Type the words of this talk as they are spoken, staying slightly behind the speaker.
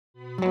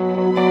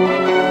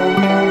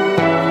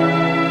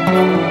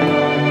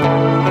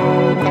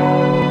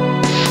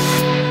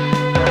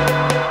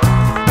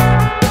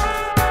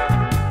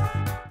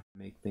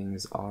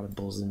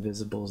normals and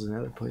visibles in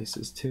other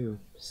places too,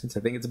 since I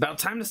think it's about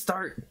time to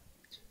start.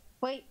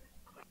 Wait,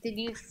 did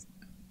you...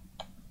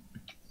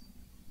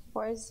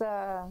 Where's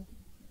the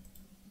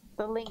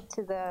link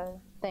to the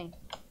thing?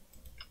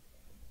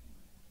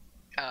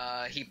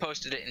 He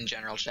posted it in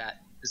general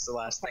chat. Is the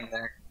last thing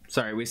there.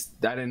 Sorry, I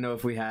didn't know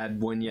if we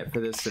had one yet for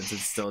this, since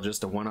it's still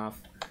just a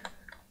one-off.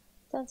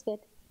 Sounds good.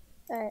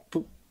 Alright.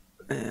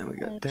 And we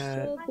got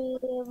that. Should be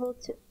able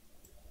to...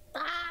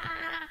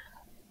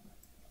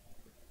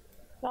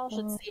 Y'all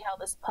should see how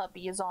this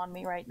puppy is on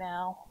me right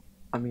now.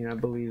 I mean, I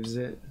believes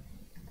it.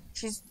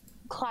 She's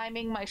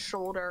climbing my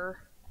shoulder.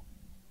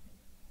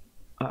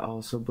 I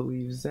also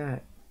believes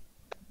that.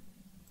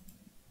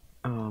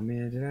 Oh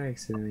man, did I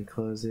accidentally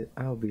close it?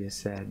 I'll be a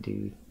sad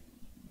dude.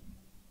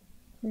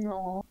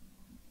 No.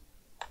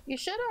 You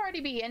should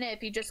already be in it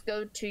if you just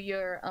go to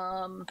your,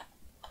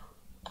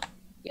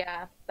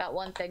 yeah, that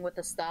one thing with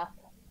the stuff.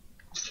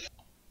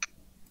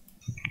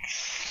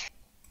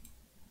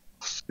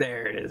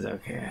 There it is.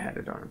 Okay, I had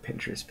it on a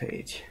Pinterest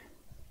page.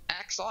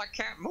 Axel, I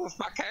can't move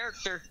my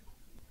character.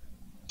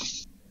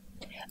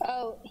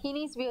 Oh, he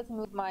needs to be able to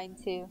move mine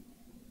too.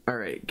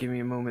 Alright, give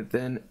me a moment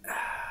then.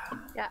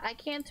 Yeah, I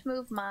can't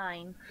move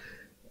mine.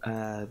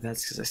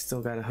 That's because I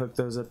still gotta hook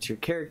those up to your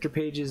character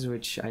pages,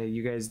 which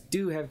you guys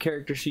do have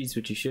character sheets,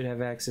 which you should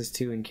have access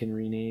to and can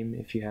rename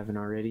if you haven't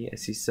already. I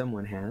see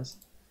someone has.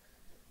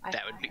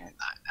 That would be...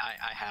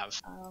 I have.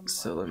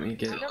 So let me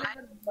get... I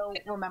don't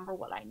remember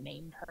what I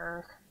named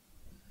her.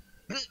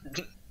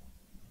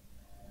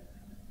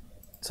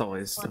 It's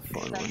always the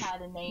fun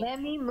one.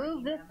 Let me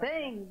move the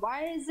thing.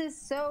 Why is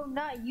this so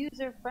not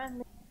user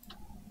friendly?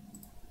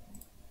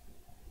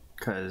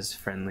 Because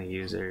friendly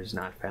users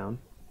not found.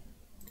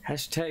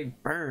 Hashtag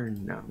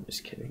burn. No, I'm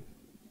just kidding.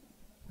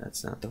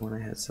 That's not the one I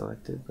had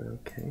selected, but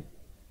okay.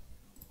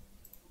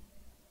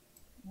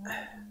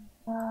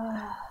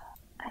 I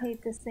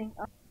hate this thing.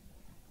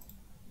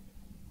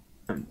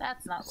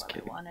 That's not what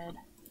I wanted.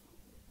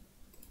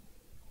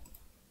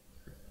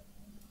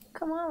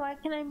 Come on, why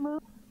can't I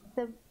move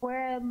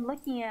where I'm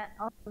looking at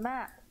on the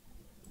map?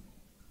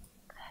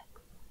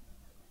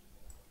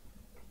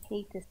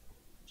 Hate this.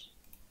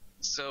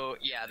 So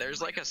yeah,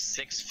 there's like a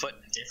 6-foot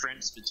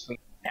difference between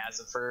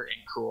Azifer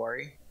and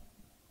Kuori.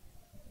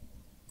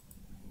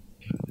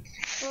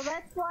 Well,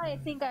 that's why I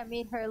think I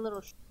made her a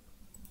little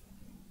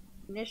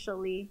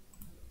initially.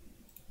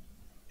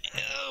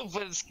 Oh,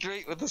 but it's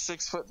great with the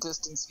 6-foot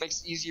distance.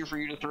 Makes it easier for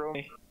you to throw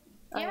me.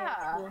 Yeah.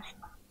 Oh,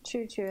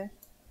 true, true.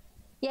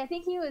 Yeah, I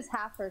think he was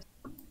half her.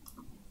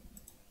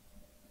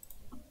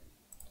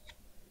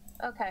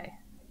 Okay.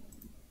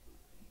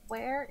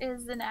 Where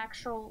is an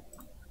actual...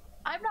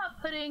 I'm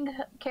not putting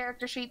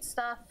character sheet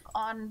stuff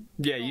on...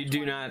 Yeah, you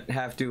do not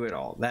have to at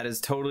all. That is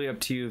totally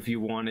up to you if you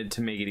wanted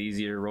to make it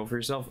easier to roll for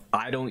yourself.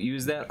 I don't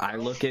use that. I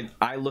look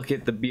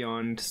at the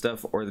Beyond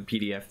stuff or the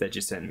PDF that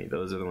you send me.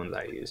 Those are the ones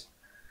I use.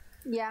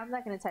 Yeah, I'm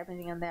not going to type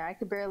anything on there. I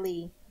could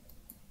barely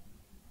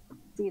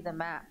see the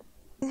map.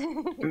 I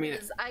mean,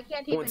 I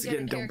can't even once get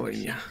again, a don't character blame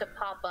sheet you. to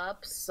pop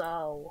up,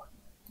 so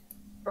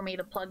for me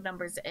to plug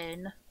numbers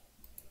in,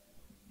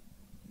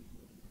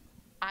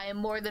 I am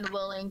more than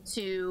willing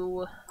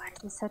to...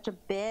 He's such a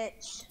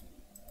bitch.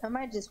 I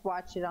might just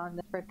watch it on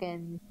the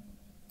frickin'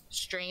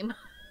 stream.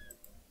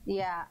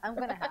 Yeah, I'm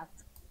gonna have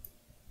to.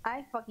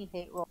 I fucking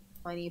hate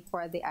Roll20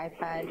 for the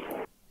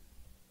iPad.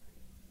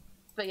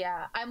 But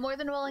yeah, I'm more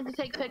than willing to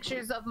take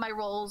pictures of my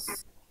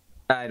rolls.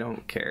 I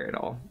don't care at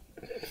all.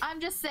 I'm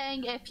just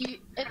saying, if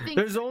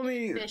there's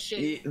only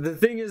the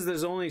thing is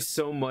there's only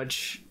so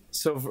much.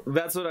 So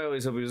that's what I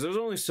always hope is. There's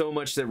only so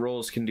much that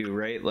rolls can do,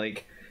 right?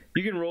 Like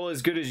you can roll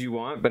as good as you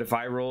want, but if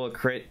I roll a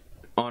crit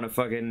on a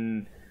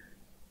fucking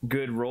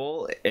good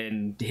roll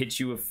and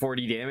hit you with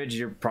 40 damage,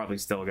 you're probably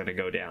still gonna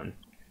go down.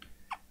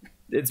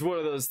 It's one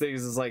of those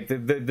things. It's like the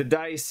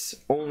dice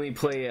only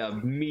play a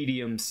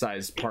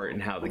medium-sized part in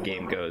how the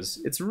game goes.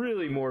 It's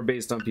really more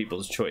based on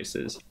people's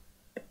choices.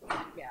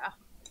 Yeah.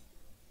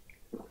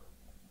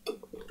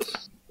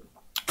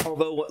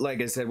 Although,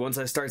 like I said, once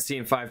I start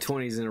seeing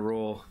 520s in a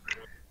roll,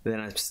 then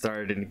I'm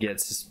starting to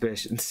get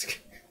suspicions.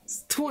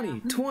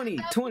 20, 20,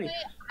 20.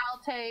 I'll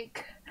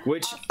take...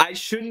 Which I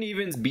shouldn't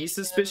even be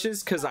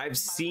suspicious because I've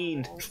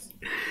seen...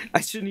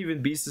 I shouldn't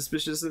even be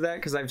suspicious of that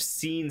because I've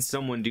seen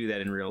someone do that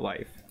in real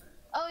life.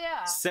 Oh,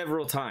 yeah.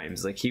 Several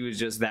times. Like, he was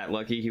just that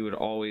lucky. He would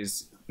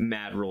always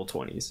mad roll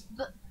 20s.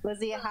 Was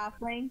he a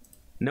halfling?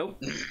 Nope.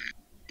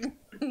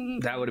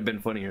 That would have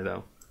been funnier,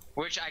 though.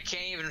 Which I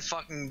can't even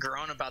fucking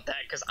groan about that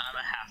because I'm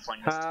a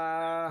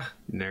halfling.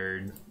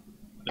 Nerd.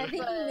 I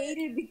think you made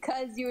it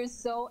because you were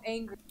so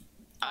angry.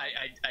 I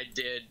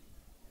did.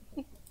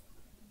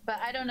 But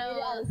I don't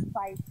know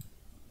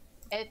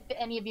if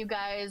any of you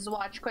guys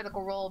watch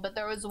Critical Role, but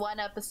there was one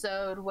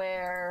episode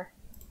where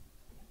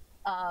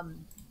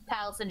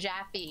Talos and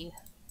Jaffe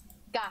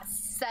got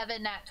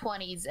 7 nat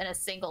 20s in a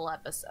single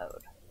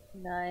episode.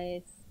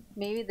 Nice.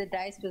 Maybe the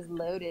dice was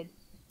loaded.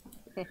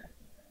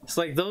 It's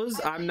like those,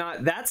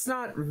 that's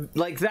not,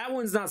 like that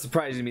one's not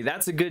surprising to me.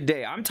 That's a good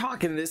day. I'm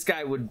talking this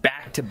guy would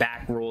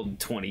back-to-back rolled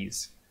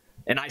 20s.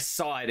 and I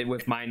saw it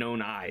with my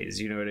own eyes.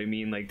 You know what I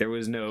mean? Like there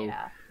was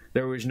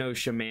no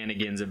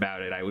shenanigans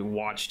about it. I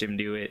watched him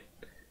do it.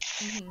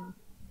 Mm-hmm.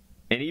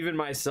 And even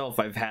myself,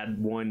 I've had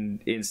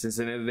one instance,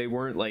 and they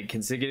weren't like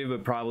consecutive,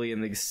 but probably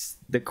in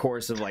the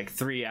course of like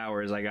 3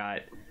 hours, I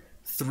got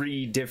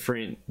 3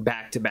 different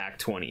back-to-back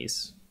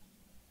 20s.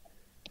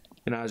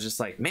 And I was just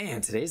like,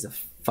 man, today's a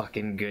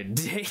fucking good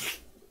day.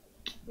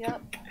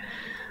 Yep.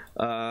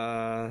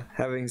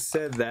 Having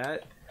said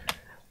that,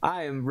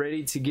 I am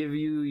ready to give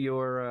you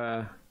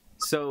your,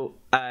 so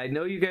I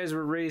know you guys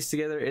were raised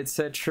together,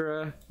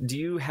 etc. Do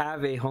you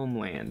have a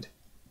homeland?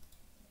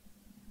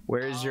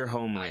 Where is your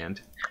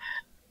homeland?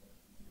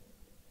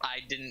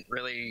 I didn't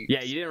really.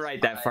 Yeah, you didn't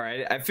write that far.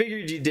 I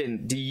figured you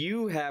didn't. Do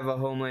you have a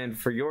homeland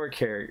for your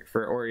character,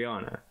 for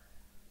Oriana?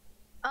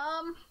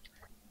 I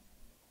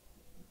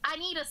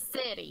need a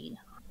city.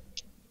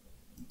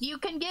 You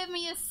can give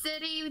me a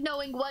city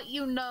knowing what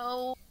you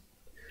know.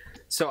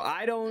 So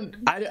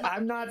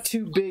I'm not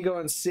too big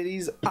on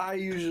cities. I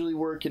usually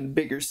work in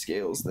bigger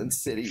scales than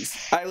cities.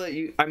 I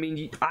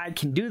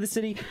can do the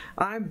city.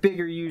 I'm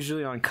bigger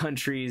usually on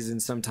countries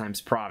and sometimes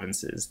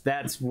provinces.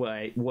 That's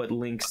what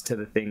links to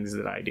the things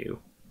that I do.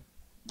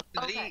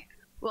 Okay.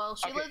 Well,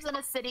 she lives in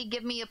a city.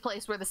 Give me a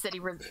place where the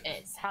city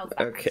is. How's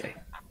that? Okay,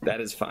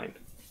 that is fine.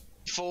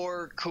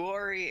 For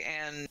Kuori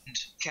and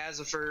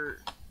Kazifer,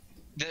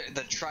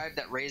 the tribe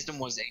that raised them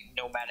was a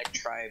nomadic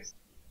tribe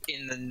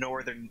in the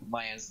northern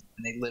lands,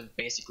 and they live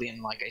basically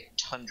in like a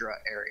tundra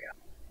area.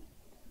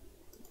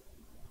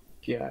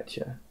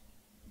 Gotcha.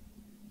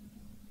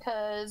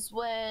 Because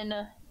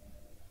when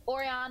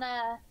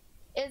Oriana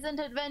isn't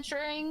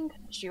adventuring,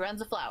 she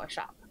runs a flower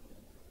shop.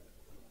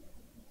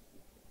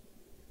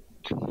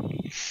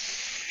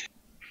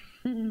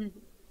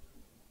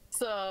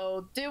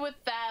 So do with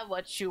that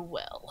what you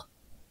will.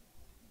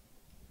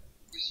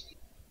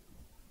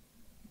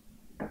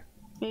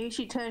 Maybe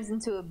she turns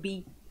into a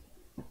bee.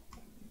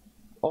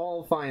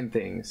 All fine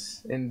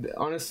things, and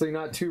honestly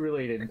not too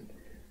related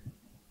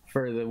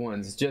for the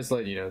ones. Just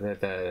let you know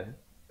that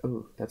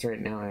ooh, that's right,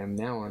 now I am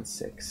now on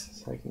 6,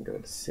 so I can go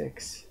to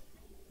 6.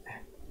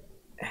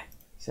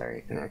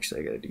 Sorry, and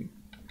actually I gotta do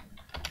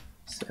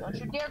 7. Don't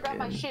you dare grab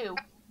my shoe.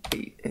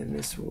 8, and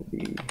this will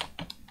be...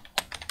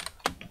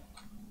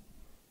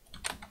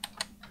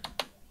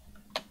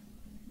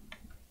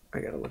 I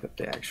gotta look up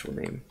the actual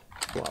name.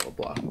 Blah,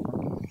 blah,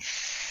 blah.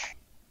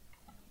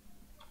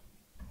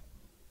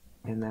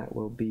 And that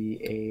will be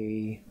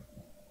a...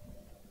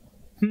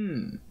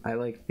 I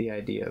like the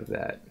idea of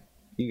that.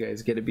 You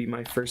guys get to be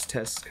my first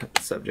test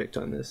subject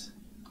on this.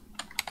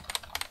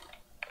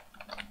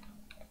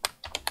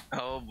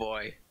 Oh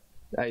boy.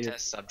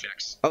 Test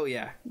subjects. Oh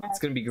yeah, it's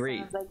gonna be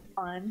great. Sounds like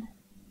fun.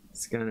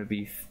 It's gonna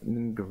be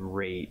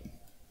great.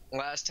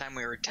 Last time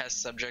we were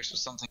test subjects with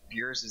something of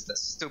yours is the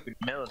stupid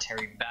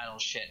military battle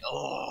shit.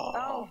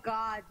 Oh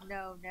god,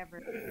 no,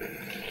 never.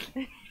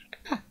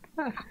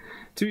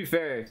 To be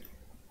fair,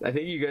 I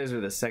think you guys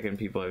are the second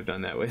people I've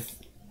done that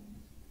with.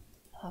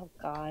 Oh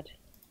god.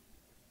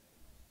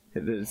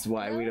 This is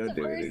why we don't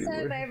do it anymore. That was the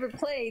first time I ever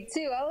played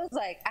too. I was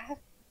like,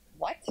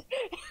 what?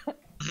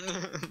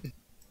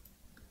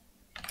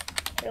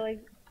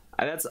 Like,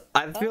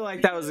 I feel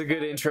like that was a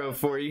good intro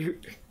for you.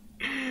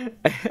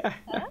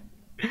 huh?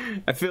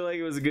 I feel like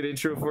it was a good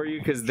intro for you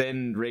because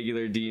then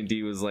regular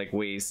D&D was like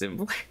way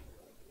simpler.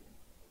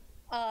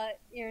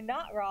 You're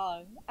not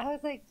wrong. I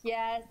was like,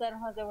 yes, I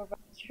don't have to worry about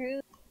the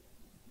truth.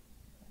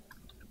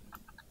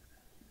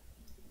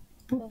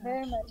 So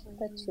very much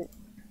the truth.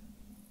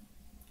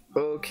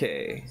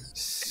 Okay,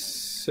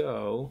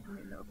 so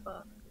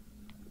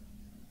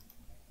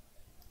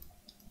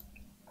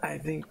I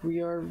think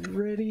we are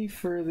ready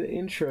for the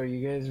intro.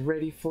 You guys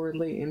ready for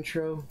the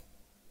intro?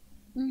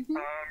 Mm-hmm.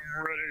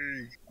 I'm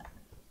ready.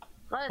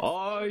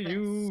 Are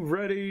you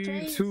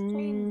ready to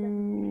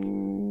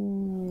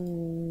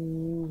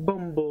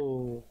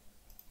bumble?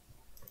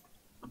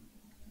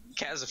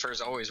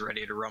 Kazifer's always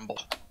ready to rumble.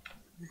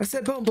 I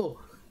said bumble.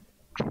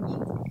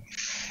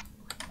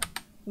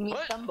 Me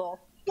What? stumble.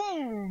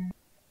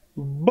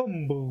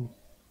 Bumble.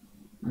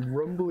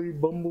 Rumbly,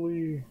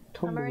 bumbly,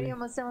 tumbly. I'm already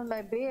almost done with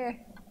my beer.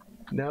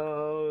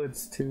 No,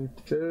 it's too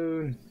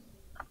soon.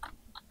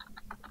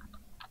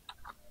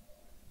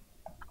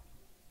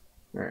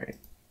 Alright.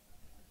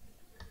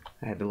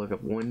 I had to look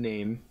up one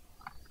name.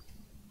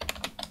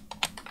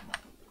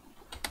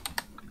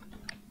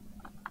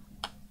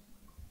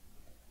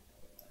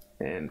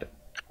 And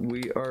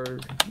we are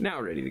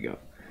now ready to go.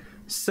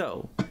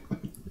 So,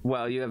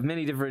 while you have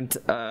many different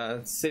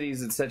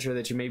cities, etc.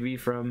 that you may be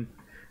from,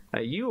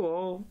 you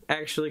all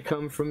actually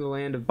come from the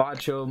land of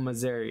Bacho,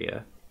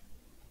 Mazaria.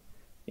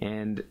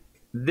 And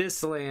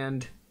this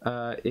land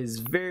is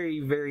very,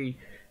 very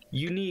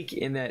unique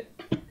in that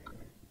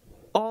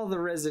all the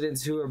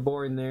residents who are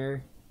born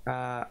there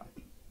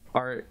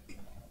are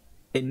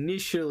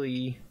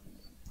initially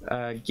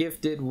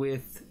gifted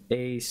with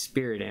a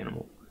spirit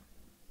animal.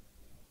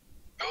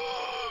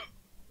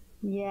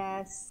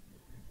 Yes.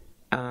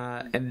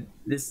 And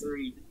this is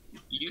very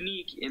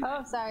unique in that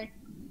Oh, sorry.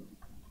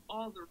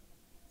 all the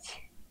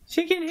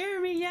She can hear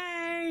me,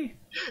 yay!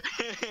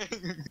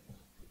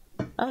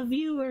 A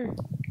viewer.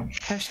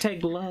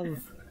 Hashtag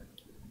love.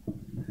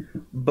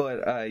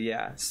 But,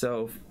 yeah,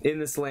 so in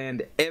this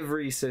land,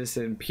 every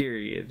citizen,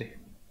 period,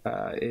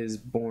 is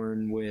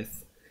born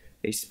with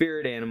a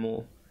spirit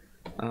animal.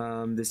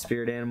 The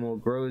spirit animal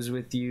grows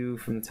with you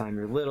from the time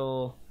you're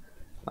little,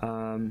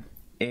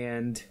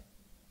 and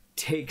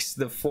takes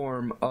the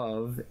form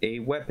of a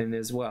weapon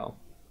as well.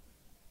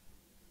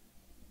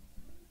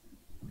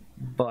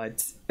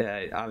 But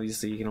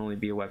obviously you can only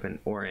be a weapon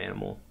or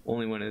animal,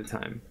 only one at a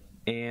time.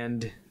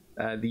 And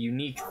the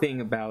unique thing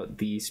about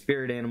the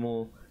spirit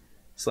animal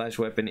 /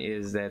 weapon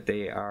is that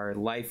they are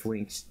life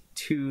linked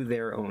to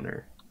their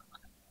owner.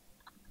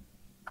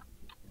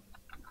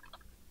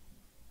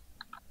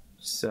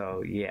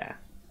 So yeah,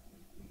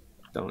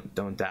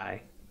 don't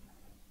die,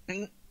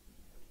 and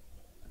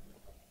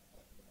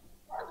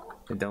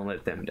don't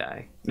let them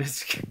die.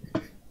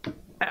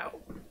 Ow,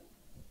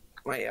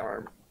 my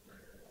arm.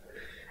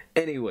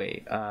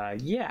 Anyway,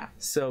 yeah,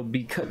 so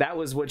because that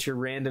was what your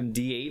random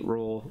D8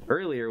 roll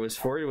earlier was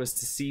for, it was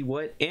to see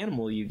what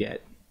animal you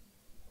get.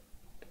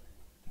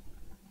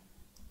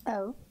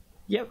 Oh.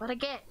 Yep. What'd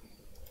I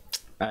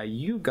get?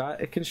 You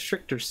got a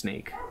constrictor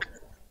snake,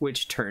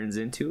 which turns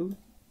into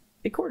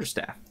a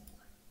quarterstaff.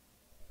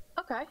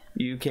 Okay.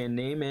 You can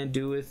name and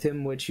do with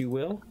him what you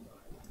will,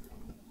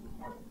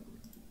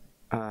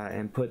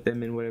 and put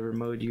them in whatever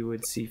mode you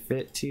would see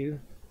fit to.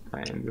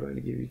 I am going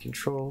to give you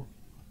control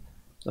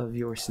of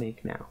your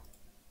snake now.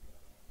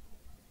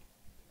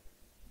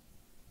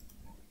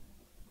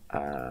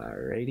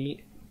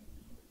 Alrighty.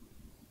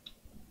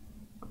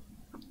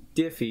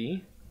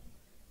 Diffie,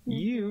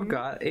 you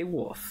got a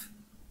wolf.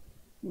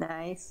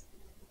 Nice.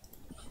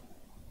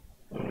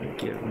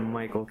 Give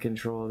Michael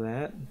control of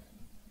that.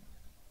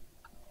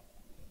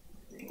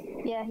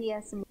 Yeah, he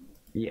has some.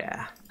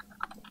 Yeah.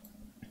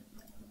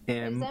 Does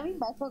And that mean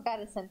Michael got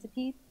a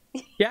centipede?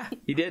 yeah,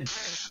 he did.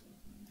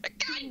 God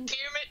damn it!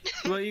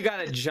 Well, you got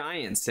a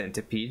giant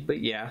centipede,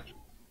 but yeah.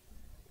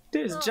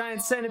 There's a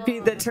giant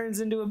centipede that turns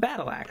into a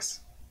battle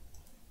axe.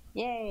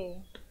 Yay.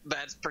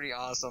 That's pretty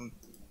awesome.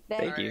 That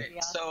Thank is you. pretty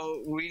awesome.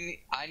 So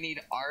I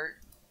need art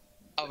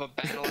of a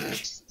battle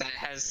axe that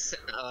has.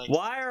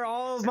 Why are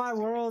all of my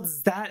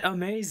worlds that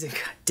amazing?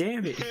 God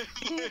damn it.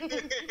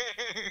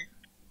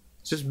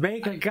 Just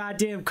make a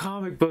goddamn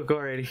comic book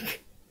already.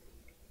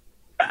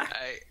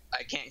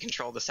 I can't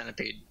control the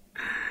centipede.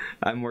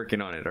 I'm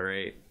working on it,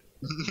 alright?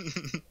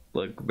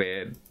 Look,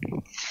 man.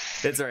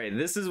 It's alright.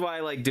 This is why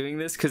I like doing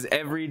this, because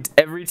every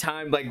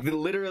time, like,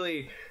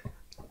 literally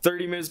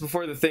 30 minutes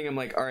before the thing, I'm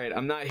like, alright,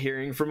 I'm not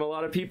hearing from a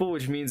lot of people,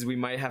 which means we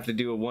might have to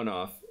do a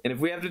one-off. And if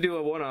we have to do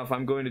a one-off,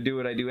 I'm going to do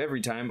what I do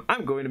every time.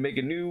 I'm going to make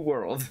a new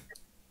world.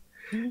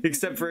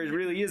 Except for it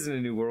really isn't a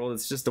new world,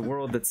 it's just a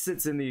world that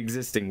sits in the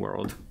existing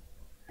world.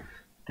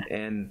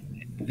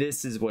 And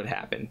this is what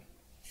happened.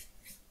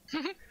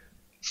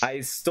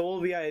 I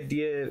stole the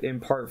idea in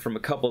part from a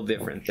couple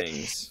different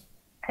things.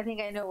 I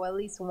think I know at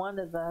least one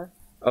of the.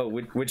 Oh,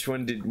 which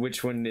one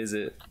is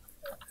it?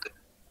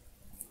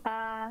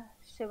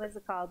 Shit, what's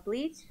it called?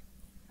 Bleach?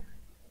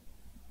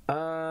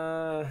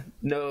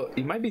 No,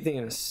 you might be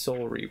thinking of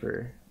Soul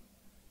Reaper.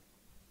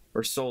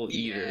 Or Soul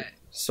Eater. Yeah.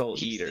 Soul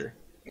Eater.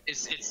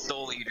 It's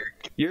Soul Eater.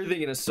 You're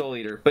thinking of Soul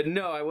Eater, but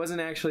no, I wasn't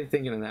actually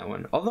thinking of that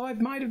one. Although I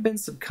might have been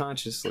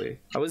subconsciously.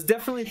 I was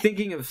definitely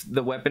thinking of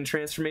the weapon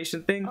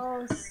transformation thing.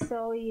 Oh,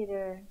 Soul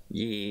Eater.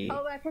 Yeah.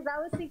 Oh, because I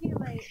was thinking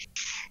like,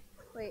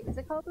 wait, is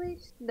it called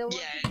Bleach? The one,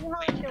 Yeah, you know how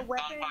like, the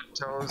weapon.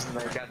 on toes and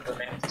they got the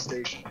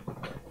manifestation.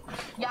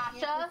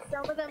 Yasha?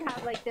 Some of them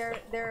have like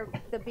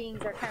the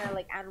beings are kind of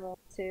like animals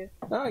too.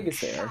 Oh, I guess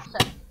they are.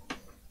 Yasha.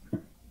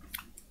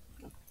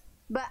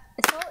 But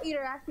Soul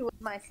Eater actually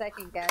was my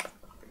second guess.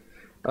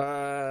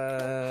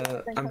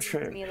 I'm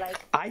trying.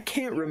 I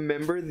can't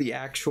remember the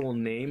actual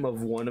name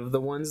of one of the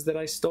ones that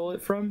I stole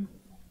it from,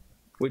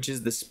 which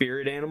is the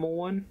spirit animal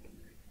one,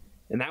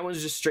 and that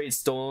one's just straight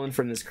stolen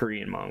from this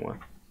Korean manga.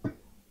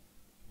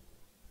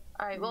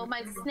 Alright, well,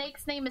 my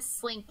snake's name is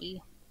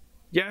Slinky.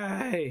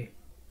 Yay!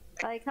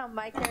 I like how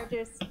my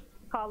character's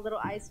called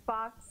Little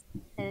Icebox,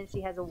 and she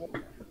has a wolf.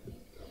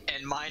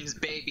 And mine's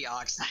Baby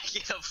Ox. I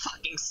get a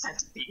fucking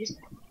centipede.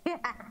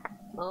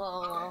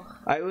 Oh.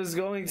 I was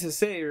going to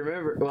say,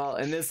 remember, well,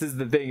 and this is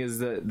the thing, is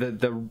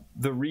the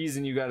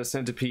reason you got a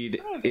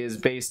centipede is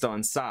based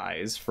on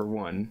size, for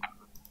one.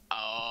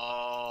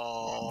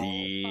 Oh.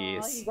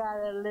 Yes. Oh, you got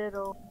a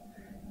little.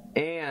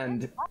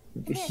 And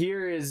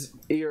here is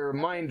your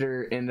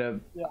reminder,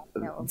 and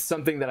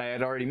something that I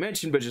had already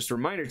mentioned, but just a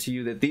reminder to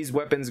you that these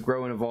weapons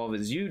grow and evolve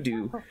as you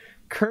do.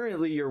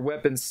 Currently, your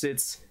weapon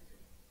sits,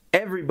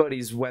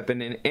 everybody's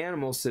weapon in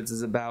animal sits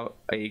is about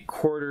a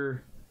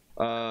quarter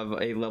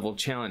of a level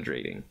challenge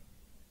rating.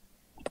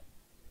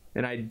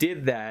 And I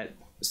did that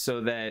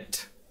so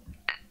that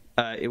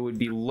it would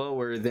be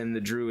lower than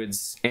the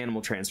druid's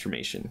animal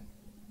transformation.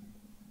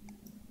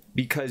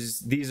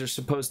 Because these are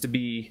supposed to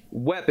be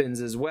weapons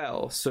as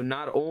well. So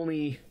not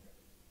only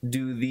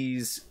do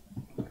these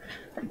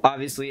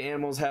Obviously,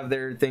 animals have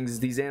their things.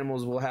 These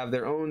animals will have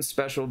their own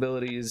special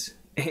abilities,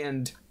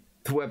 and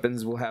the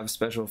weapons will have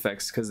special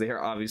effects because they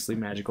are obviously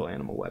magical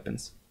animal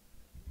weapons.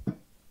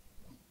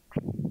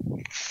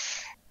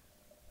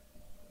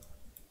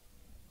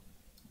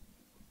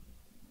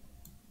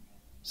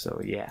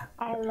 So, yeah.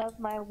 I love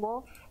my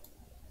wolf.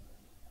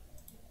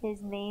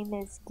 His name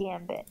is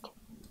Gambit.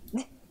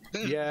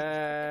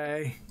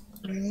 Yay!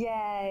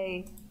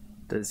 Yay!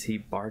 Does he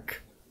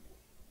bark?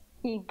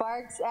 He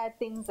barks at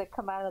things that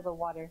come out of the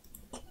water.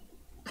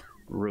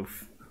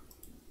 Roof.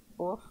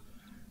 Wolf.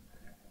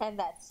 And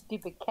that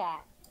stupid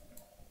cat.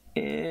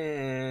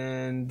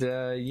 And,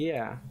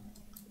 yeah.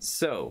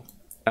 So,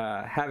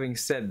 having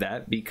said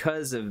that,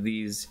 because of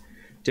these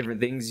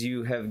different things,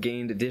 you have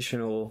gained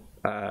additional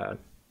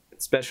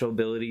special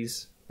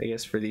abilities, I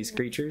guess, for these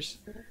creatures.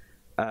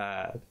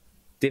 Diffie,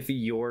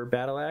 your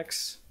battle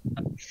axe.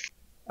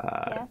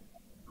 Yeah.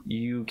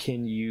 You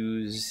can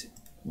use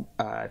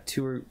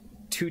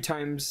two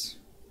times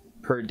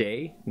per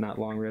day, not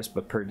long rest,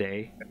 but per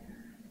day.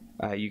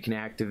 You can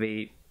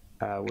activate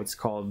what's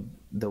called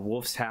the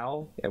Wolf's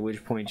Howl, at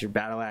which point your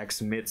battle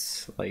axe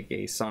emits like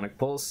a sonic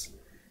pulse,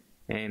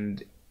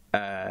 and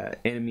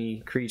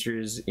enemy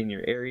creatures in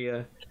your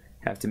area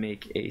have to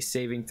make a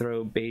saving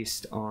throw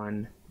based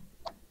on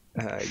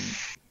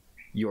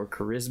your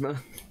charisma.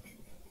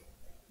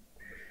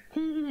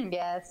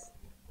 Yes.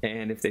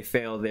 And if they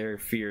fail, they're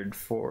feared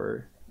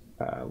for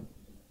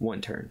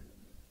 1 turn.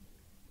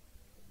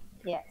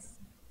 Yes.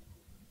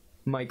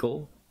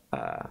 Michael,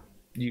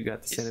 you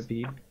got the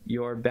centipede.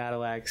 Your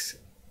battle axe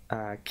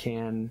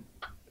can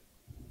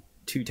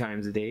 2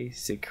 times a day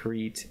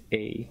secrete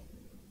a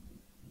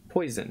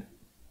poison.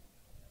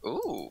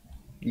 Ooh.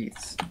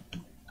 Yes.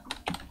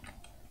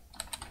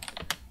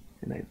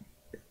 And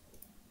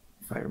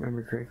if I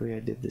remember correctly, I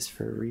did this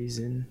for a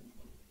reason.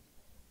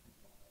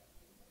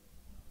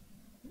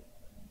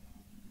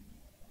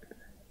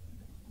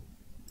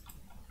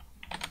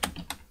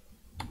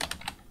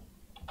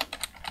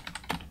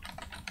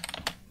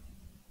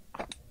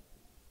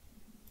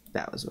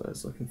 That was what I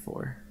was looking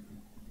for.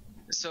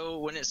 So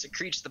when it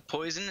secretes the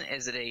poison,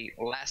 is it a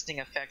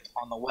lasting effect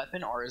on the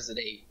weapon, or is it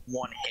a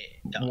one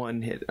hit? Done?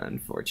 1 hit,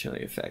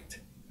 unfortunately, effect.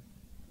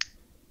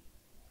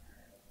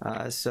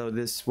 So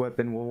this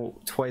weapon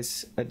will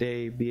twice a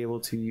day be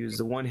able to use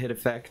the 1 hit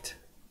effect.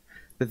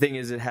 The thing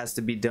is, it has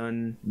to be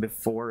done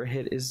before a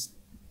hit is,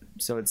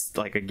 so it's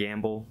like a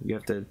gamble. You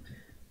have to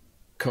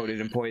coat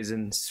it in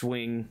poison,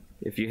 swing.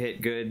 If you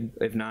hit, good.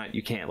 If not,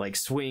 you can't like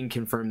swing,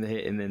 confirm the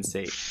hit, and then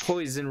say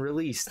poison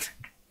released.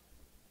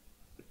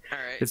 All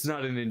right. It's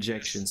not an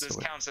injection. This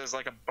counts as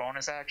like a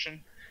bonus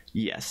action?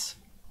 Yes.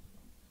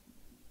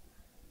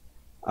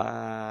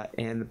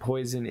 And the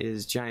poison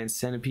is giant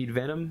centipede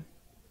venom.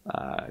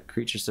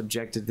 Creature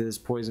subjected to this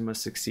poison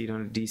must succeed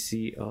on a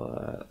DC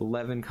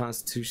 11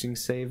 Constitution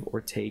save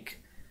or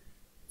take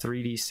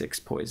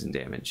 3d6 poison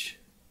damage.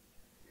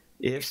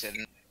 You If said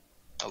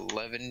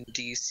 11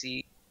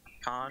 DC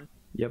con.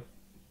 Yep.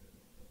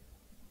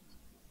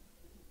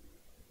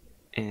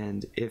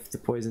 And if the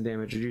poison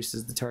damage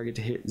reduces the target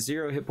to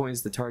 0 hit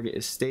points, the target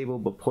is stable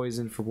but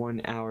poisoned for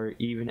 1 hour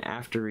even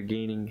after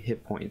regaining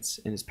hit points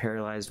and is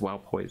paralyzed while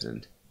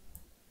poisoned.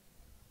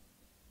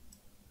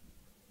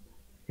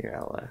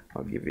 Here,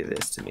 I'll give you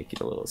this to make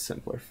it a little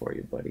simpler for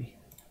you, buddy.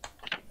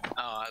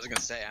 Oh, I was gonna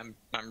say I'm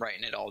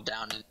writing it all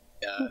down in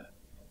the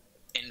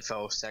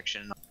info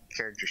section of the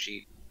character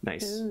sheet.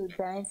 Nice. Ooh,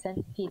 giant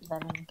centipede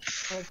venom.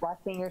 I was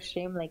watching your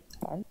stream like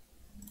 10.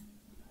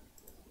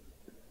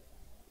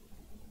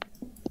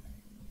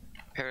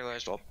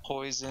 Paralyzed while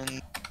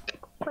poisoned.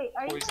 Wait,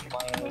 are Poison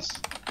you?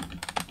 last.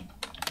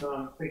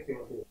 Oh.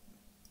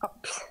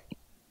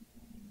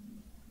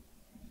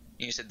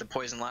 You said the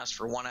poison lasts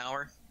for 1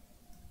 hour.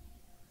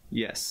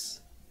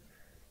 Yes.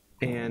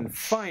 And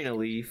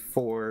finally,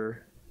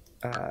 for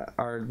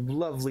our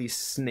lovely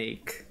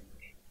snake,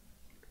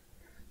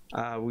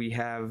 we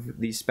have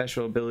the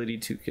special ability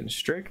to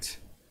constrict,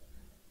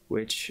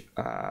 which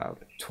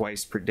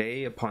twice per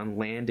day upon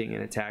landing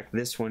an attack.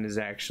 This one is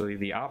actually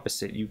the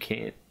opposite. You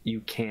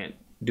can't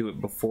do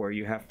it before.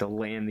 You have to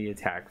land the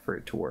attack for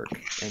it to work,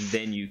 and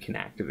then you can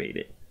activate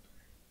it.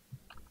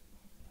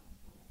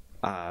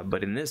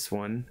 But in this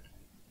one,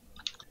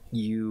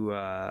 you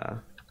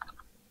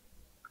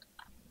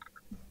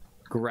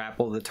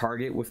grapple the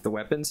target with the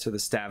weapon, so the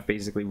staff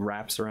basically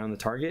wraps around the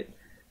target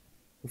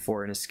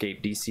for an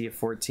escape DC of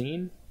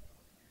 14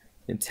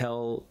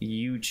 until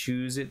you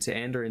choose it to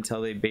end, or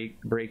until they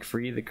break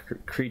free. The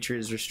creature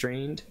is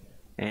restrained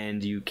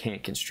and you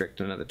can't constrict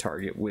another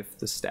target with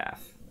the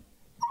staff.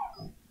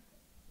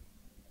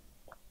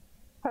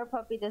 Her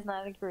puppy does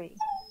not agree.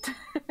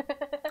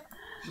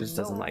 Just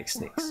doesn't like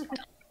snakes.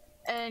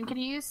 And can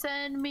you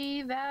send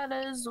me that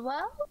as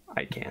well?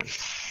 I can.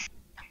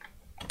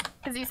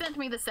 Because you sent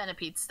me the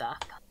centipede stuff.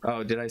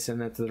 Oh, did I send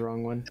that to the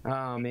wrong one?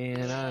 Oh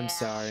man, I'm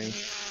sorry.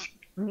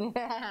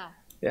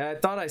 Yeah, I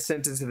thought I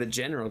sent it to the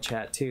general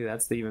chat too.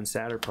 That's the even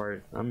sadder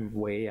part. I'm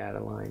way out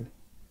of line.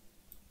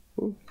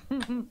 Ooh.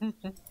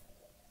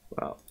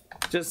 Well,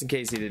 just in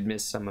case you did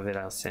miss some of it,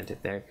 I'll send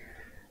it there.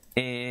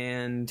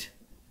 And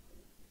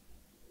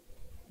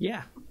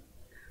yeah,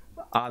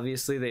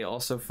 obviously they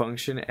also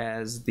function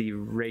as the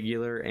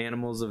regular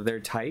animals of their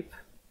type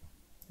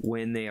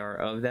when they are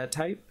of that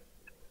type.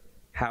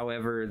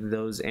 However,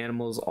 those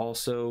animals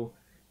also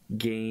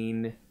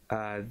gain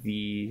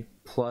the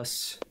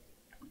plus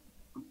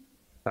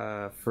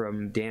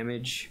from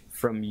damage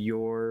from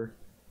your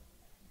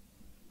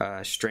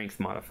strength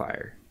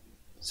modifier.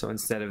 So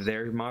instead of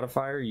their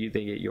modifier,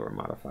 they get your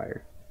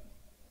modifier.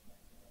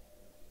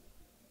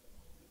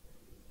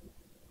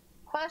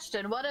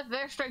 Question: what if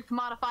their strength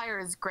modifier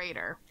is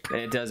greater?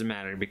 It doesn't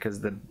matter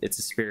because it's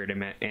a spirit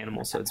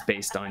animal, so it's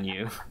based on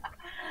you.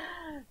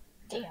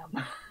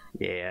 Damn.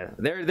 Yeah,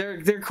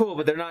 they're cool,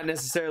 but they're not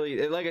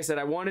necessarily, like I said,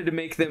 I wanted to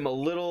make them a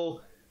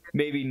little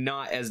maybe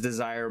not as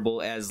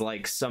desirable as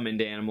like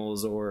summoned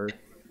animals or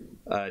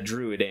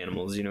druid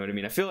animals, you know what I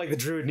mean? I feel like the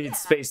druid needs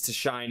space to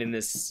shine in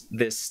this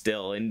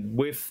still, and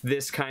with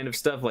this kind of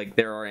stuff, like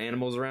there are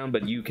animals around,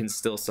 but you can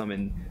still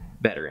summon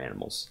better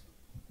animals.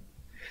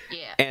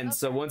 Yeah. And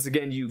so once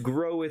again, you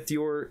grow with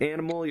your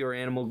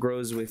animal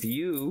grows with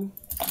you.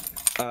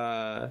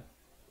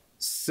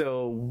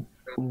 So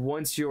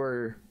once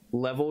your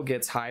level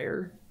gets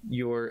higher,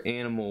 your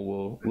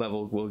animal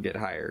level will get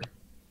higher.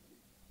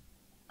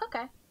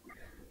 Okay.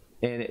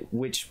 And at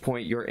which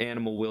point your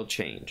animal will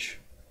change.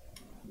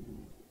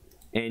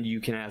 And you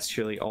can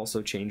actually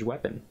also change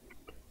weapon,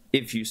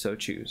 if you so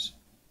choose.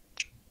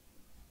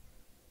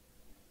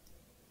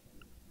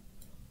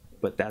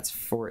 But that's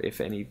for if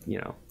any,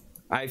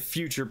 I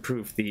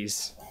future-proof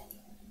these.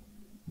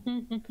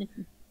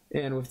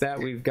 And with that,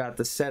 we've got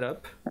the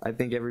setup. I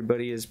think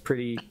everybody is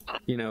pretty,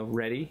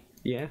 ready.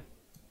 Yeah.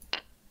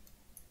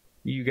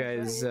 You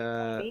guys,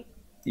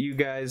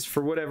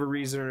 for whatever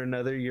reason or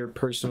another, your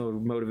personal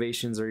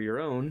motivations are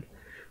your own,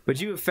 but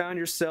you have found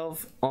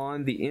yourself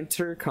on the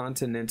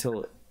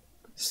Intercontinental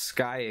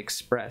Sky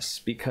Express,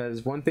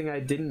 because one thing I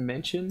didn't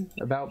mention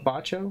about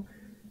Bacho,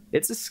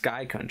 it's a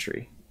sky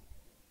country.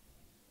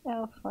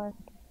 Oh, fuck.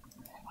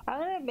 I'm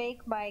gonna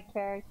make my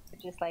character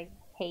just, like,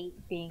 hate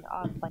being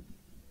on plane.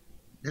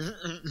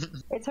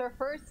 It's her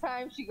first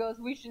time. She goes,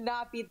 we should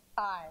not be the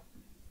time.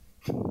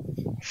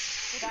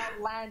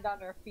 Without land on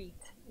her feet.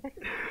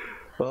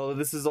 Well,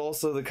 this is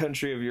also the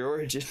country of your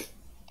origin.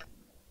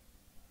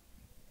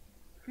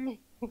 I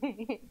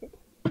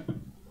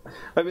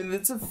mean,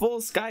 it's a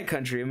full sky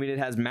country. I mean, it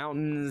has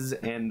mountains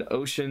and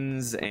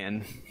oceans,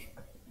 and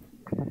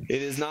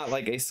it is not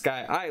like a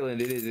sky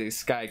island. It is a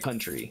sky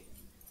country.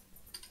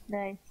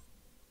 Nice.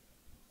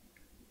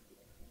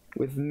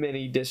 With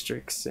many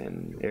districts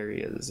and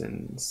areas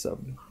and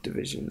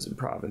subdivisions and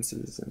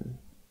provinces and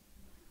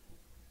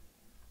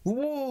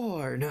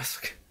war. No.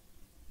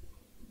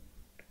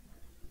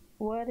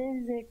 What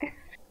is it?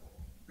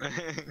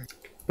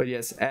 But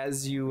yes,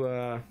 as you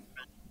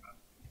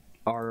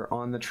are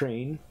on the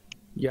train,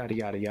 yada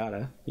yada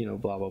yada,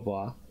 blah blah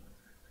blah,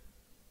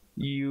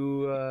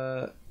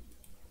 you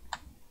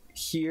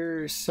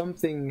hear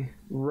something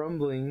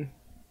rumbling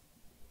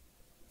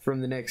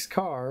from the next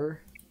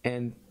car,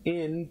 and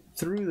in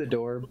through the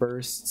door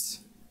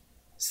bursts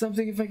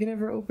something. If I can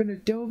ever open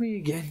Adobe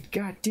again,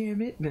 god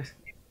damn it.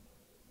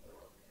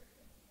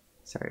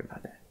 Sorry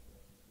about that.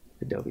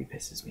 Adobe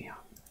pisses me off.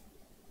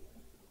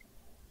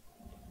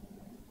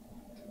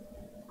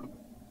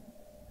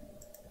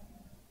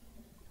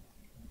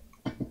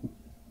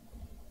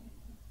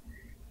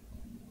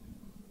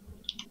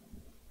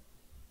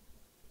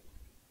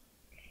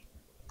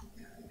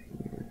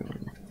 We're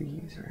going with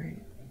these,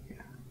 right?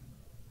 Yeah.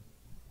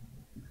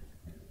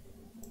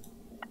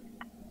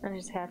 I'm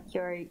just half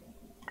curious,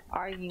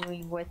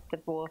 arguing with the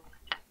wolf.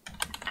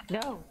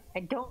 No,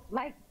 I don't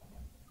like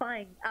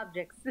flying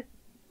objects.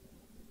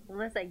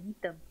 Unless I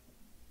eat them.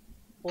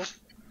 Wolf.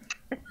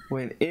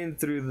 When in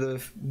through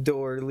the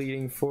door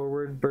leading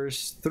forward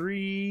burst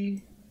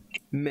 3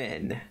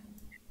 men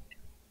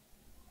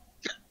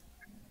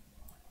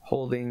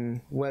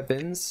holding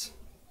weapons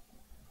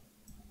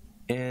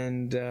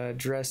and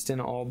dressed in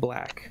all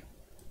black.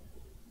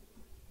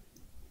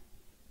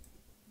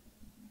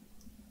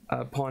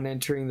 Upon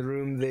entering the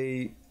room,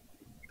 they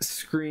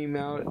scream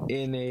out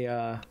in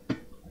a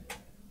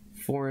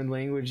foreign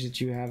language that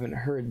you haven't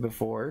heard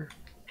before,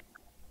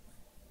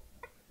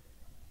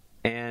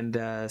 and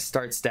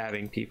start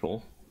stabbing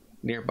people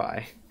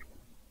nearby.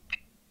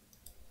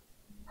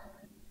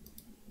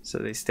 So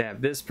they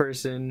stab this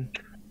person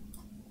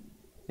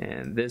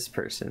and this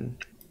person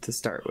to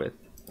start with.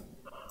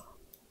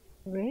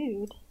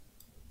 Rude.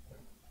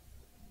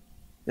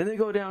 And they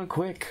go down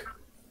quick.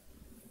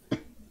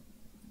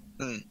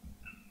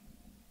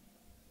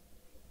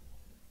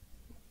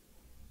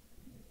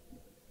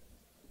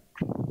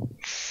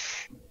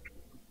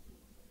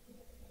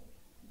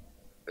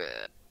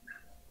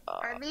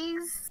 Are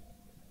these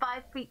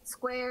 5 feet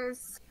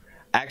squares?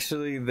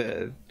 Actually,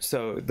 the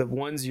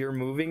ones you're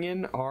moving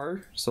in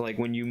are, so like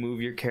when you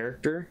move your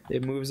character,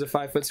 it moves a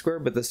 5-foot square,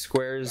 but the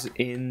squares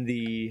in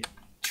the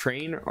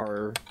train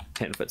are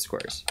 10-foot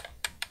squares.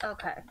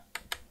 Okay.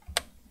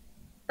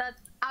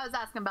 I was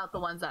asking about the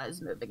ones that I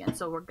was moving in,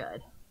 so we're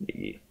good.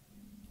 Yeah.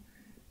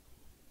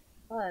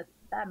 But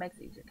that makes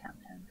it easier count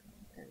 10.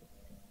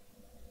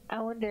 I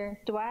wonder,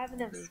 do I have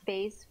enough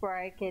space where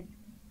I could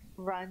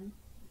run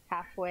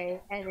halfway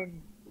and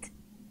then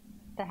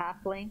the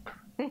halfling?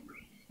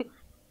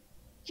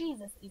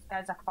 Jesus, these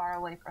guys are far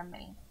away from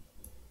me.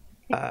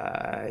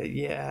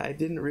 Yeah, I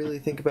didn't really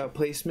think about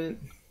placement.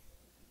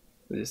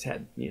 I just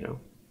had,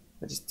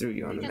 I just threw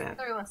you on the map.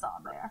 Threw us all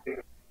there.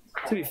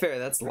 To be fair,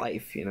 that's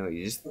life,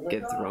 you just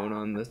get thrown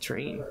on the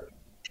train.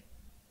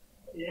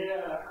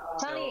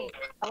 Honey,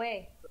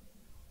 away.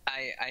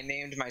 I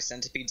named my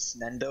centipede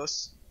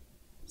Snendos.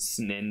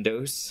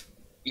 Snendos?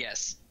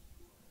 Yes.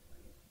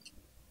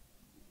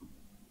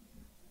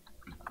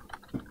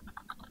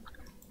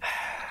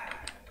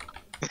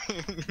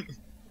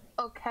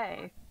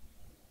 Okay.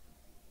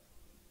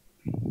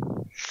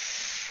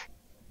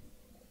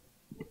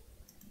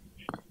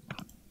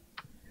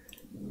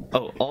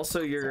 Oh,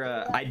 also your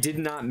I did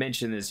not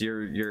mention this.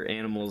 Your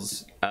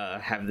animals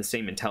have the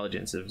same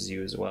intelligence as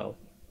you as well.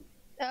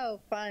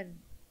 Oh, fun.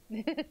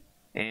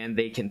 And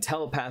they can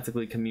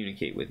telepathically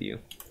communicate with you.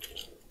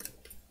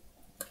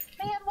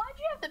 Man, why'd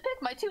you have to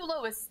pick my 2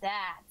 lowest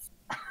stats?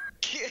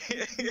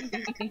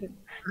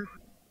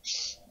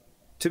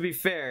 To be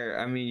fair,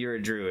 I mean, you're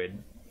a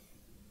druid.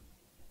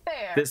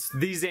 Fair.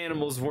 These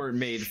animals weren't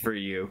made for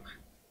you.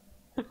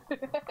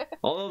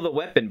 Although the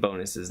weapon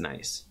bonus is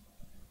nice.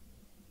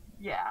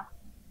 Yeah.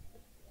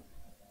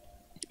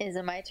 Is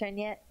it my turn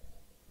yet?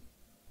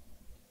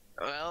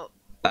 Well,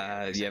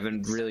 you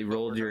haven't really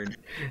rolled your...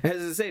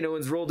 As I say, no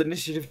one's rolled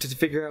initiative to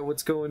figure out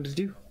what's going to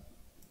do.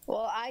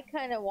 Well, I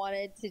kind of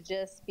wanted to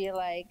just be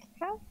like,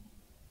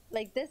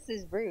 this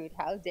is rude.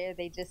 How dare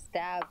they just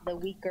stab the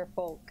weaker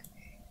folk?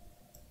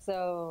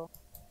 So,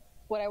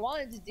 what I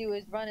wanted to do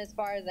is run as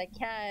far as I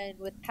can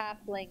with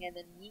Halfling and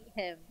then meet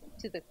him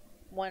to the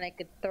one I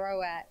could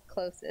throw at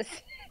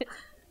closest.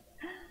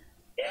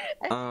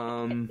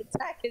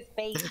 Attack his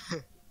face.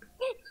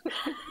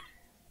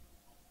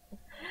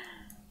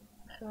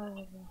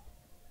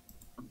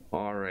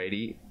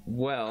 Alrighty.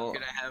 Well, I'm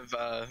gonna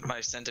have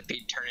my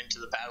centipede turn into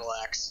the battle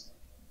axe.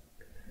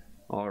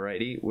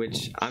 Alrighty,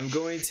 which I'm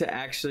going to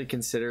actually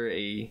consider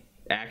a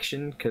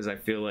action because I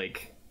feel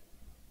like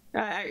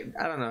I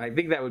don't know. I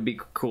think that would be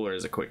cooler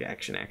as a quick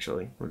action.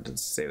 Actually, I would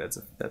just say that's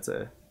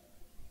a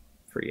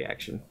free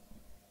action.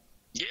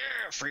 Yeah,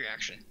 free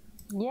action.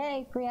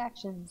 Yay, free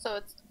action.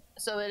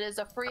 So it is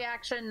a free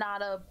action,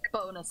 not a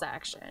bonus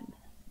action.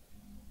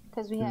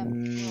 Because we have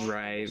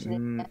right.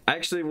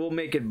 Actually, we'll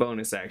make it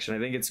bonus action. I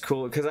think it's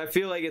cool because I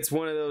feel like it's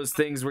one of those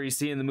things where you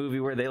see in the movie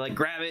where they like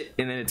grab it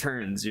and then it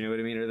turns. You know what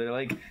I mean? Or they're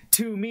like,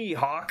 "To me,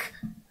 Hawk."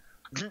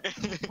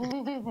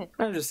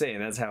 I'm just saying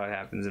that's how it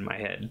happens in my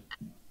head.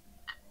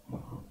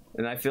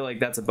 And I feel like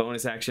that's a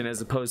bonus action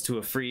as opposed to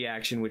a free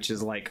action, which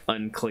is like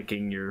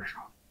unclicking your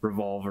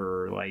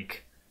revolver, or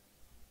like.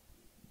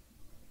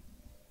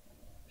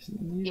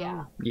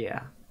 Yeah.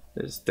 Yeah.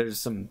 There's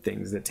some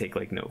things that take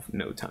like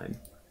no time.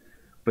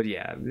 But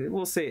yeah,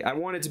 we'll say I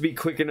want it to be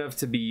quick enough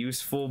to be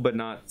useful, but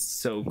not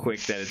so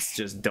quick that it's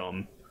just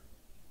dumb.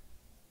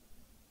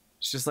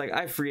 It's just like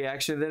I free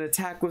action, then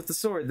attack with the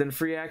sword, then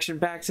free action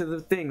back to the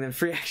thing, then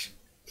free action.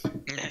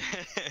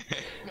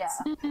 Yeah.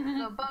 So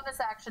bonus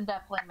action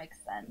definitely makes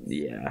sense.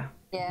 Yeah.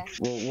 Yeah.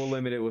 We'll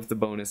limit it with the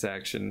bonus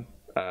action.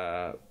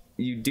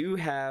 You do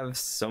have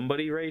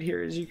somebody right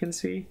here, as you can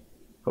see.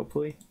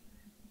 Hopefully,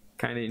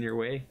 kind of in your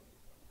way.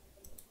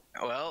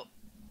 Well.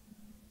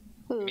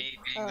 Me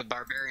being the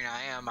barbarian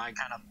I am, I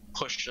kind of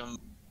pushed him.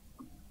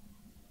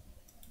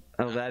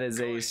 Oh, that is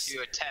a.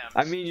 Attempt.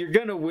 I mean, you're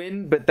gonna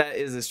win, but that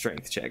is a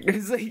strength check.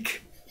 It's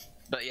like.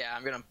 But yeah,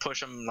 I'm gonna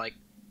push him like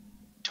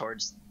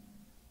towards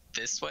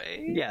this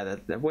way. Yeah,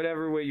 that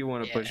whatever way you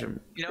want to push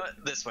him. You know what?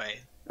 This way.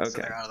 Okay. So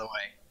they're out of the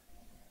way.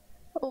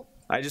 Oh.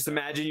 I just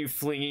imagine you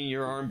flinging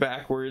your arm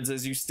backwards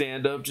as you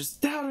stand up,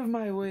 just out of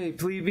my way,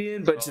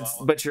 plebeian.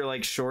 But you're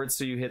like short,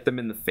 so you hit them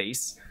in the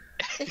face.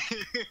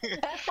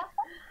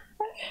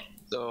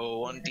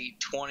 So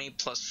 1d20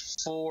 plus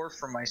 4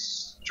 for my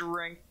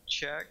strength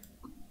check.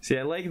 See,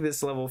 I like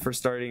this level for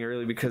starting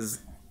early because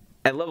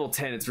at level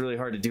 10 it's really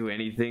hard to do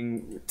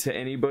anything to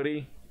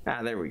anybody.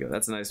 Ah, there we go.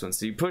 That's a nice one.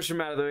 So you push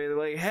them out of the way, they're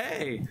like,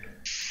 hey!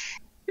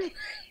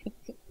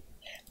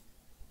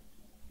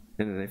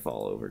 And then they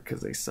fall over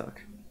because they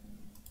suck.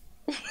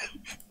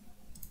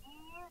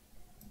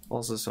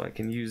 Also, so I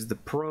can use the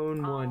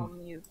prone one. I'll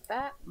mute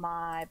that.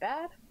 My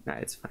bad. Nah,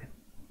 it's fine.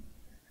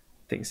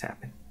 Things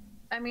happen.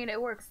 I mean,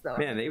 it works though.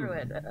 Man, they Through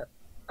it.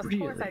 Of really...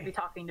 course, I'd be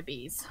talking to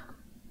bees.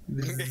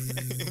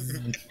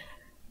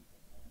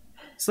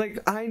 It's like,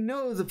 I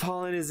know the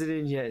pollen isn't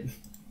in yet.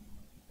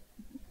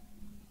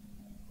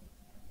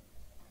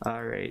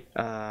 Alright,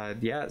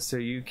 yeah, so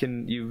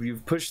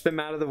you've pushed them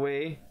out of the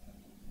way.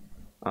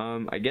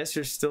 I guess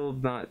you're still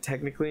not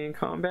technically in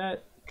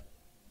combat.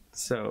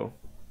 So.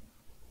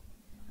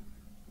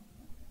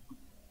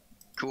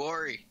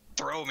 Kuori,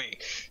 throw me.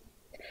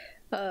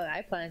 Oh,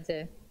 I plan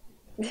to.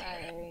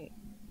 Alright.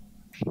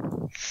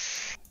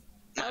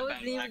 Not I was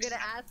wasn't even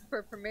gonna ask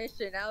for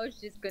permission. I was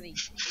gonna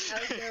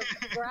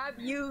grab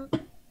you,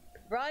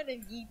 run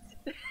and eat.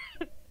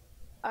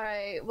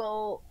 Alright,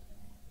 well,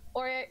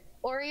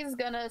 Ori's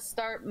gonna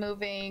start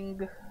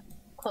moving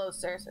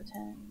closer, so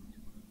 10,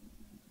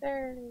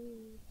 30,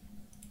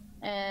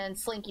 and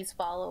Slinky's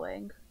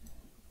following.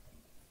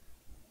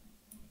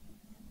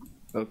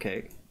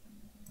 Okay.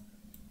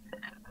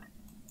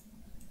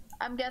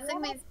 I'm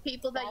guessing these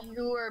people that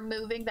you were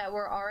moving that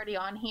were already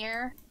on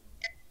here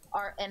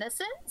are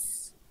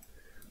innocents?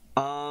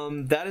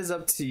 That is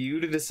up to you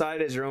to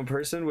decide as your own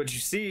person. What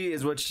you see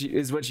is what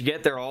you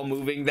get. They're all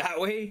moving that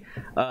way.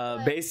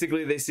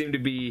 Basically, they seem to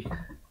be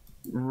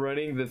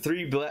running. The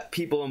three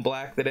people in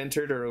black that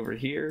entered are over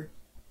here.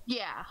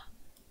 Yeah.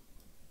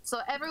 So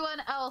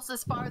everyone else,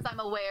 as far as I'm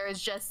aware,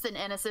 is just an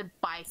innocent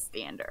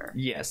bystander.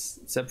 Yes,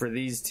 except for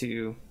these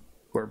two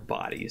who are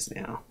bodies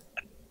now.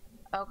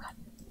 Okay.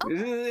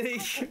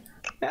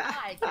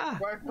 I can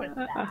work with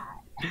that.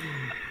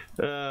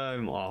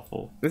 I'm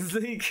awful. It's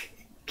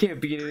like,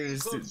 can't be an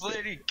innocent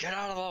lady, get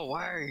out of the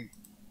way.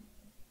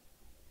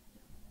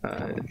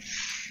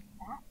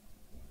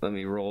 Let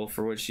me roll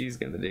for what she's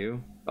gonna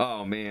do.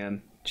 Oh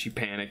man, she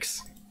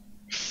panics.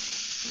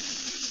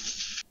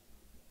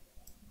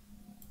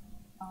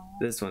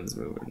 This one's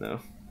moving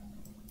though.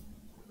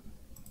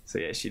 So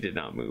yeah, she did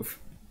not move.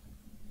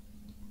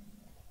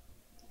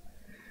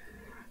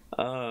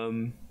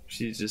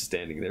 She's just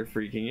standing there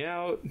freaking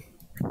out.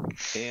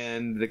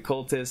 And the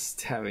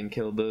cultist, having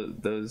killed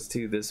those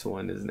two, this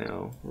one is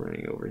now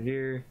running over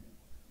here.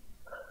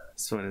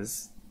 This one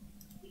is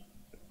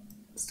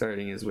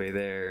starting his way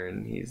there,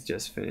 and he's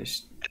just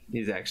finished.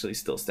 He's actually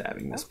still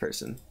stabbing this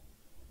person.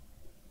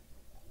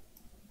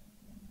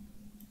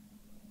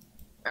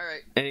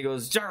 Alright. And he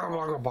goes, do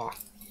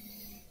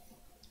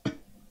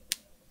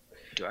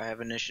I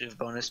have initiative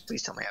bonus?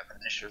 Please tell me I have an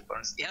initiative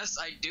bonus. Yes,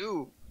 I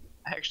do.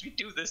 I actually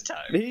do this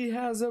time. He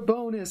has a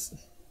bonus.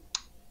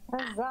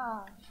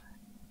 Huzzah.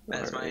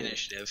 That's my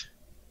initiative.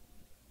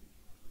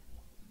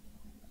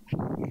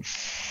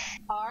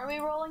 Are we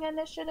rolling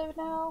initiative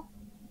now?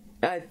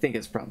 I think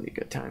it's probably a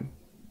good time.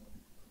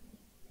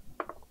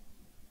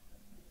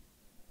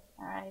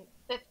 Alright,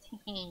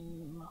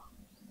 15.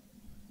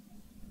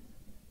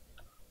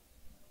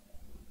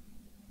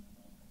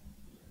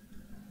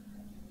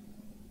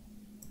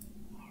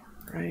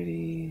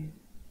 Righty.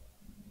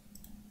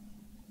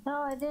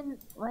 No, I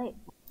didn't. Wait.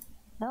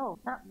 No,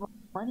 not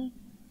money.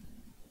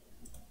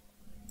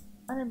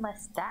 What in my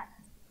stats?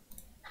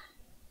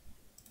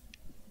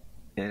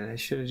 And I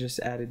should have just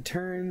added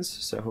turns,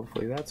 so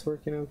hopefully that's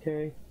working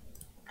okay.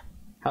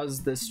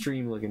 How's the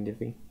stream looking,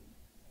 Diffy?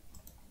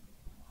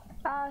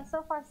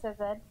 So far so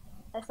good.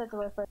 I just had to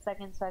wait for a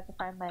second so I could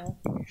find my...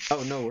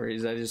 Oh, no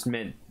worries. I just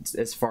meant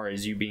as far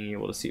as you being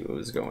able to see what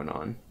was going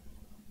on.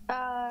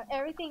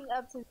 Everything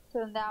up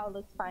to now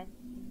looks fine.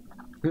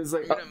 It's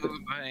like, I'm gonna move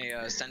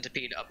my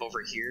centipede up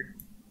over here,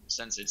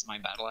 since it's my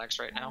battle axe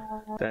right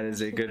now. that is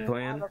a good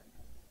plan.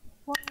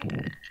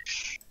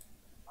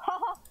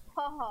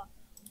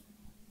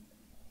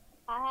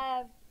 I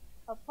have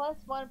a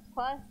 +1+,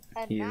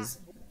 and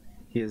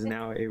he is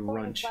now a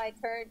runch. my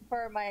turn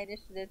for my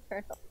initiative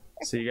turn.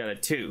 So you got a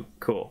 2.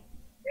 Cool.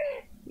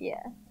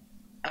 Yeah.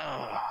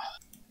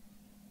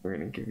 We're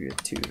gonna give you a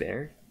 2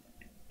 there.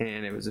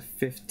 And it was a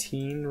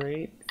 15,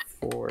 right?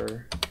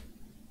 For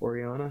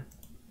Oriana?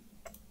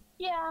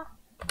 Yeah.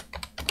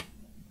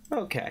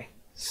 Okay.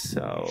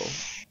 So...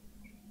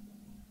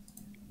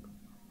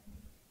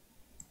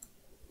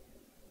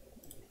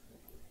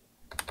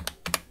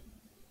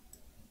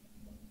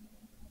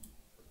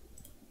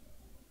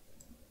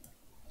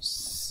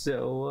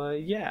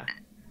 yeah.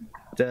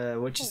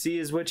 What you see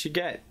is what you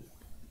get.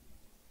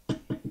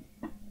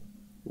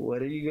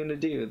 What are you gonna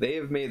do? They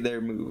have made their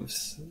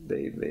moves.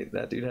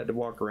 That dude had to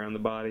walk around the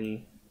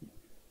body.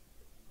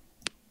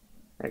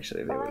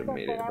 Actually, they would have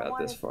made it about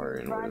this far,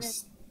 and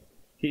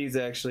he's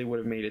actually would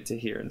have made it to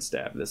here and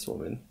stabbed this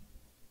woman.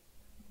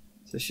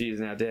 So she is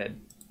now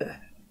dead.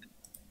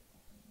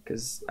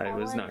 Because I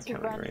was not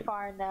counting right.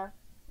 Far enough.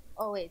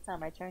 Oh wait, it's not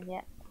my turn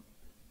yet.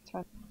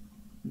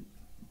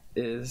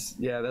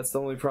 Yeah, that's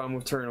the only problem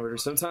with turn order.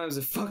 Sometimes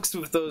it fucks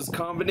with those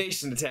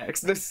combination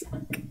attacks.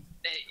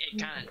 It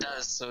kind of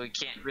does, so we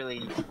can't really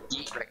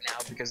yeet right now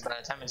because by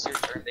the time it's your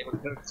turn, they would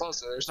have been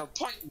closer. There's no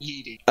point in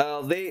yeeting.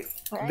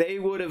 They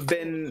would have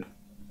been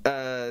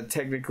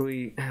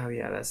technically. Oh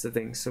yeah, that's the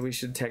thing. So we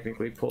should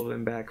technically pull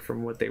them back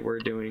from what they were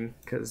doing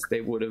because they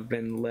would have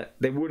been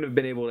They wouldn't have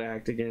been able to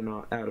act again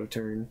out of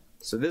turn.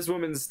 So this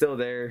woman's still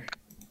there.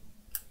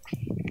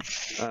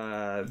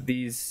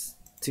 These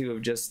two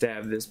have just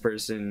stabbed this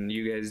person.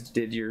 You guys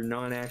did your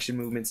non-action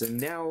movements and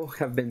now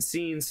have been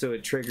seen, so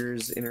it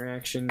triggers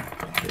interaction.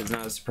 It's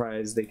not a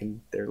surprise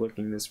they're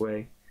looking this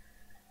way.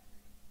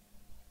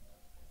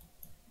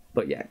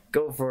 But yeah,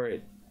 go for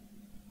it.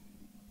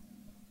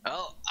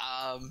 Well,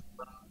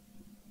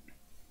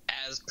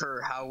 as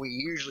per how we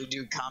usually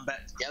do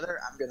combat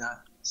together, I'm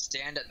gonna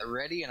stand at the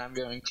ready and I'm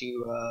going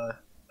to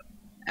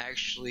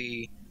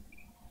actually,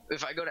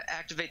 if I go to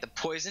activate the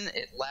poison,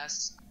 it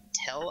lasts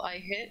until I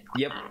hit?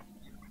 Yep.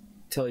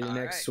 Till your All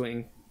next right.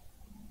 swing.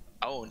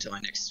 Oh, until my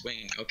next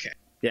swing. Okay.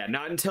 Yeah,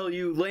 not until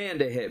you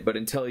land a hit, but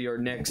until your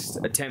next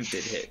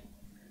attempted hit.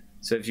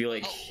 So if you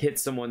like hit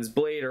someone's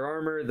blade or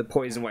armor, the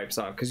poison wipes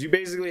off. Because you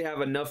basically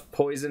have enough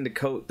poison to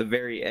coat the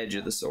very edge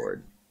of the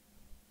sword.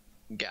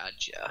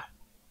 Gotcha.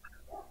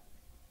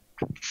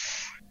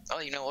 Oh,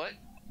 you know what?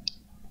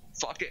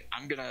 Fuck it.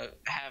 I'm gonna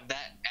have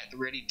that at the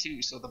ready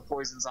too, so the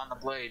poison's on the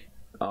blade.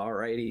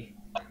 Alrighty.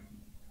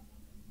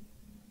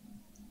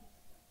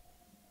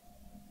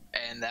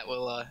 And that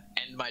will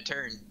end my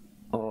turn.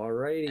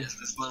 Alrighty. As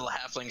this little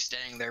halfling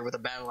standing there with a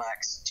battle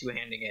axe,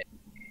 two-handing it.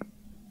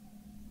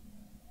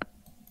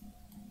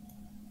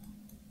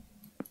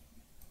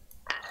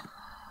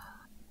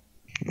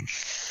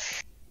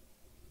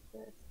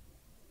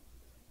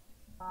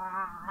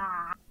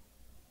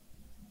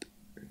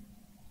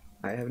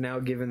 I have now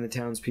given the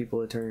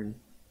townspeople a turn.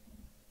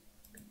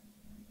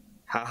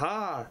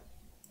 Haha!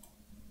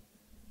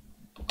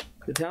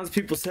 The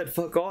townspeople said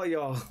fuck all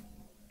y'all.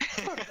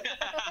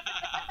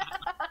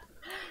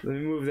 Let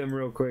me move them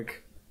real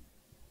quick.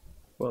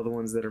 Well, the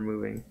ones that are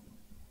moving.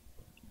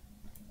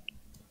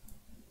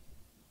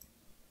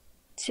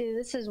 See,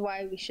 this is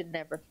why we should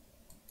never.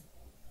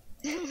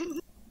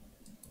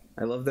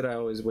 I love that I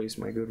always waste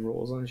my good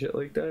rolls on shit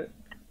like that.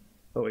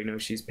 Oh wait, no,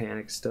 she's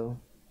panicked still.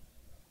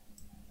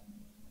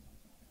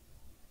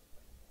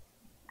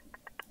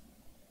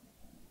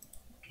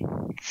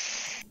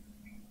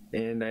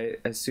 And I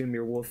assume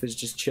your wolf is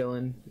just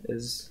chilling.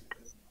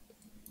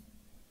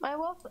 My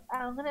wolf,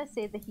 I'm gonna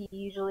say that he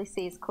usually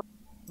stays close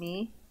to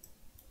me.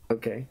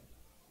 Okay.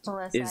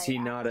 Unless Is I he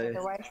ask not a?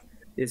 otherwise.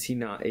 Is he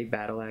not a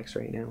battle axe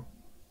right now?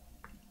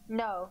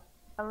 No,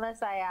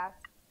 unless I ask.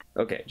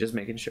 Okay, just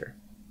making sure.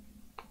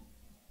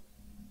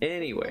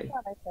 Anyway,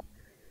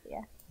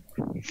 Yeah.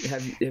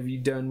 have you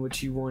done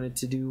what you wanted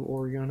to do,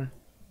 Oriana?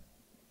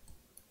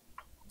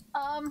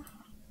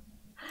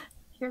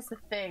 Here's the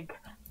thing.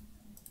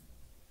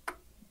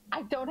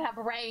 I don't have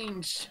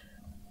range.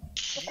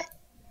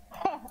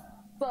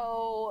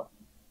 So,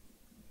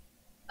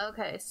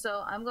 okay,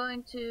 so I'm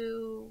going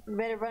to... You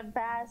better run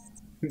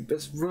fast.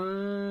 Just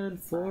run,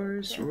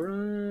 Forrest,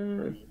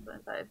 run.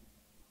 25,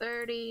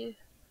 30.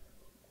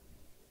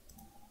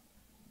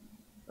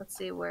 Let's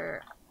see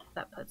where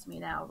that puts me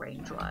now,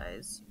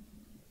 range-wise.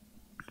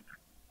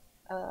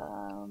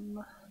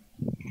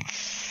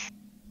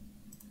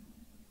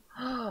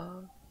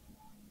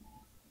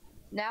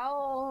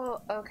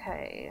 Now,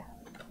 okay.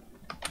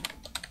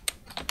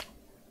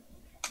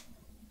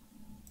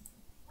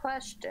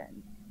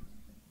 Question.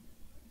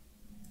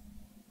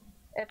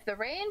 If the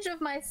range of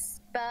my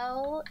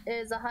spell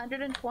is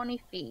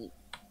 120 feet,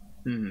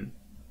 Hmm.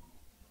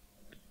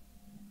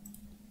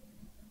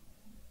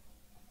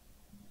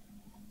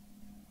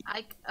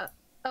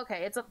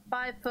 okay, it's a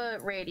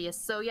 5-foot radius,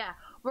 so yeah,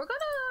 we're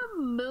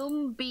gonna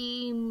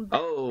moonbeam that guy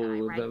Oh,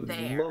 right the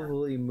there.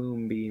 lovely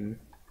moonbeam.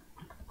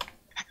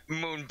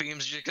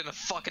 Moonbeam's just gonna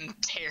fucking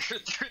tear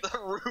through the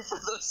roof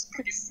of the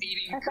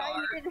space-eating I car. thought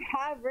you didn't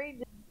have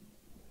range.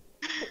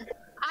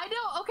 I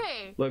know,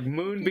 okay. Look,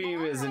 moonbeam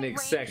All is an my range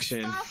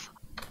exception. stuff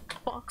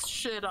fucks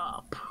shit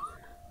up.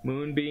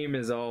 Moonbeam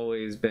has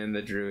always been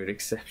the druid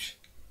exception.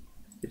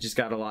 It just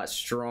got a lot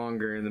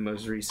stronger in the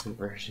most recent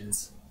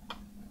versions.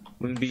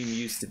 Moonbeam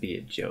used to be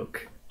a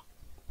joke.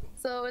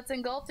 So it's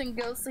engulfed in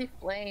ghostly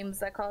flames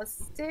that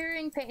cause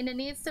searing pain, and it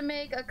needs to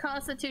make a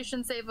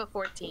Constitution save of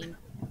 14.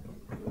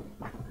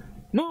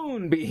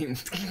 Moonbeam.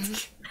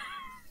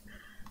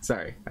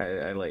 Sorry,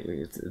 I like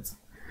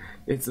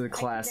it's a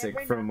classic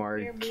never from know our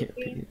your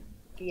campaign. movie.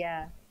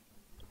 Yeah.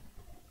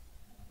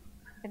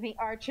 And the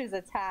archers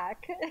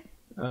attack.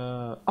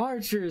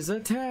 Archers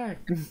attack.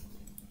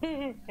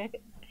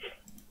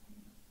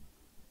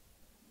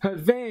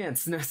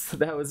 Advance.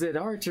 That was it.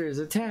 Archers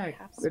attack.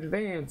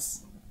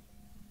 Advance.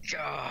 Oh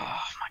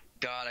my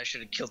god, I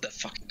should have killed that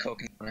fucking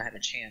coconut when I had a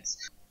chance.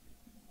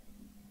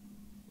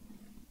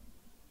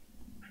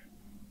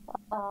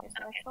 So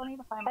I still need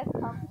to find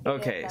my...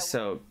 Okay,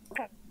 so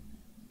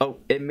oh,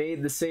 it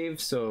made the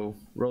save. So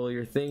roll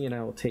your thing, and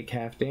I will take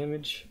half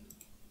damage.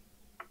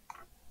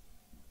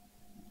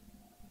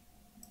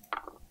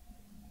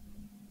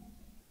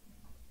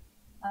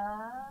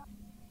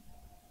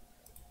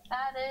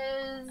 That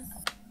is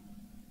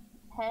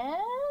 10?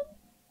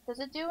 Does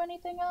it do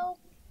anything else?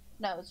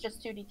 No, it's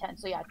just 2d10,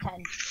 so yeah,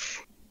 10.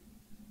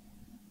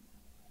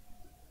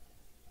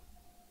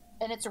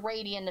 And it's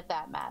radiant if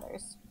that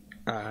matters.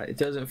 It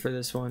doesn't for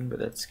this one, but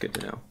that's good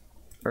to know.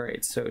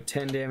 Alright, so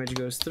 10 damage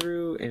goes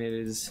through, and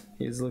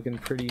he's looking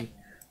pretty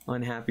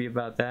unhappy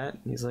about that.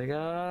 He's like,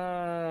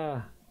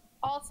 ah.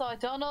 Also, I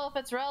don't know if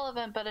it's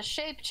relevant, but a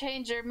shape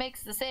changer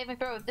makes the saving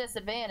throw with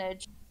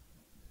disadvantage.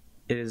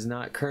 It is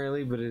not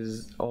currently, but it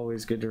is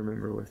always good to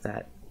remember with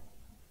that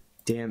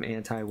damn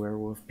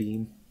anti-werewolf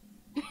beam.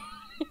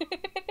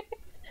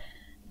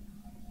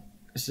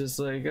 It's just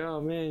like,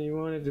 oh man, you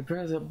wanted to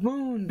press a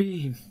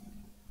moonbeam.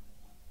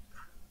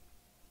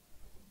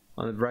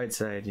 On the bright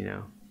side, you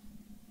know.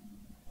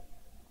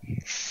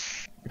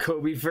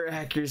 Kobe for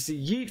accuracy,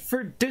 yeet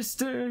for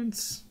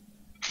distance.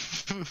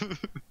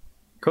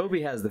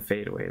 Kobe has the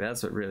fadeaway.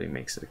 That's what really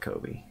makes it a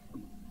Kobe.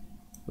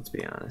 Let's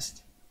be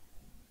honest.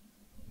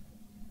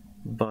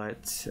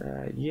 But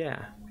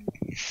yeah,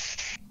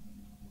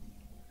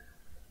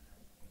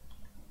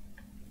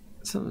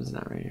 something's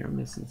not right here. I'm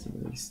missing some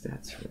of these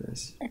stats for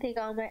this. I think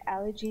all my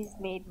allergies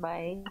made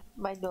my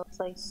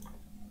nose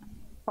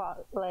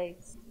like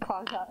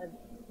clogged out.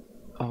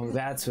 Oh,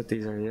 that's what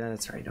these are. Yeah,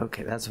 that's right.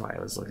 Okay, that's why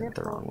I was looking at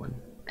the wrong one.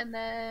 And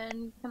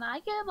then, can I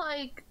get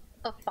like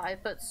a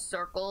 5-foot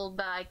circle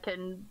that I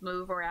can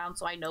move around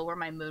so I know where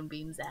my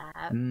moonbeam's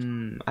at?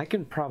 I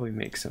can probably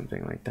make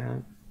something like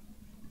that.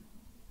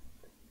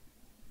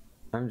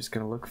 I'm just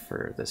gonna look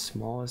for the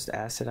smallest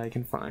asset I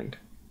can find.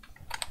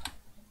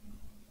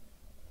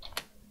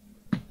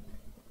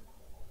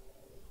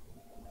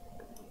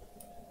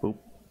 Boop.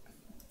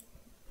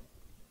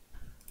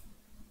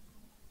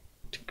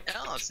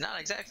 No, it's not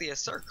exactly a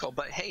circle,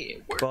 but hey,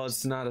 it works. Well,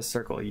 it's not a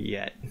circle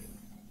yet.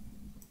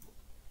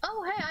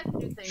 Oh, hey, I can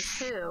do things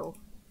too.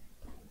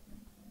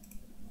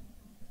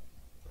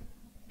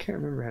 Can't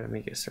remember how to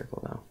make a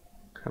circle though.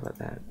 How about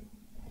that?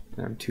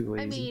 I'm too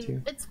lazy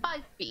to. It's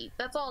 5 feet.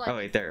 That's all I. Oh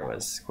wait, there it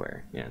was.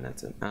 Square. Yeah,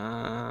 that's it.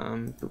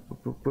 Boo,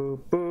 boo,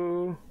 boo,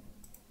 boo.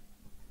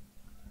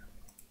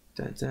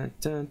 Dun, dun,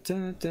 dun,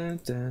 dun, dun,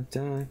 dun,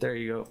 dun. There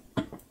you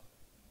go.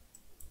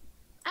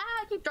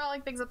 I keep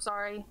drawing things. I'm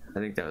sorry. I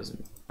think that was.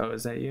 Oh,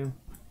 is that you?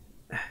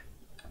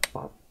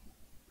 Bob.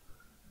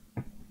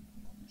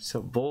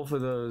 So both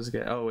of those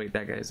get. Oh wait,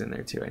 that guy's in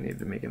there too. I need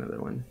to make another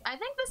one. I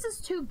think this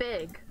is too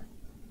big.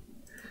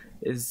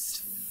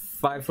 Is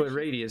 5-foot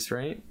radius,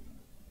 right?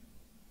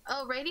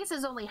 Oh, radius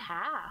is only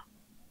half.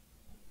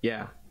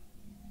 Yeah.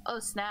 Oh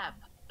snap!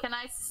 Can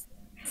I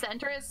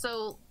center it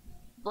so,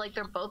 like,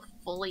 they're both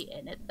fully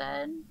in it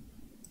then?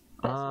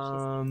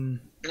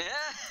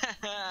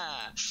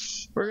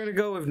 We're gonna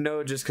go with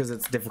no, just because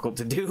it's difficult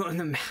to do on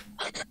the map.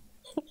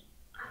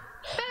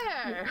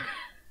 Fair.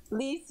 At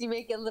least you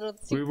make it a little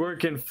too. We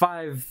work in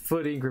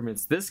 5-foot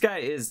increments. This guy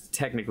is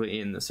technically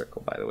in the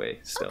circle, by the way.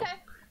 Still. Okay.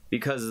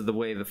 Because of the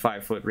way the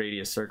 5-foot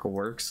radius circle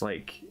works,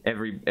 like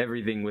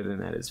everything within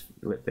that is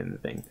within the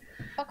thing.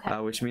 Okay.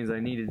 Which means I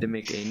needed to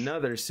make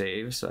another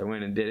save, so I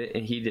went and did it,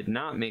 and he did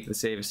not make the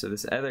save. So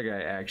this other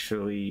guy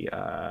actually,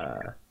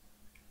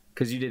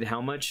 because you did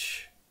how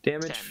much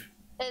damage?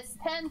 10. It's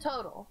 10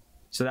 total.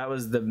 So that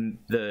was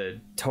the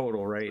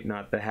total, right?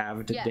 Not the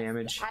halved Yes,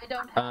 damage. I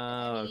don't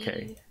have any...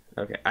 Okay.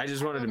 Okay. I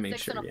just wanted to make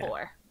sure. And a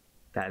 4.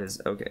 That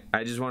is okay.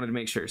 I just wanted to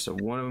make sure. So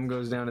one of them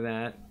goes down to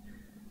that,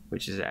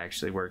 which is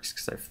actually works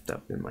because I flipped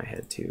up in my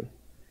head too.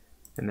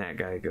 And that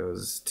guy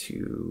goes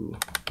to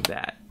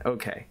that.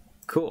 Okay,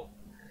 cool.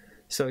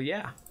 So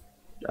yeah,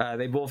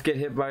 they both get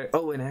hit by.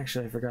 Oh, and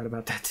actually I forgot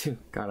about that too.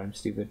 God, I'm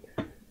stupid.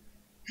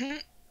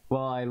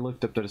 Well, I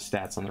looked up the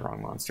stats on the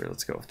wrong monster.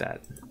 Let's go with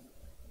that.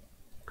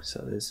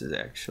 So this is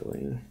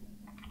actually.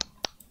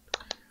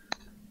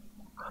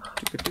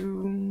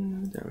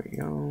 There we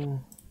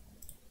go.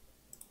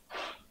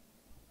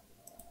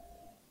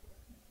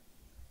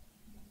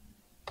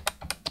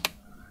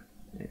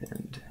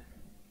 And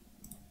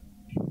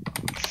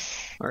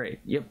all right,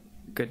 yep,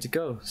 good to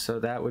go. So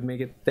that would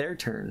make it their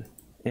turn,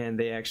 and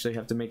they actually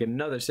have to make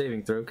another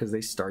saving throw because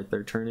they start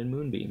their turn in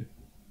Moonbeam.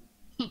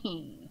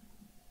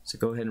 So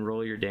go ahead and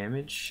roll your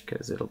damage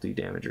because it'll do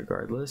damage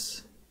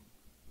regardless.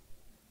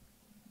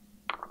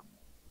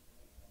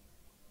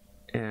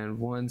 And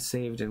one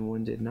saved and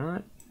one did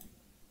not.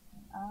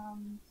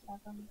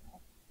 7,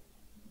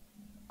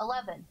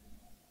 11.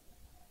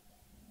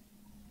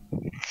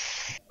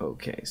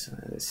 Okay, so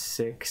that is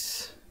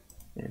 6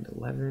 and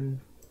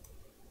 11.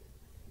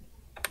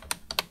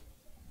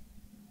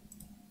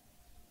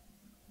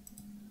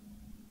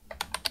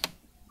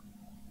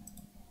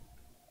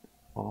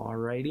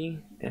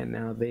 Alrighty, and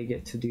now they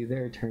get to do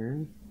their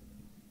turn.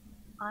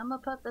 I'm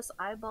gonna put this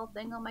eyeball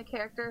thing on my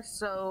character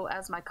so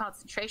as my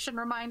concentration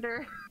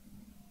reminder.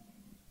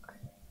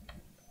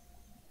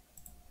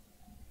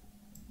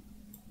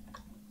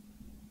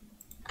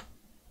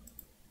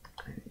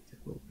 I need to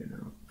open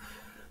up.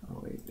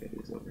 Oh wait, it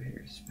is over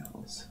here.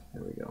 Spells.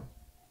 There we go.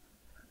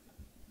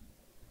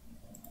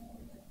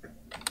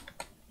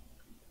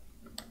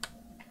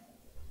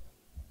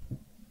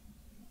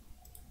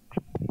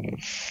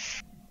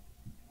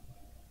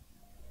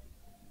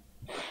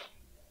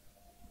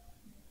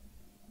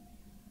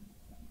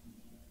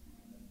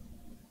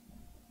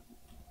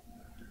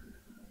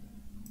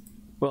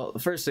 Well, the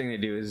first thing they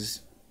do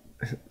is...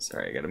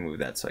 Sorry, I gotta move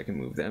that so I can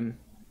move them.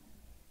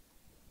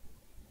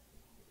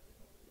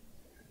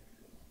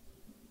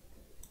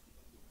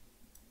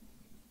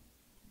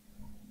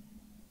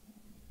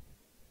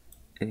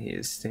 And he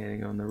is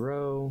standing on the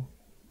row.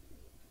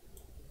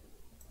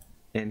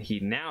 And he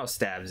now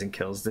stabs and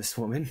kills this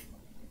woman.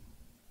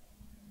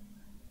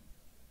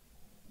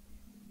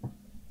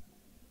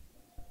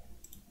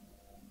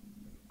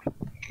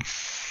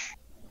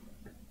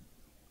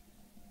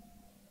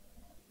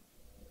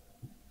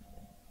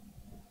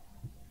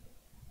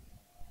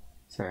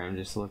 Sorry, I'm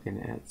just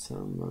looking at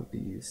some of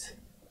these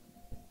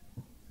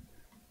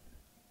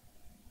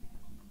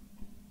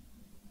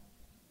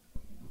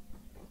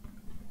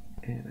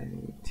And I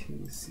need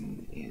to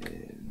see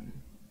in.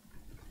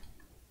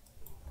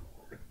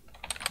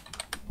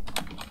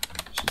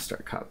 Should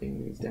start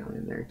copying these down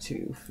in there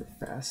too for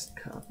fast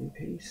copy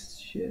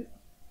paste shit.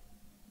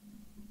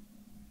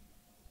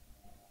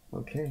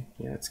 Okay,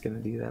 yeah, it's gonna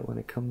do that when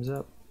it comes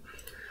up.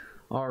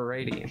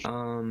 Alrighty,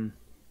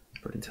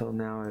 but until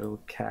now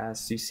it'll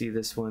cast. You see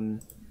this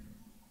one.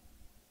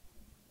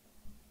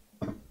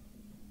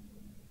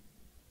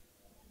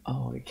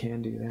 Oh, it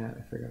can do that.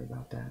 I forgot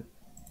about that.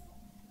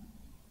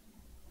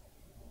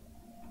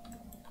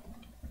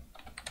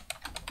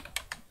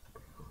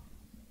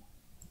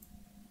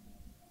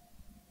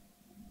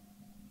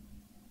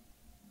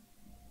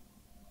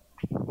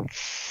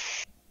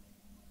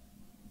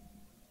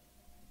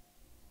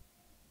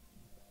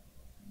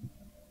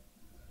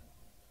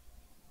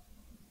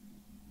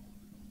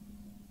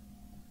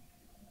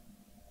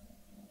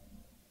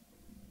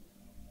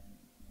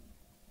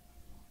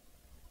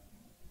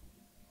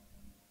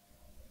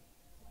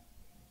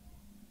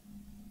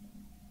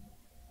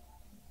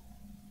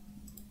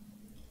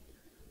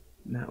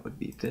 That would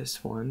be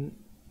this one.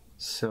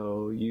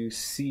 So you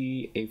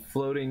see a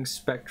floating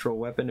spectral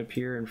weapon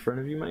appear in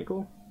front of you,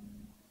 Michael.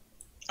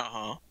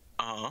 Uh-huh.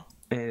 Uh-huh.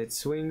 And it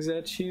swings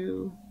at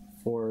you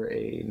for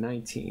a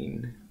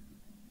 19.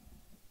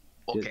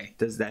 Okay.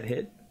 Does that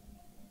hit?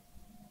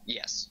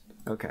 Yes.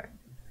 Okay.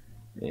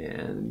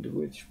 And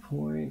which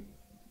point?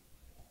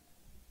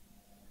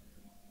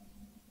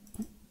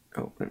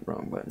 Oh,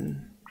 wrong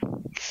button.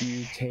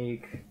 You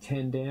take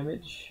 10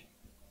 damage.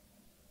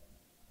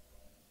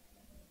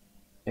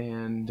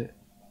 And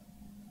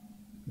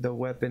the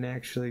weapon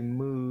actually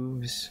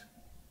moves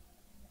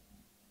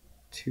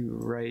to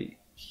right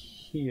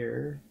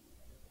here.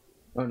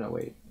 Oh no,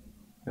 wait.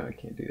 No, I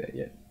can't do that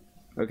yet.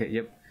 Okay,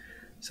 yep.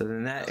 So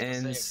then that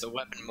ends. If the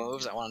weapon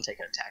moves, I want to take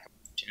an attack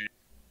opportunity.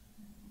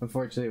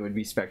 Unfortunately, it would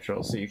be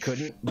spectral, so you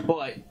couldn't.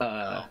 But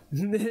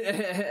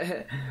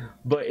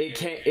but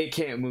it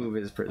can't move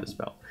as per the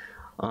spell.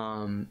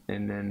 And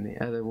then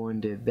the other one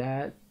did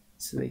that,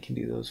 so they can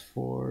do those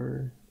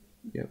 4.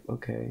 Yep.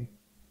 Okay.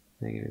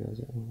 Negative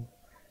those.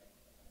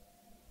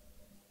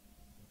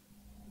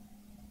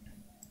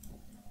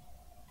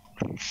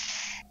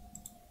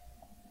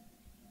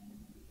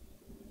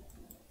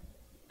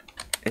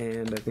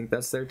 And I think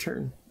that's their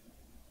turn.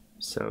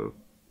 So,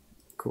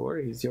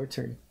 Corey, it's your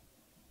turn.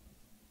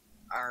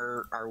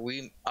 Are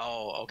we?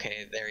 Oh,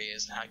 okay. There he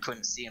is. I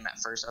couldn't see him at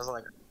first. I was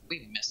like, are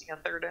we missing a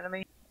third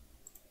enemy?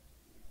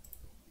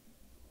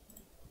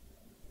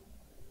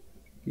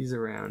 He's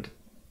around.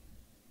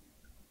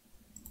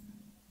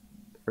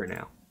 For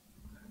now.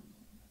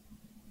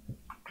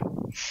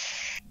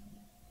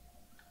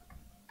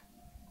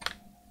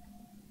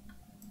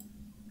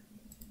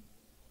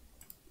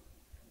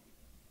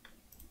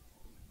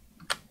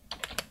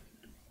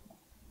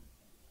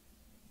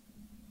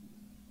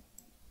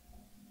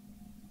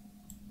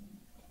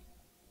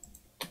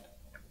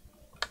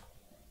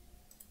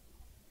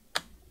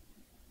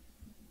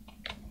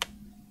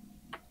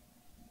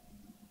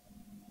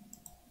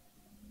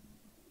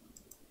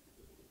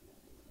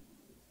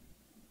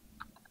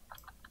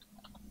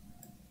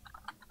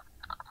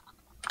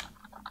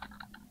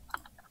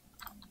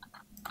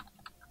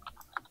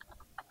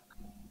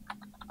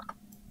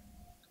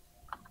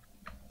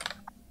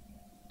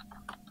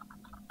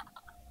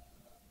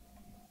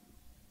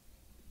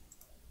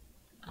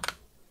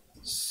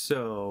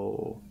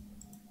 So,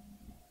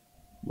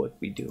 what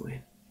we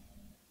doing?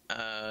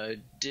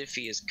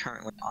 Diffie is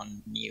currently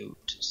on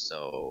mute,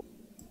 so.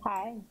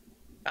 Hi.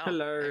 Oh,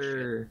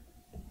 Hello.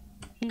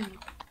 Wait,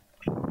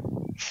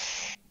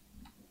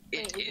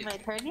 is it my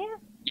turn yet?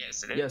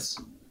 Yes, it is. Yes.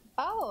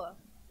 Oh.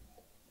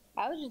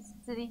 I was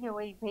just sitting here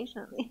waiting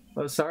patiently.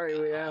 Oh, sorry,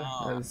 Leah.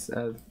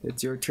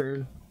 It's your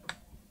turn.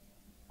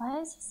 Why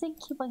does this thing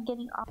keep on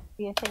getting off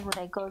your thing when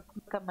I go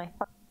look at my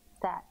fucking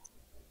stats?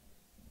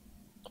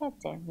 God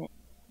damn it.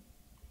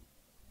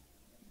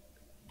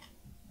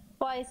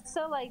 Why,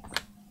 so like...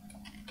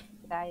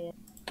 diet.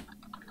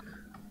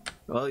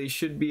 Well, you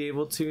should be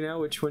able to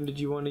now. Which one did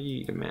you want to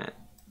eat him at?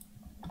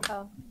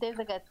 Oh, there's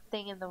like a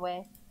thing in the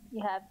way.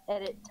 You have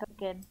edit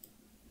token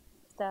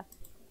stuff.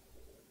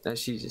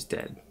 She's just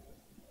dead.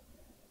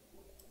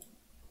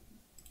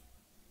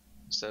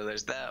 So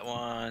there's that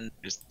one.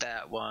 There's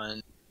that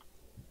one.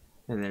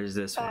 And there's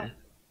this one.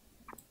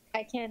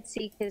 I can't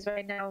see because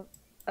right now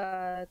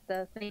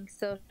the thing's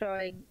still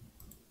showing.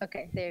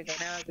 Okay, there you go.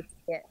 Now I can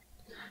see it.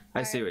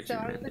 I see what so you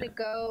I'm meant. gonna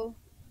go.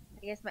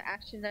 I guess my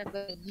action. I'm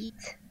gonna yeet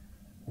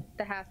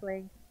the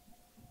halfling.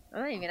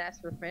 I'm not even gonna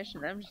ask for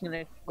permission. I'm just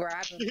gonna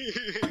grab him.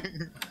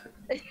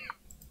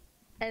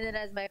 And then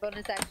as my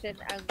bonus action,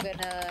 I'm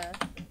gonna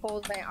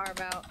hold my arm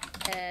out,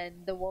 and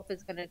the wolf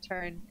is gonna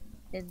turn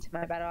into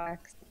my battle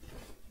axe.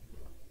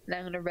 And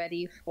I'm gonna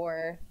ready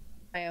for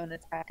my own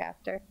attack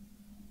after.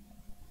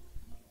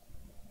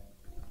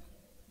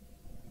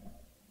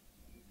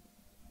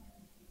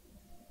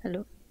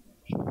 Hello?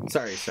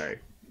 Sorry.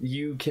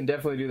 You can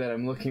definitely do that.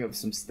 I'm looking up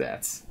some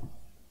stats.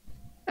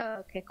 Oh,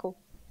 okay, cool.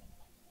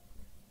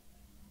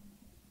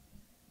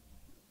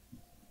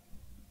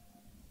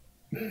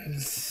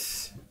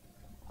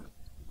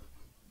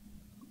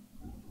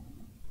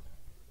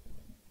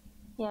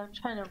 Yeah, I'm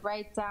trying to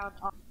write down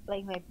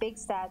like my big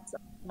stats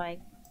on my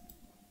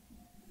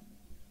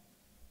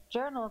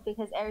journal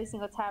because every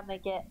single time I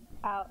get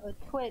out of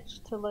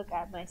Twitch to look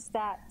at my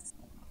stats,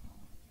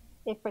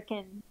 it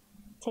freaking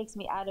takes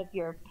me out of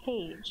your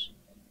page.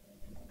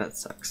 That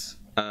sucks.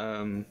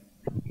 So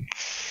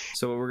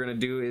what we're gonna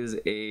do is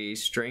a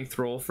strength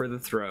roll for the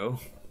throw.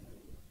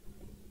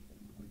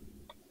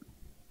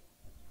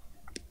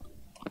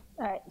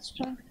 Alright,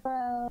 strength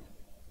roll.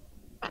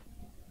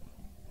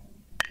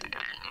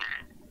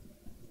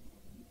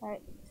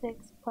 Alright,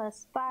 6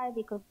 plus 5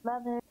 equals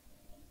 11.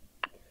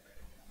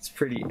 It's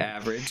pretty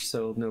average,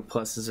 so no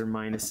pluses or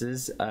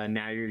minuses.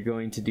 Now you're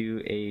going to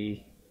do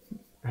a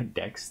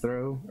dex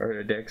throw, or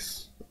a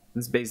dex.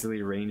 It's basically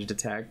a ranged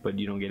attack, but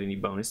you don't get any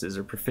bonuses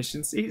or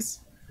proficiencies.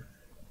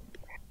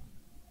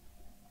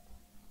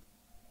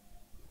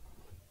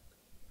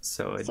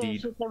 So a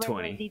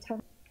D20.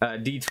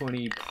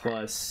 D20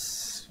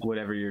 plus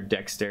whatever your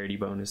dexterity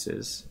bonus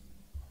is.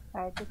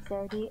 Alright,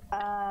 dexterity.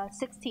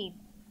 16.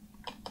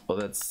 Well,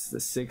 that's the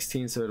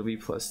 16, so it'll be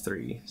plus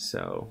 3.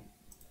 So,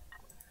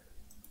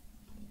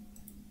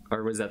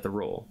 or was that the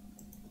roll?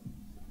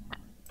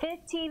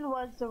 15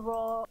 was the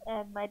roll,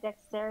 and my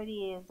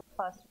dexterity is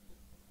plus.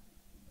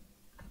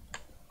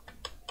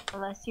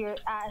 Unless you're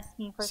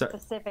asking for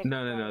specific.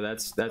 No,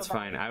 that's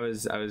fine. I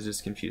was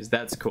just confused.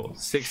 That's cool.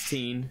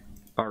 16.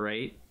 All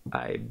right.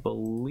 I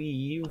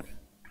believe.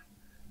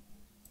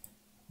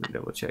 Let me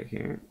double check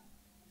here.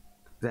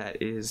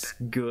 That is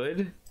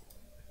good.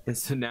 And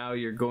so now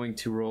you're going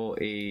to roll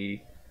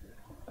a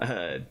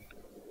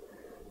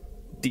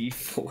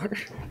D4.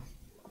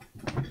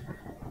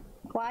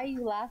 Why are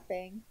you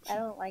laughing? I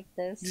don't like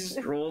this.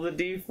 Just roll the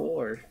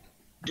D4.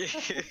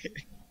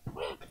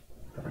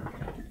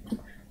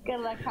 Good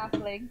luck,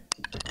 halfling.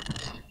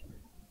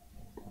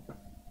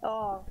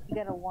 Oh, you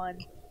got a 1.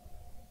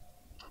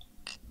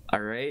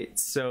 All right,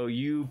 so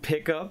you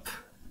pick up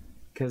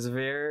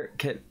Cazafuck.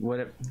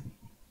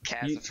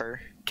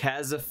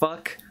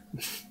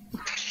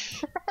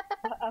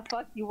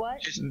 Fuck you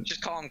what?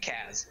 Just call him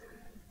Kaz.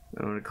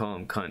 I want to call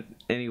him cunt.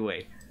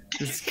 Anyway,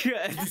 it's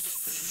good.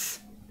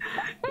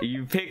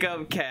 You pick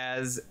up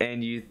Kaz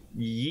and you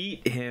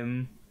yeet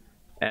him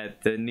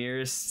at the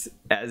nearest,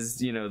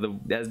 as you know,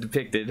 as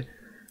depicted,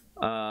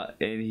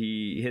 and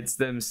he hits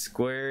them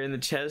square in the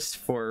chest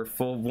for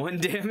full 1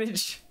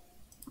 damage.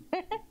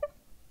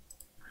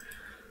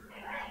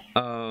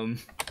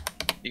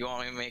 You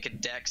want me to make a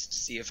dex to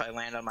see if I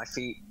land on my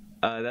feet?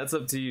 That's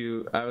up to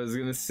you. I was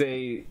gonna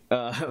say,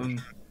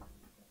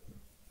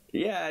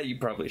 yeah, you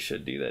probably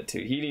should do that too.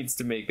 He needs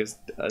to make a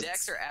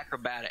dex or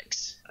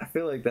acrobatics. I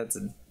feel like that's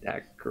an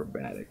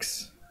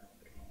acrobatics.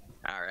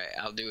 All right,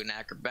 I'll do an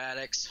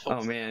acrobatics.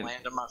 Hopefully oh man, I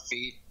land on my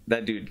feet.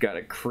 That dude got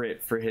a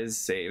crit for his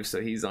save,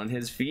 so he's on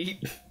his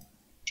feet.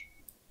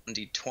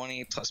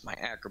 D20 plus my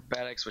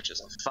acrobatics, which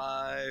is a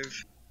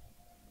 5.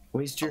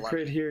 Waste your 11.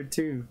 Crit here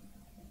too.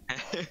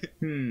 I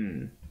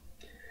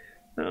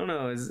don't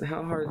know.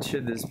 How hard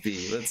should this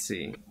be? Let's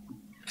see.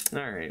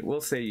 All right, we'll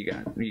say you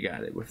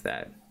got it with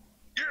that.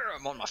 Yeah,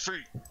 I'm on my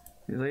feet.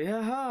 He's like,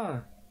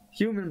 haha,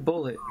 human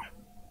bullet.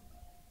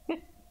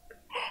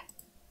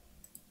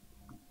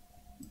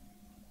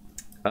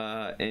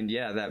 And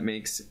yeah, that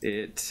makes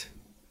it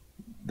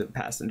the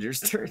passenger's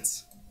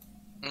turns.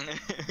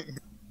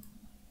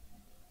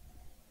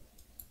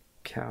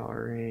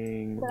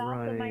 Cowering, but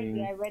running. also, mind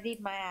you, I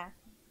readied my axe.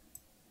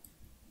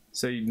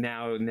 So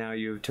now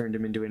you've turned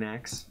him into an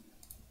axe?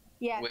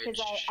 Yeah,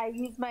 because I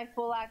used my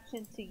full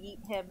action to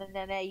yeet him, and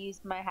then I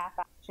used my half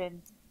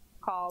action to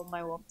call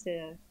my wolf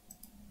to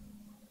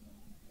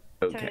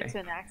turn into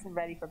an axe and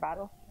ready for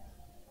battle.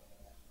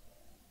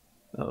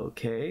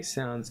 Okay,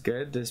 sounds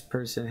good. This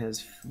person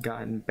has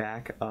gotten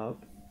back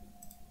up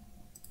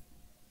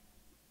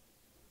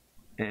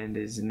and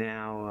is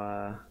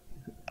now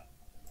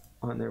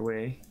on their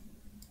way.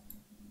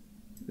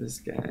 This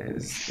guy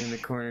is in the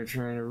corner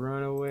trying to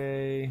run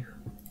away,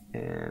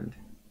 and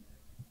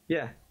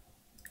yeah,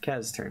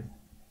 Kaz's turn.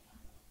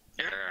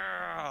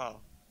 Yeah!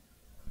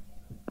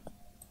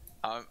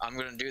 I'm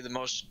gonna do the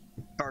most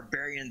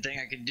barbarian thing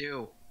I can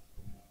do.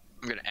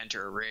 I'm gonna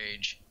enter a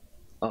rage.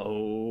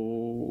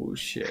 Oh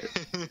shit.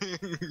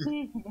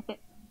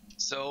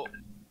 So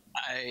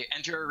I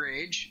enter a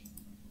rage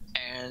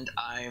and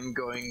I'm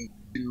going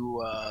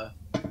to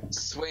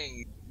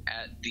swing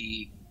at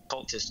the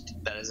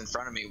cultist that is in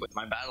front of me with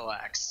my battle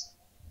axe,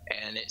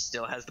 and it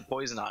still has the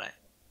poison on it.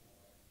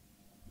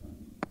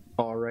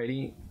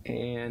 Alrighty,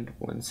 and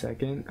 1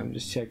 second, I'm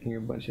just checking a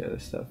bunch of other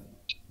stuff.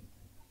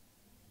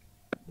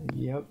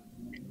 Yep.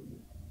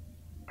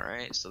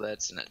 Alright, so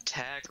that's an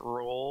attack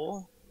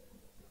roll,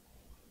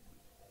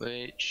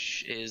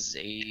 which is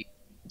a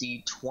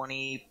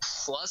D20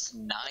 plus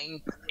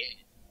 9.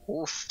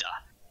 Oofda.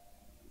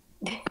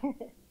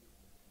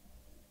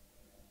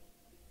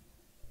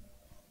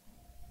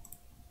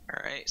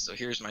 Alright, so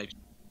here's my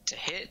to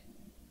hit.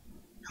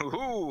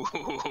 Ooh,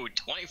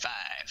 25.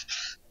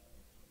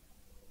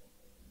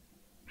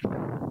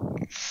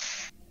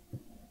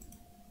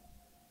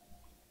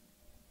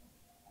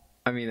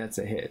 I mean, that's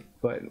a hit,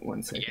 but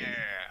 1 second. Yeah.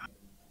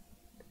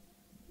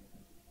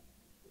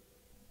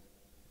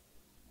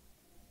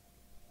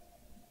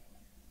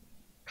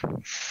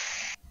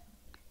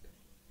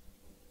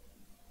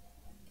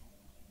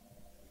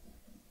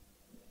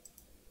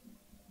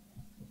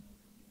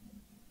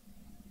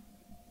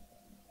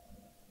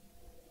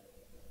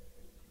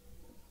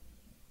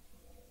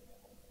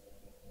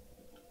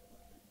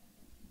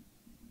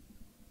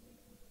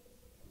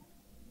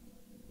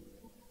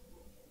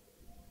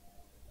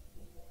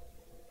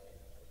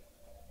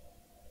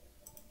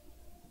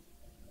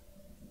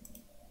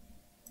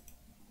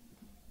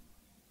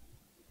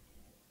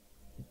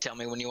 Tell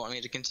me when you want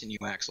me to continue,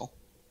 Axel.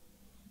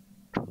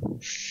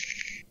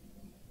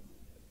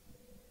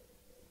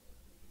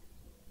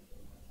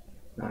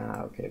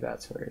 Okay,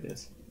 that's where it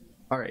is.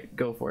 Alright,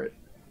 go for it.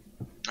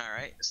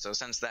 Alright, so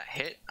since that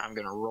hit, I'm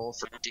gonna roll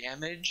for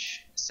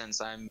damage.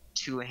 Since I'm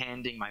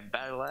two-handing my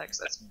battle axe,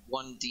 that's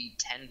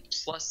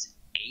 1d10 plus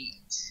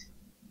 8.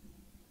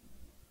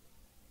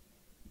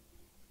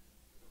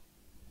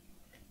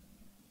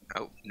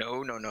 Oh,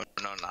 no, not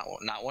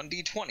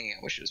 1d20. I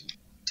wish it was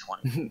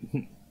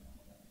 20.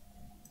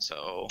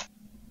 So,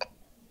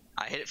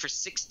 I hit it for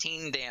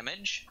 16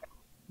 damage.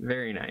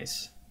 Very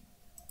nice.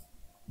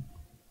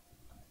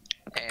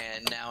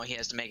 And now he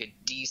has to make a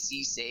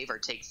DC save or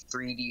take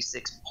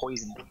 3d6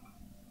 poison.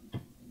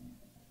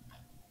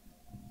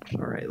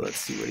 Alright, let's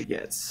see what he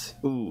gets.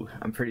 Ooh,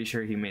 I'm pretty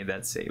sure he made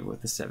that save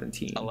with the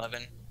 17.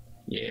 11.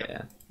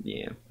 Yeah,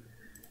 yeah.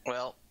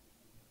 Well,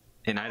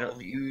 And I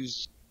don't...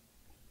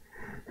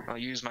 I'll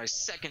use my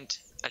second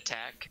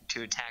attack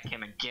to attack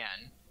him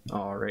again.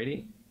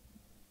 Alrighty.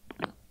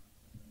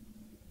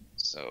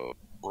 So,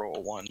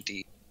 roll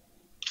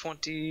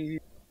 1d20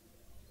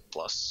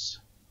 plus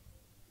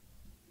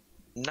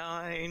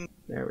 9.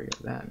 There we go.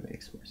 That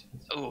makes more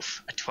sense.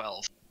 Oof, a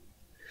 12.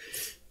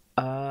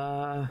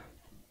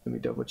 Let me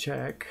double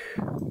check.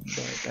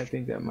 But I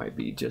think that might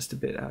be just a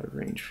bit out of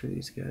range for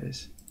these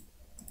guys.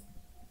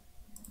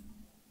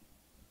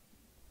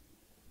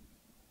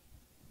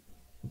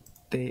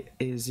 They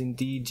is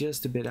indeed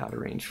just a bit out of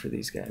range for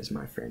these guys,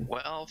 my friend.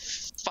 Well,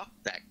 fuck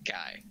that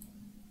guy.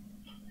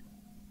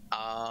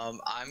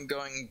 I'm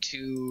going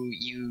to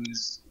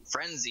use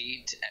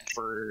Frenzy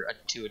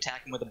to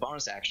attack him with a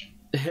bonus action.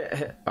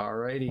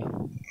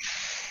 Alrighty.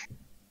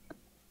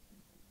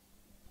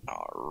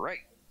 Alright.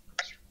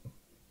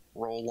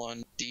 Roll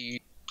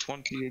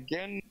 1d20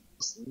 again.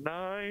 Plus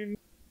 9.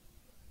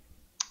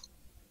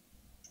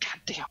 God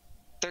damn.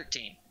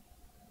 13.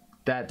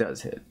 That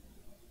does hit.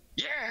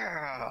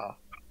 Yeah!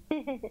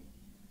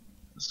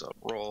 So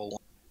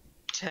roll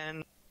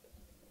 10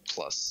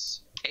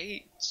 plus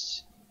 8.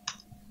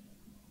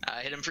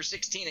 I hit him for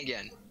 16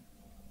 again.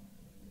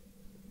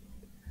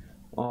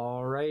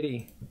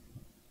 Alrighty.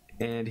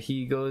 And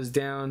he goes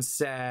down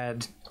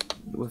sad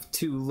with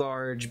 2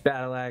 large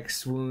battle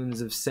axe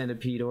wounds of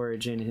centipede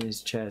origin in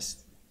his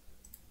chest.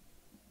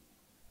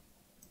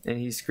 And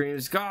he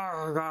screams,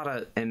 "Gah,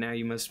 gotta!" And now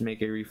you must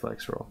make a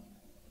reflex roll.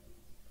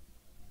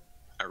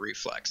 A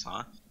reflex,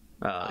 huh?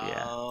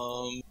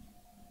 Oh, yeah.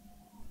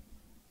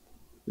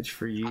 Which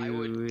for you I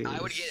would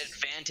is... get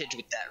advantage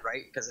with that,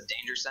 right? Because of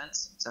danger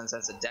sense, since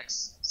that's a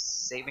dex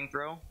saving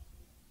throw.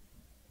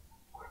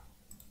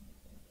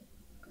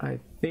 I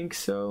think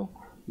so.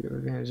 You have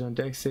advantage on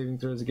dex saving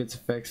throws against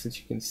effects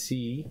that you can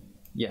see.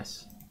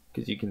 Yes,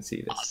 because you can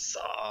see this.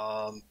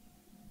 Awesome.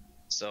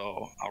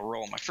 So I'll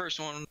roll my first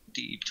one,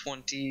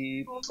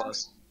 d20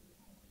 plus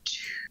 2.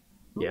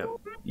 Yep.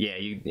 Yeah,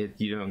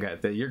 you don't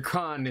got that. Your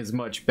con is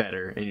much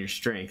better, and your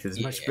strength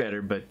is much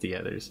better, but the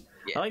others.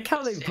 Yeah, I like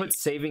how they put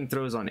saving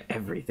throws on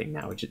everything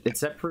now,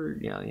 except for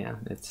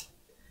it's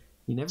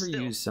you never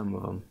Still, use some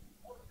of them.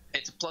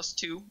 It's a plus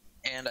 2,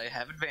 and I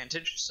have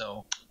advantage,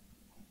 so.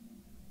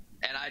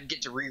 And I'd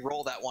get to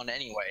re-roll that one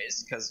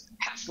anyways, because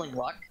halfling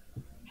luck.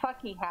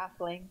 Fucking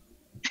halfling.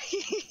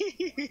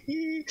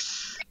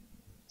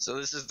 So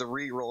this is the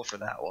re-roll for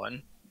that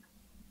one.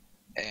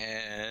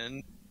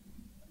 And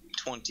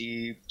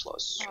 20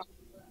 plus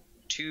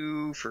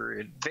 2 for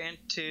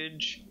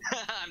advantage.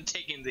 I'm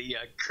taking the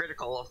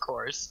critical, of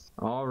course.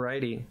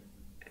 Alrighty.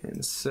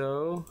 And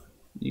so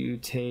you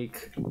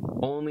take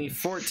only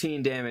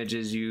 14 damage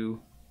as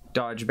you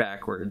dodge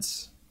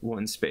backwards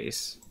 1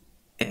 space.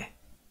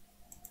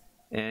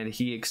 And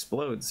he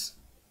explodes.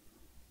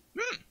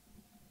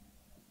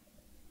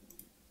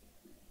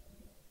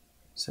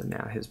 So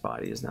now his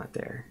body is not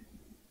there.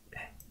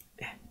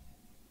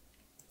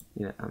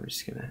 I'm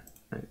just gonna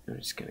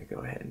go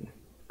ahead and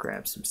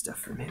grab some stuff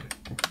from him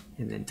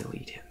and then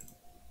delete him.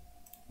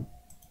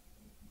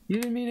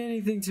 You didn't mean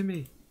anything to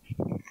me.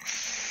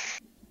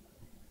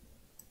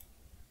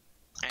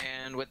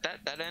 And with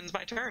that ends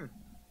my turn.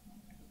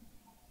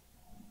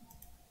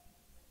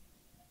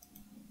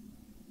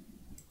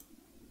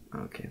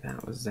 Okay,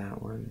 that was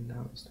that one.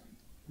 That was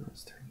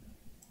turn.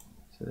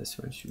 So this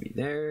one should be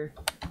there.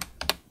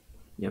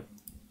 Yep.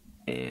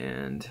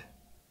 And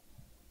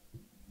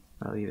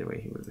well, either way,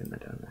 he would have been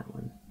done that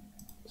one.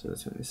 So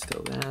this one is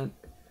still that.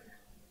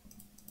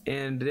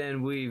 And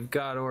then we've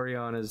got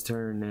Oriana's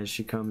turn as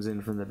she comes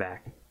in from the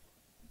back.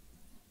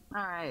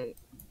 Alright.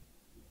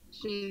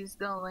 She's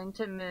going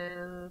to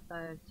move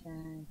 5,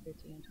 10,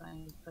 15,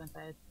 20,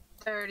 25,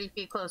 30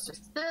 feet closer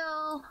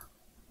still.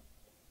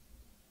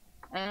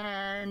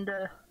 And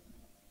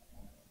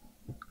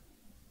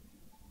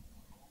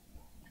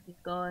she's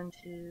going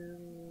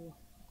to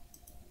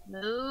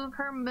move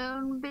her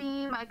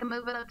moonbeam. I can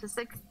move it up to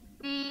 6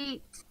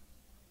 feet.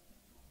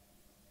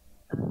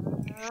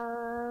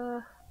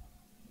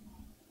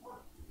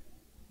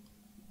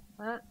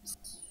 Let's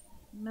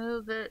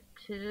move it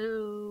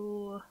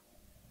to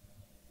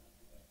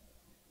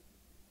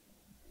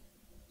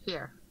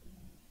here.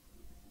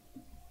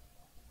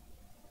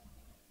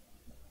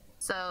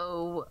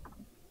 So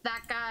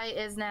that guy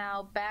is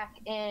now back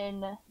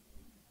in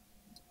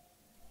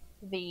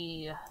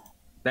the...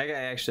 That guy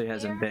actually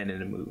hasn't been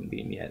in a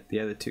moonbeam yet. The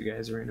other two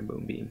guys are in a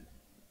moonbeam.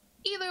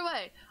 Either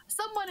way,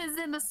 someone is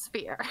in the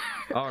sphere.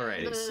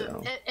 Alrighty,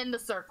 so... In the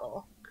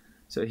circle.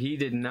 So he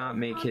did not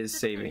make his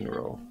saving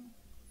roll.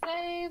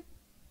 Save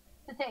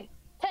to take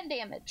 10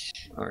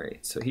 damage.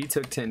 Alright, so he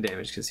took 10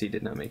 damage because he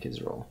did not make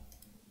his roll.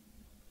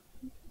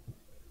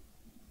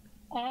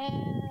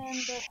 And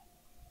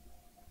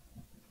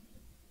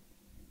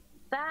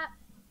that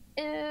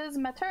is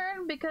my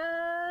turn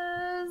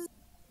because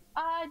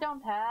I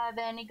don't have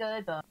any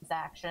good bonus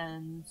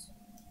actions.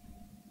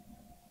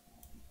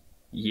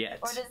 Yet.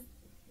 Or does...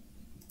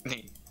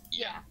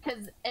 Yeah,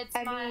 because it's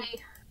I mean,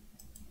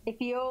 if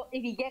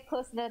you get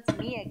close enough to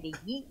me, I can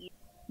yeet you.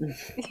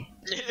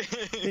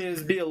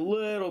 It'd be a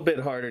little bit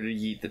harder to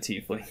yeet the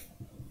tiefling.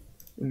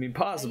 I mean,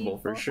 possible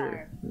for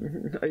sure.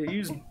 I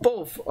use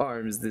both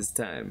arms this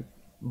time.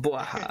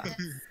 Blah.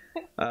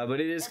 But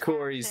it is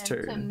Corey's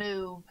turn. To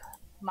move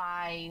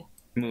my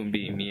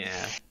moonbeam,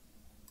 yeah.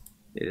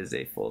 It is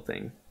a full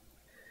thing.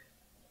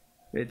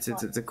 It's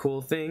a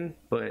cool thing,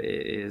 but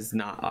it is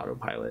not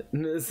autopilot.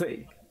 It's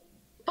like,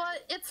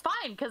 but it's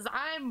fine because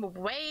I'm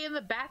way in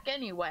the back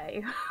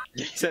anyway.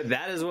 So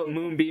that is what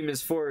moonbeam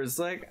is for. It's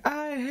like,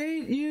 I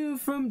hate you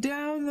from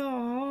down the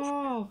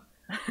hall.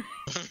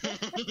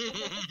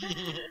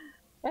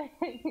 I'm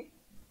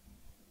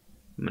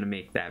gonna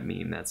make that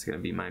meme. That's gonna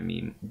be my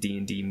meme,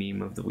 D&D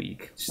meme of the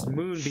week. Just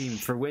moonbeam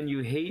for when you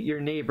hate your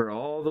neighbor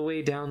all the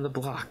way down the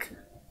block.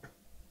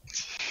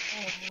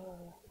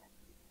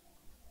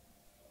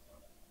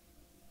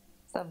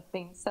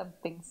 Something,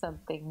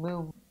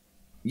 moon.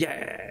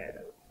 Yeah,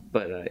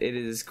 but it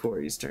is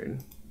Corey's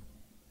turn.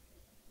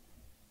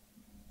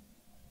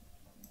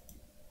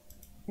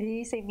 Did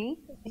you say me?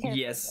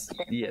 Yes,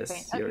 yes.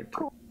 Okay, your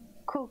turn.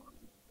 Cool.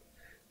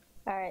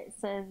 Alright,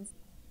 since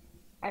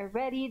I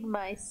readied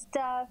my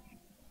stuff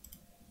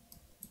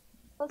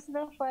close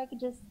enough where I could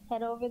just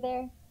head over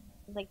there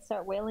and like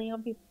start wailing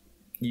on people.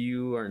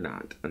 You are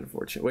not,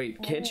 unfortunately.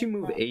 Wait, can't you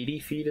move 80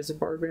 feet as a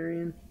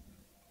barbarian?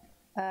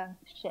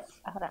 Shit.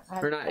 Hold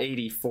on. Or not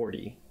 80,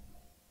 40.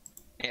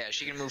 Yeah,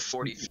 she can move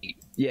 40 feet.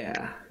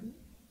 Yeah.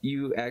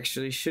 You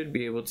actually should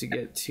be able to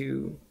get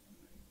to...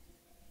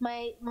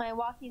 My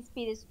walking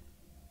speed is...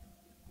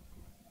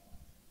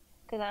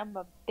 Because I'm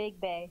a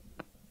big bay.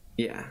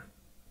 Yeah.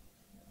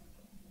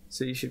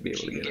 So you should be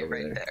able to get over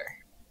right there.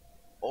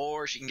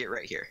 Or she can get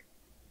right here.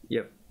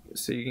 Yep.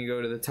 So you can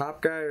go to the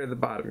top guy or the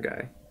bottom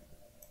guy.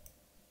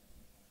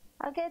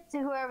 I'll get to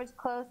whoever's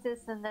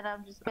closest, and then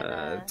I'm just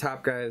gonna...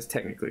 top guy is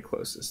technically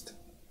closest.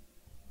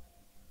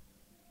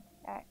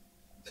 Alright.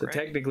 So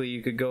technically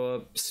you could go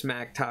up,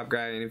 smack top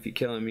guy, and if you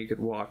kill him, you could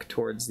walk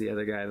towards the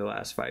other guy the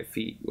last 5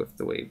 feet with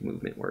the way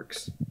movement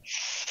works.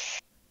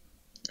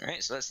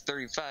 Alright, so that's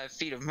 35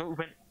 feet of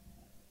movement.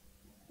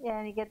 Yeah,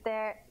 and you get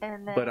there,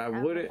 and then... But I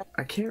wouldn't...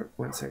 I can't...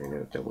 One second, I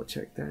gotta double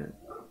check that.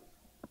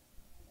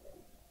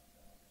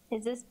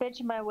 Is this bitch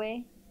in my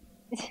way?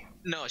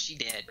 No, she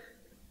dead.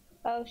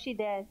 Oh, she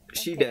dead.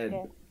 She okay,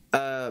 dead.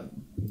 Good.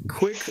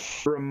 Quick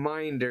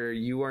reminder,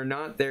 you are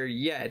not there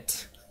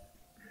yet.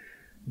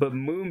 But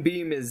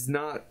Moonbeam is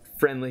not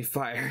friendly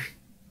fire.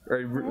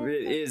 Or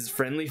it is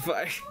friendly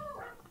fire.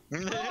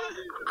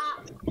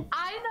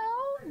 I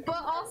know,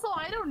 but also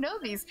I don't know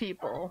these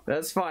people.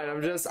 That's fine.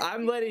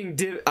 I'm letting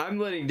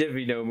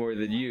Divi know more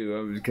than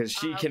you because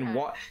she can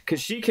walk. Because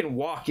she can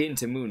walk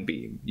into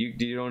Moonbeam.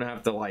 You don't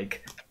have to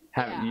like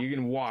have. You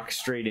can walk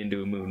straight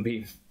into a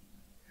Moonbeam.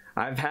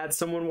 I've had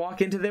someone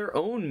walk into their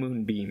own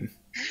Moonbeam.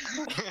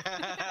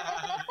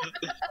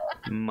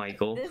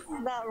 Michael. This is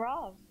not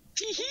wrong.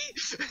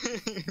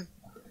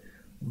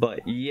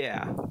 But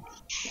yeah,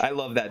 I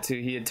love that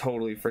too. He had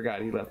totally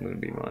forgot he left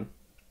Moonbeam on.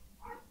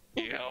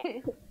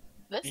 Yep.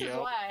 This is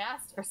why I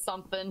asked for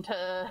something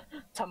to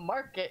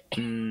mark it.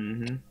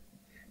 Mm-hmm.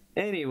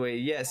 Anyway,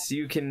 yes,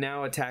 you can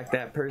now attack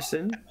that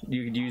person.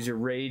 You could use your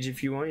rage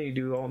if you want. You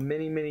do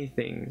many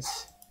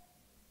things.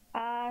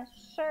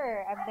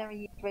 Sure. I've never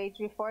used rage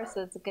before,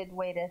 so it's a good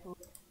way to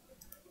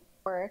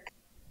work.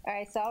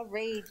 Alright, so I'll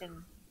rage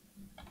and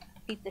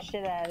beat the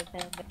shit out of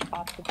him if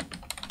possible.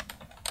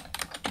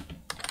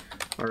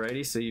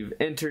 Alrighty, so you've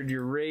entered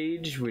your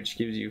rage, which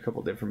gives you a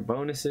couple different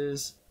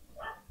bonuses.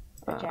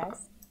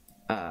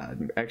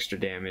 extra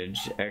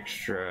damage,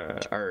 extra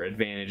or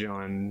advantage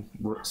on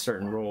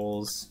certain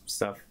rolls,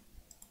 stuff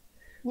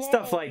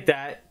like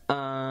that.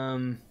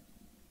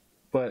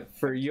 But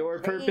for your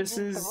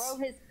purposes,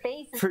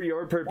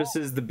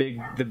 the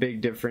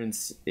big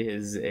difference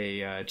is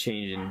a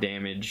change in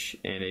damage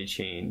and a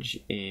change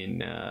in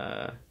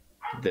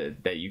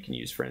that you can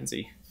use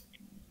frenzy.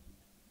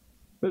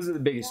 Those are the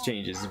biggest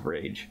changes of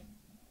rage.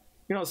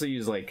 You can also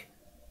use like,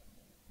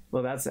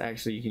 well, that's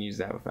actually, you can use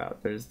that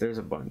without. There's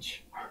a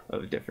bunch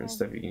of different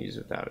stuff you can use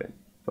without it,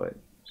 but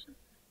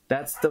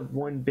that's the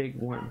one big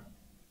one.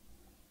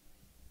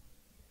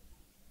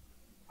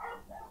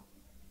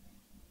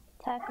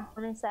 Attack a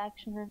bonus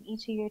action on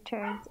each of your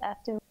turns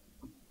after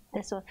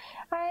this one.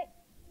 Alright.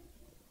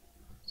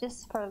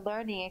 Just for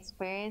learning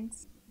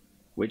experience.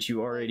 Which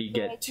you already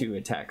get 2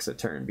 attacks a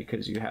turn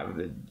because you have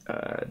the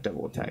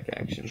double attack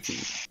action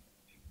feat.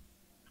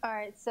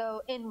 Alright,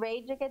 so in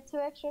rage I get 2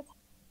 extra attacks?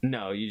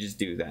 No, you just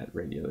do that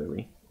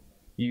regularly.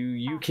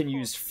 You can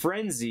use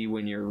frenzy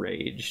when you're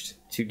raged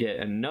to get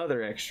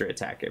another extra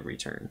attack every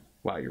turn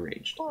while you're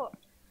raged. Cool.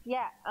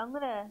 Yeah, I'm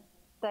gonna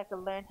so I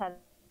can learn how to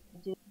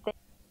do things.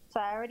 So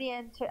I already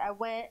entered.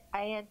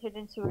 I entered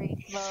into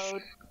rage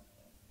mode,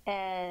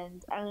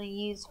 and I'm gonna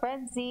use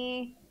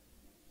frenzy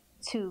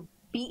to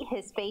beat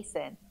his face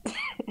in.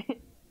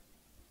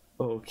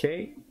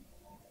 Okay.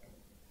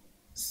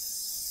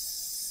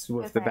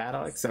 With the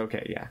battle axe?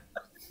 Okay, yeah.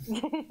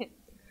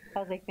 I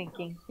was like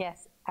thinking,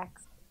 yes,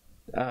 axe.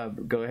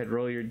 Go ahead,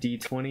 roll your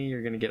d20.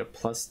 You're gonna get a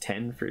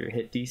 +10 for your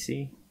hit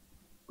DC.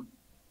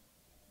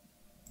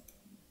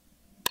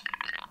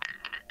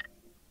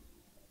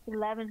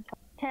 11,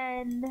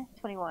 10,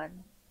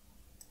 21.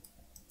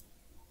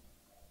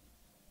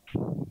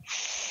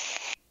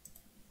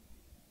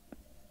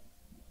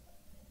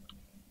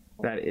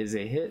 That is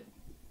a hit.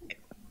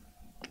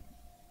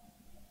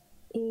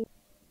 8.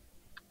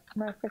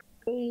 My first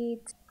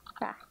 8.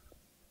 Ah.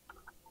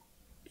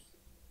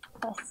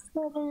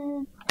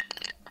 +7.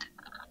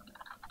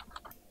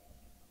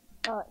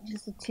 Oh,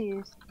 just a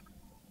 2.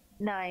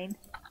 9.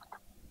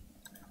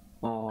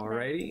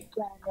 Alrighty.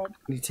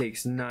 He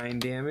takes 9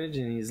 damage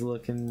and he's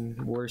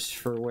looking worse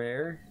for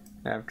wear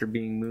after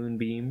being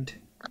moonbeamed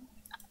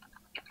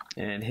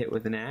and hit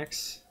with an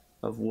axe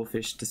of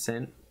wolfish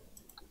descent.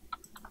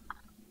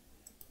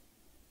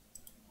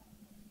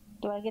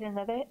 Do I get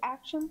another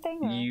action thing?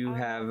 Or? You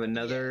have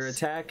another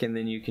attack, and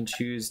then you can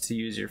choose to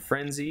use your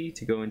frenzy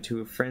to go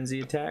into a frenzy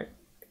attack.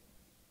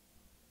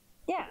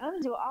 Yeah, I'm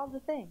gonna do all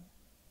the things.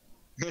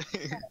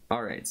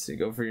 Alright, so you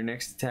go for your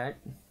next attack.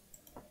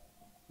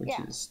 Which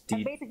is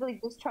I'm basically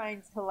just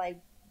trying to like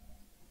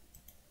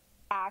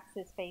axe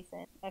his face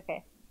in.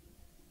 Okay.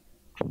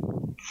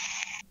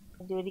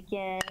 I'll do it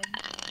again.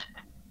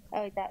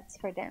 Oh, that's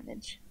for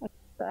damage. Okay,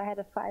 so I had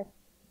a 5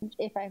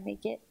 if I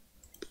make it.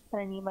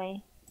 And I need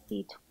my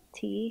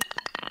D20.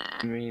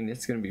 I mean,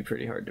 it's gonna be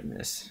pretty hard to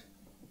miss.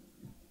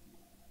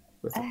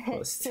 With a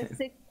 +10. So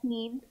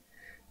 16.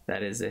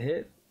 That is a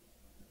hit.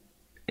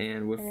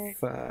 And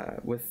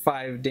with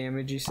 5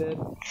 damage, you said?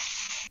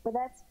 But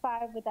that's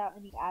 5 without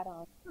any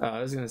add-on. Oh, I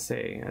was gonna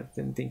say, I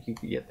didn't think you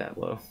could get that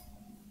low.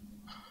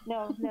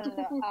 No.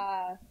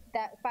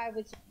 That 5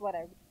 was what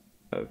I...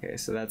 Okay,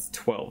 so that's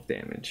 12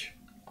 damage.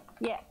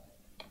 Yeah.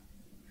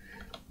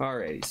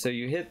 Alrighty, so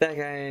you hit that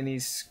guy and he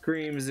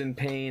screams in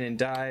pain and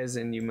dies,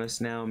 and you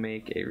must now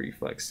make a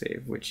reflex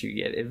save, which you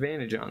get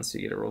advantage on, so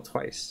you get to roll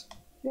twice.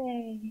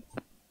 Yay.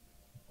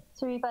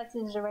 So reflex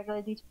is a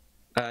regular D20?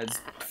 It's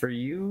for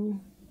you,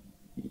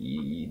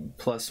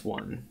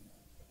 +1.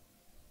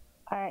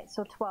 Alright,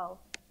 so 12.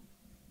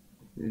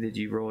 Did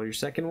you roll your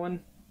second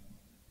one?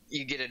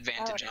 You get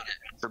advantage on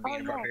it for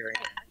being a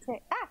barbarian.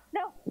 Okay. Ah,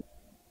 no!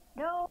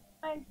 No,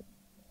 my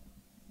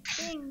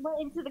thing went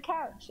into the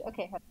couch.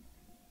 Okay,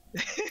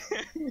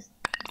 let's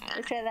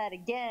try that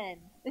again.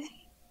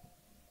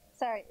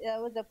 Sorry, that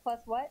was a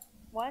plus what?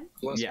 1?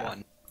 Plus yeah.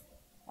 1.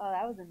 Oh,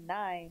 that was a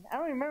 9. I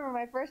don't remember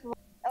my first one.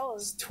 Oh,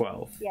 It's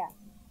 12. yeah.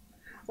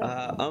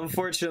 So,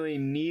 Unfortunately,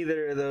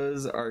 neither of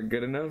those are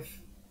good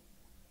enough.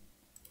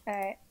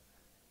 alright.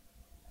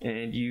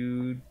 And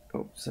you...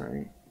 Oh,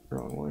 sorry.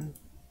 Wrong one.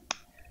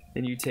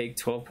 And you take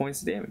 12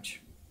 points of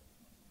damage.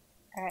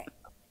 Alright.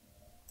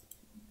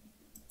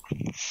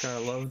 Gotta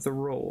love the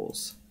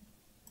rolls.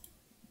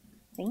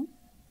 See?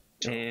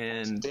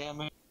 And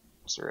Damage.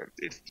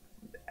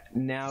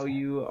 now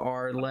you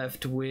are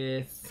left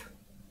with...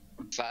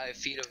 5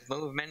 feet of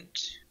movement.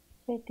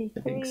 53.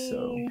 I think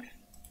so.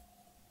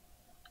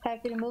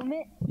 5 feet of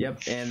movement?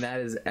 Yep, and that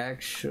is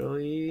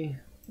actually...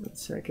 1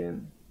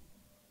 second.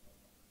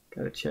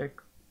 Gotta check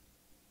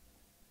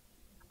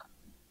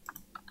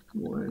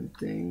one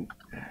thing.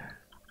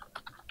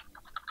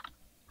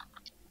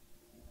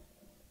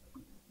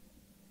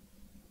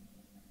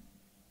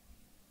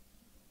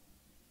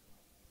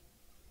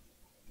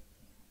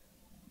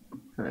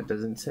 It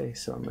doesn't say,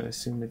 so I'm gonna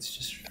assume it's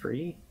just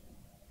free.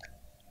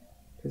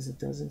 Because it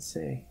doesn't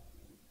say,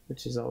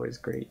 which is always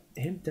great.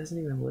 And it doesn't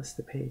even list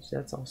the page,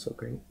 that's also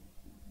great.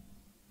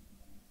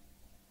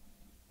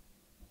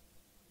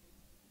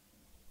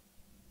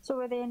 So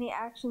were there any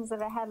actions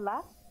that I had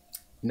left?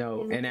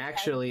 No, Is it and just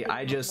actually,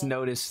 I just everything?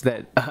 noticed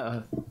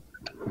that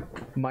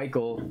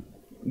Michael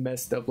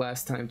messed up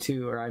last time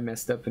too, or I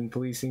messed up in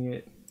policing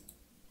it.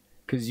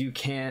 Because you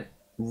can't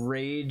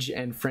rage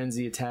and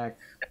frenzy attack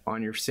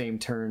on your same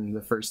turn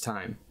the first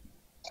time.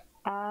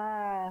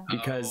 Ah.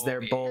 Because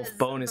they're both Because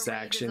bonus the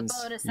rage is a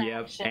actions. bonus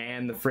Yep, action.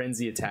 and the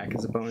frenzy attack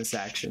is a bonus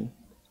action.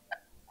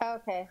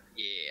 Okay.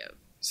 Yeah.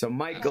 So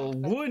Michael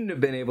wouldn't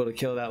have been able to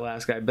kill that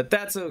last guy, but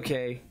that's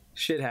okay.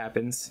 Shit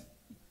happens.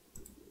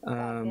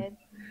 Good.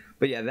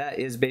 But yeah, that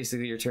is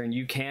basically your turn.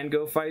 You can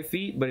go 5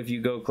 feet, but if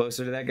you go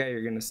closer to that guy,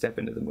 you're gonna step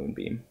into the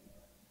moonbeam.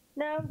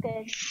 No, I'm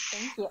good.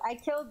 Thank you. I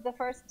killed the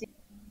first dude.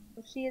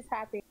 She is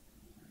happy.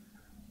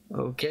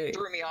 Okay. It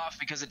threw me off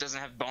because it doesn't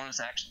have bonus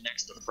action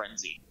next to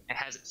frenzy. It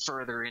has it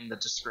further in the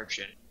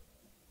description.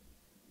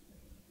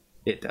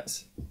 It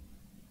does.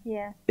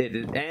 Yeah. It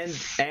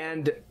is,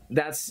 and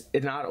that's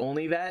not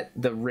only that,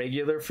 the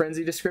regular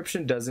frenzy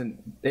description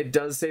doesn't. It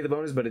does say the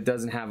bonus, but it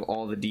doesn't have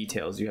all the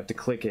details. You have to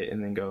click it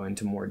and then go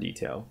into more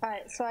detail.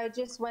 Alright, so I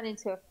just went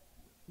into a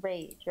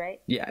rage,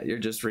 right? Yeah, you're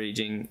just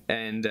raging,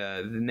 and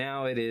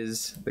now it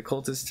is the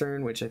cultist's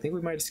turn, which I think we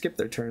might have skipped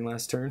their turn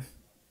last turn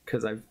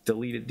because I've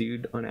deleted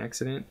dude on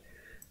accident.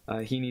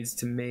 He needs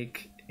to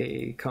make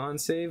a con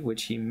save,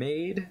 which he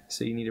made.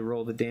 So you need to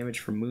roll the damage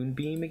for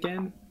moonbeam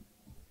again.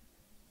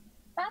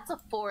 That's a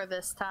 4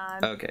 this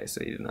time. Okay,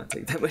 so he did not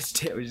take that much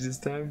damage this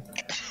time.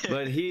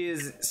 But he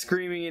is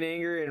screaming in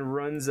anger and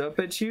runs up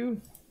at you.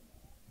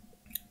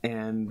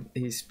 And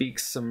he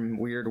speaks some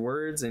weird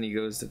words and he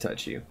goes to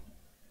touch you.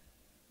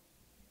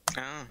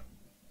 Oh.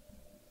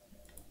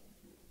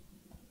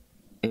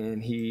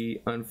 And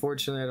he,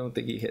 unfortunately, I don't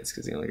think he hits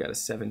because he only got a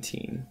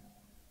 17.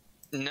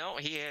 No,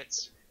 he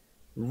hits.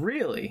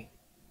 Really?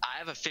 I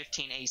have a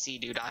 15 AC,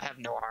 dude. I have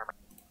no armor.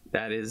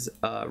 That is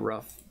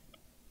rough.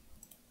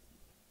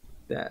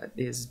 That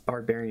is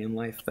barbarian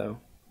life, though.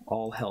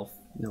 All health,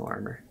 no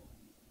armor.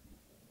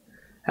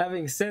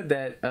 Having said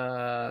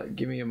that,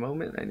 give me a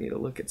moment. I need to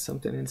look at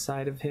something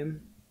inside of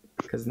him.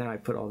 Because now I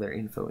put all their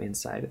info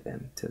inside of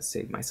them to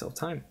save myself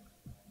time.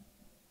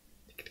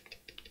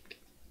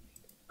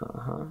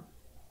 Uh-huh.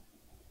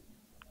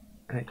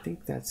 I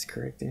think that's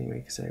correct anyway,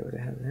 because I would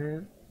have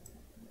that.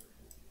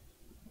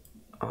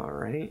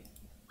 Alright.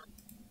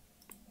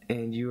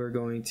 And you are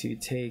going to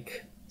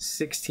take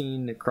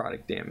 16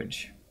 necrotic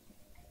damage.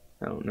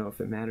 I don't know if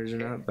it matters or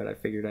not, but I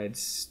figured I'd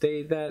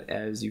state that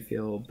as you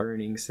feel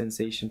burning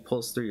sensation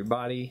pulse through your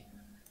body.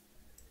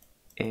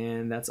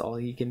 And that's all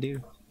he can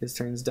do. His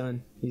turn's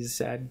done. He's a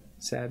sad,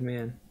 sad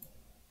man.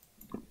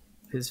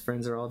 His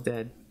friends are all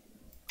dead.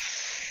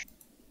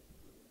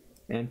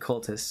 And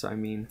cultists, so I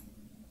mean,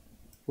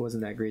 it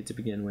wasn't that great to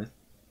begin with.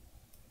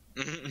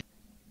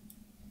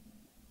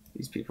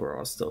 These people are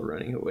all still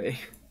running away.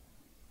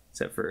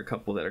 Except for a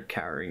couple that are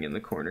cowering in the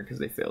corner because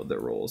they failed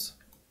their rolls.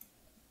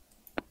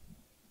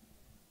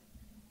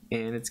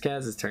 And it's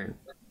Kaz's turn.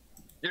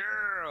 Yeah!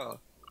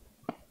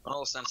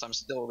 Well, since I'm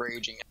still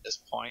raging at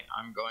this point,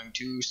 I'm going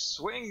to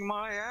swing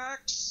my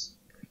axe.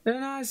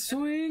 And I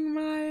swing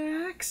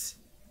my axe.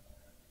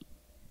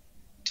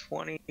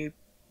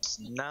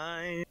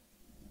 29.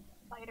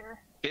 Spider.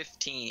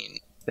 15.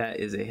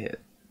 That is a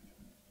hit.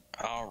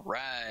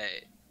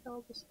 Alright.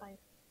 Kill the spider.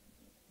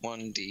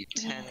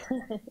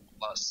 1d10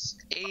 plus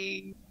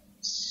 8.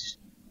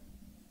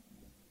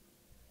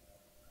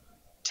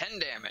 10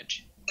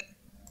 damage.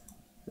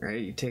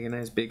 Alright, you take a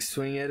nice big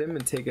swing at him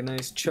and take a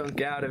nice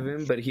chunk out of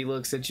him, but he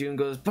looks at you and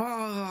goes,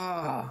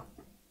 "Bah!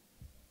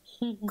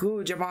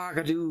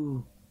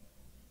 Kujabagadu!"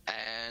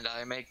 And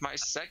I make my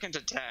second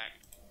attack.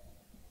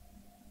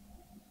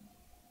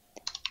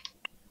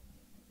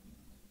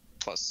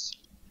 Plus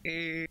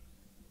 8.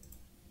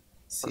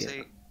 Plus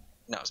 8.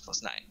 No, it's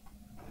plus 9.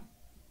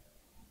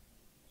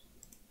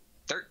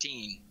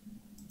 13.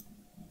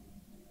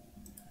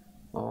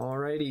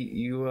 Alrighty,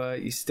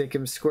 you stick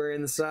him square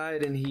in the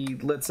side, and he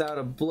lets out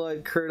a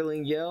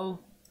blood-curdling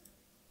yell.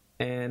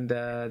 And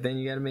then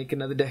you got to make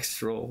another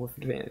dex roll with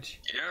advantage.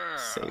 Yeah.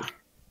 Save.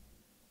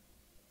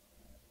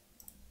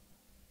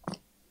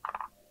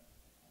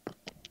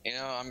 You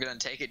know, I'm gonna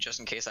take it just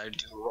in case I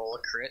do roll a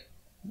crit.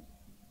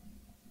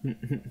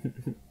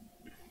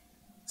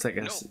 It's like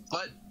a, No,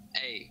 but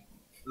hey,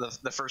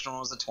 the first one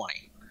was a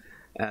 20.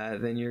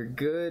 then you're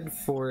good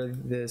for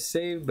the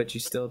save, but you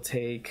still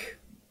take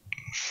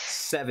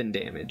 7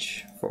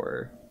 damage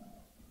for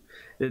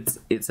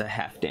it's a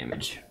half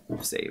damage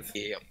save.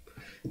 Yep.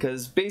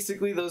 Because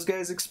basically those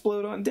guys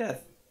explode on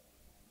death.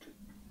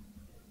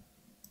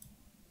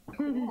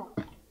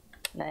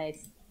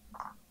 Nice.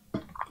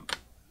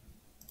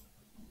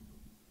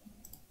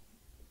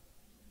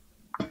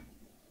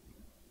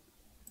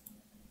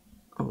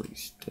 Holy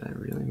sh! Did I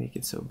really make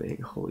it so big?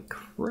 Holy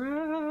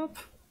crap!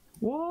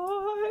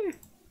 Why?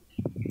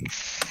 I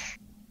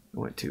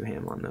went too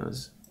ham on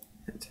those.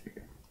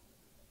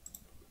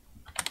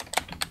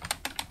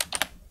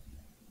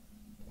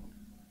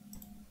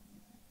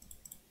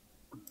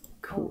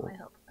 Cool. Oh, I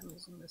hope I'm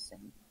using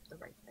the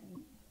right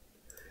thing.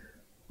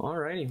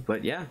 Alrighty,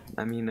 but yeah,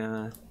 I mean,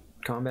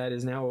 combat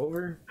is now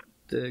over.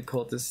 The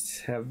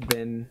cultists have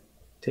been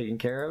taken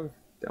care of.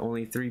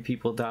 Only 3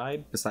 people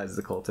died besides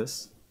the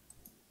cultists.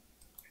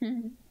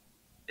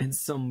 And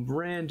some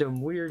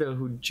random weirdo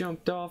who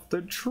jumped off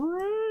the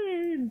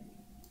train.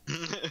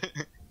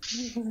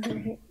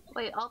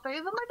 Wait, all 3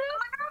 of them are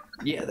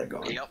dead? Yeah, they're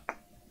gone. Yep.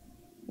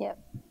 Yep.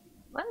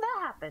 When did that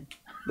happen?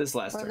 This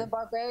last Or the turn.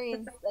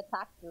 barbarians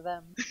attacked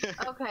them.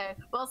 Okay,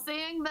 well,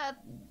 seeing that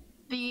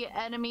the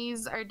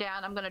enemies are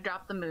down, I'm gonna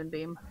drop the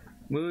moonbeam.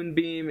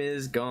 Moonbeam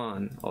is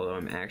gone. Although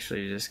I'm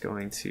actually just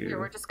going to. Here,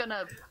 we're just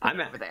gonna.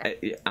 Over there.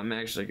 I'm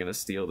actually gonna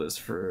steal this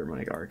for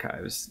my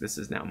archives. This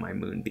is now my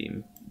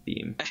moonbeam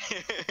beam. Do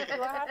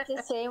I have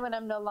to say when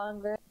I'm no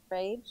longer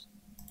enraged?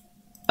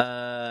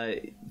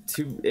 In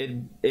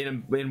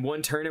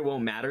one turn it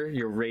won't matter.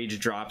 Your rage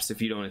drops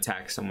if you don't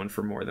attack someone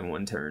for more than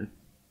 1 turn.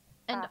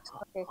 And okay,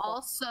 cool.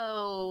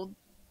 also,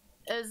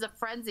 is a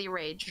frenzy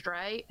raged,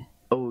 right?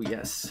 Oh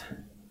yes.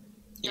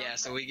 Yeah,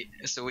 so we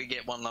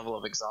get 1 level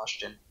of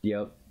exhaustion.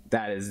 Yep.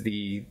 That is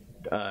the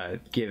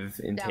give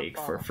and take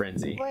for Downfall.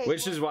 frenzy, Wait,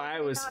 which is why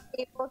I was. not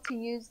able to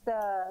use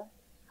the.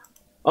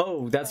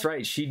 Oh, that's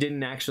right. She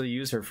didn't actually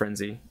use her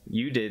frenzy.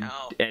 You did,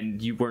 and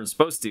you weren't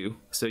supposed to.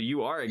 So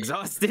you are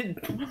exhausted.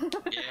 Yep.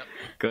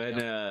 Go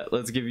ahead.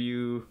 Let's give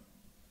you.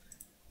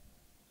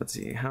 Let's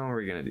see. How are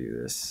we gonna do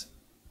this?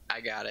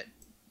 I got it.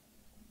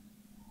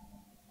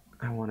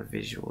 I want a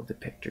visual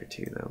depictor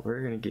too, though.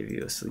 We're gonna give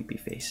you a sleepy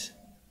face.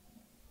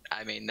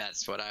 I mean,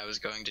 that's what I was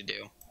going to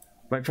do.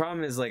 My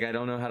problem is, like, I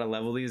don't know how to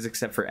level these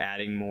except for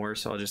adding more,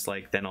 so I'll just,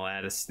 like, then I'll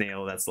add a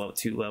snail that's level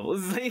 2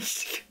 levels.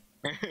 Like,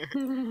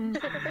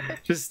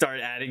 just start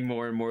adding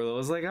more and more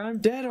levels. Like, I'm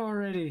dead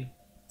already.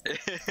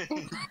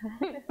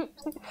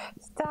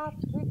 Stop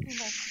kicking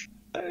us.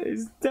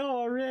 I'm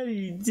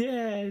already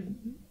dead.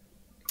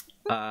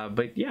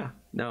 But yeah,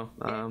 no.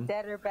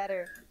 Dead or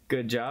better.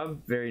 Good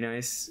job. Very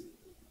nice,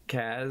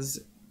 Kaz.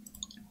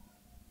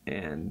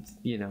 And,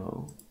 you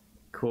know,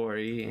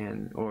 Corey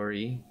and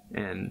Ori,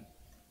 and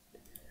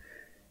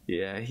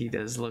yeah, he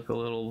does look a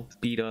little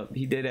beat up.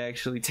 He did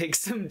actually take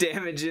some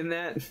damage in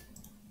that.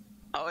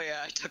 Oh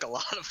yeah, I took a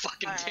lot of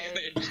fucking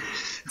damage.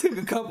 Took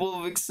a couple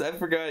of I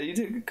forgot, you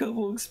took a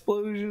couple of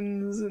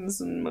explosions and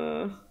some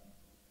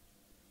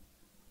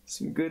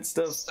good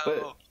stuff.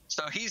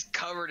 So he's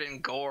covered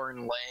in gore and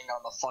laying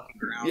on the fucking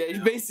ground. Yeah, he's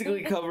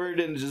basically covered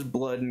in just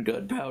blood and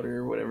gunpowder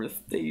or whatever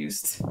they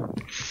used.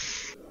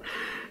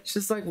 It's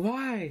just like,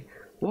 why?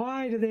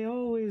 Why do they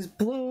always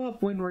blow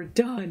up when we're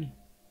done?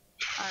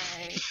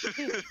 Alright.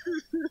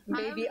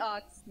 Baby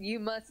Ox, you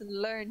must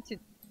learn to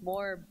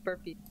more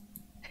burpees.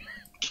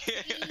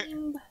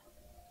 Seeing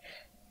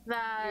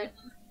that.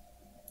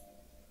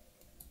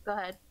 Go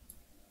ahead.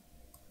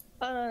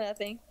 Oh, no,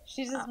 nothing.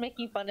 She's just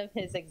making fun of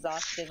his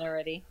exhaustion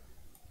already.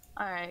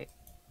 Alright.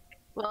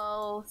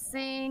 Well,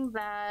 seeing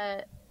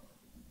that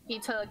he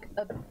took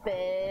a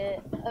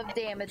bit of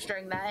damage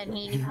during that and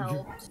he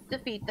helped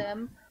defeat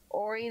them,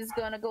 Ori's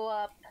gonna go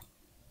up,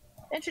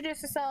 introduce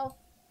herself.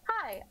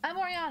 Hi, I'm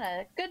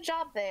Oriana. Good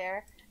job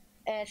there.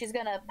 And she's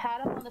gonna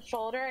pat him on the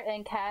shoulder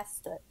and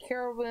cast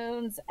Cure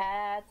Wounds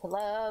at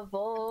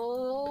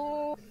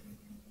level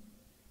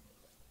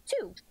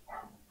 2.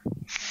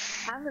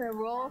 I'm gonna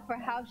roll for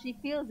how she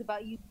feels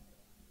about you.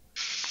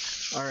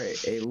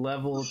 Alright, a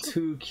level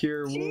 2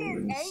 cure She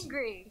wounds. is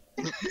angry.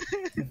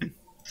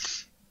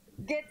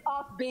 Get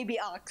off, Baby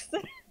Ox.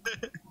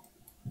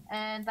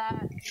 And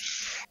that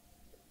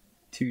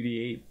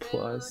 2d8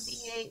 plus.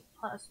 2d8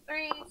 plus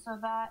 3, so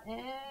that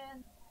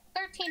is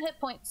 13 hit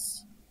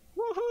points.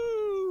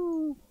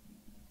 Woohoo!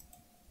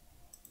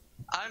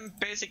 I'm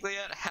basically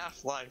at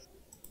half-life.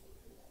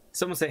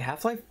 Someone say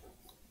Half-Life?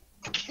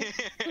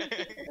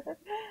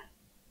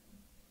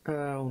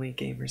 Only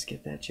gamers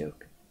get that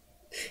joke.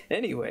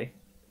 Anyway.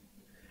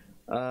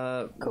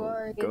 Corey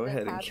go isn't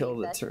ahead and happy kill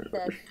the that turn.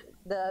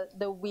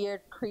 the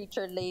weird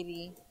creature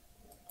lady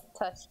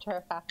touched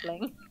her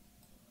halfling.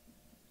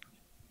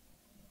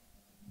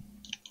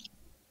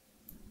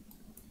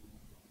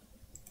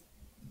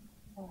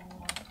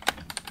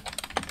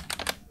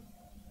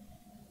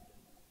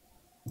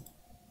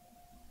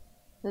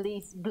 At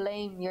least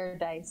blame your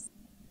dice.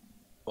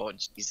 Oh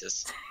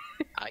Jesus.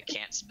 I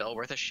can't spell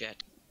worth a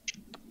shit.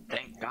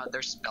 Thank God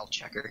there's spell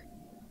checker.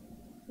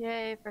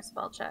 Yay for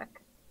spell check.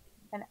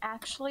 And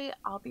actually,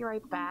 I'll be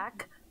right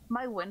back.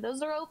 My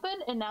windows are open,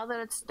 and now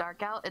that it's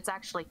dark out, it's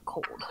actually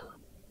cold.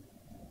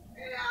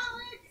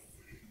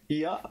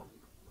 Yeah.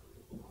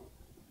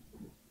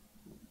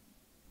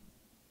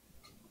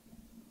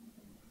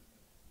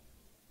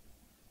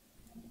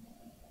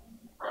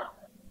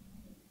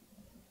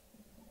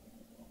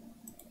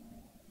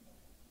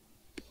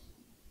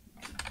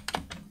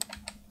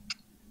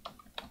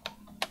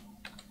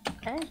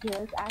 And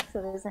yes,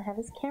 Axel doesn't have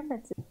his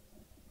camera to.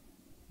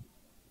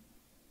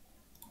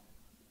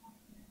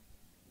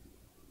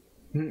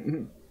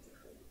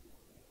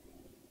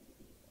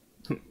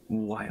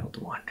 Wild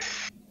one.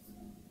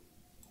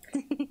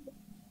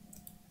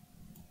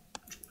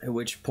 At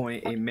which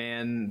point a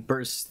man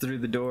bursts through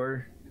the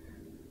door,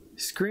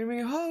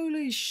 screaming,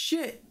 "Holy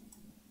shit!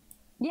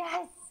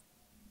 Yes!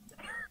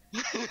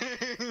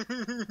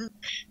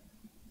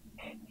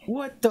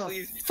 What the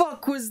Please.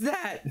 fuck was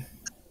that?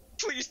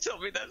 Please tell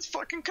me that's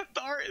fucking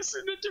Catharis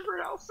in a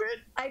different outfit.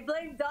 I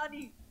blame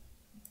Donnie.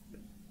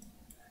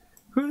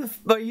 Who the f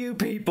are you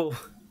people?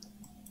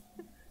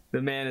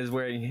 The man is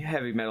wearing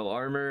heavy metal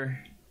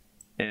armor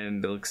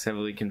and looks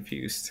heavily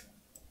confused,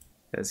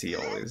 as he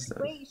always does.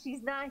 Wait,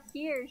 she's not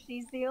here.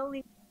 She's the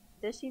only.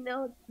 Does she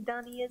know who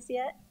Donnie is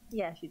yet?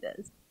 Yeah, she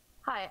does.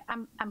 Hi,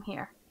 I'm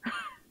here.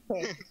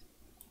 Okay.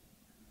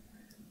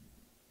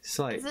 It's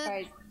like, Is it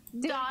Alright,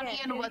 do it Donnie again,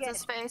 and do it what's again.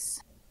 his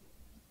face?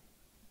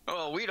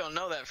 Oh, we don't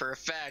know that for a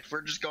fact.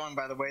 We're just going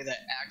by the way that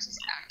Axe is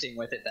acting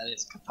with it, that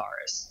it's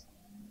Catharis.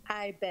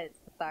 I bet it's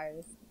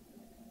Catharis.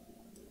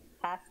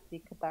 Has to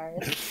be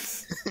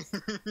Catharis.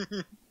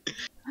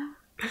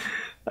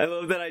 I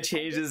love that I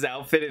changed his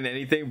outfit and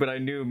anything, but I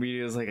knew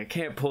immediately, I was like, I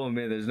can't pull him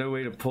in. There's no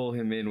way to pull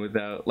him in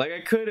without, like,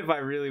 I could if I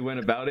really went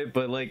about it,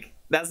 but like,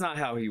 that's not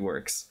how he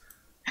works.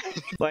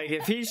 Like,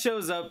 if he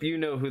shows up, you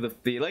know who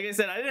the, like I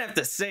said, I didn't have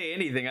to say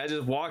anything. I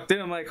just walked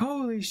in, I'm like,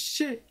 holy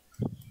shit.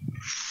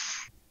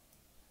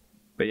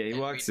 But yeah, he And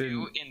walks we in.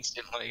 knew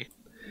instantly.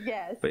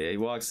 Yes. But yeah, he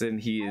walks in.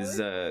 He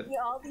is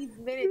All these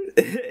minutes.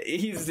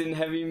 he's in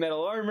heavy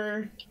metal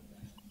armor.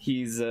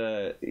 He's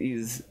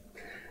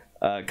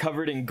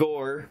covered in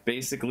gore,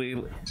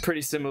 basically,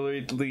 pretty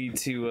similarly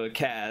to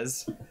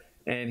Kaz,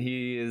 and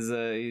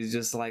he's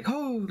just like,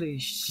 holy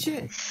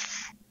shit!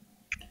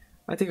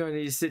 I think I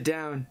need to sit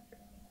down.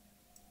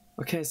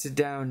 I can't sit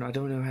down. I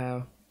don't know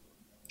how.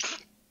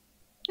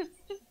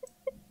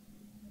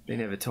 They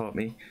never taught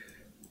me.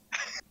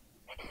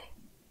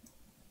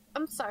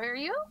 I'm sorry, are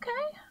you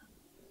okay?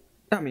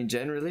 I mean,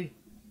 generally.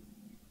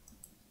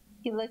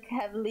 You look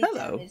heavily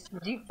Hello. damaged.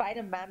 Did you fight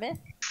a mammoth?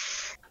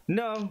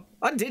 No,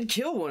 I did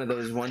kill one of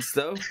those once,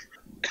 though.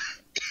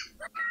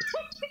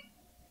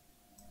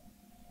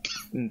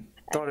 And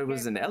thought it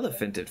was an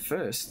elephant at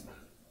first.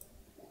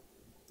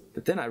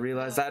 But then I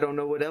realized I don't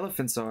know what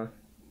elephants are.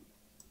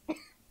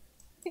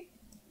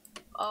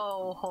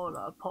 Oh, hold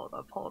up.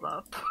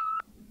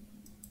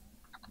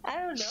 I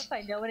don't know if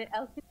I know what an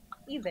elephant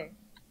is either.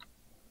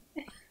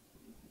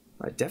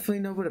 I definitely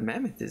know what a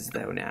mammoth is,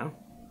 though, now.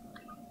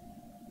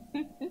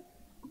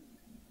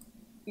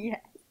 Yeah.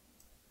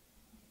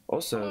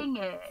 Also, Dang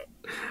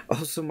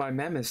it. my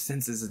mammoth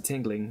senses are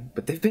tingling,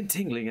 but they've been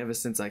tingling ever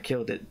since I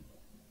killed it.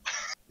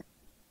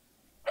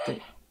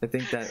 I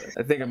think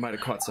I might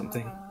have caught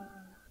something.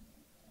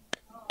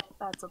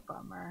 That's a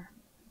bummer.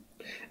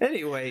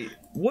 Anyway,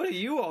 what are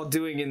you all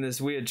doing in this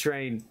weird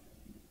train?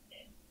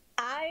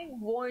 I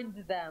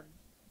warned them.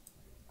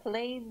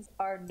 Planes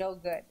are no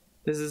good.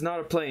 This is not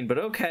a plane, but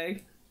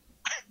okay.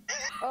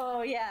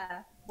 Oh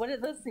yeah. What are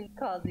those things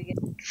called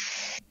again?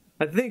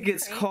 I think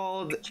it's Train?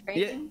 called.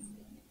 Yeah, Trains?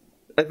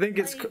 I think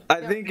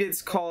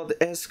it's called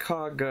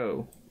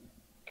escargot.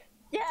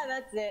 Yeah,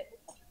 that's it.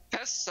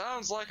 That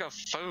sounds like a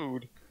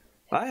food.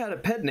 I had a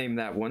pet named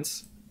that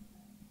once.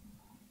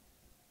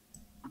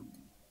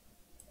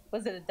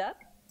 Was it a duck?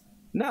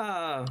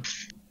 Nah.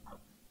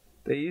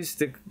 They used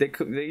to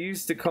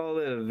call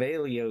it a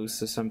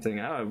Valios or something.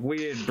 A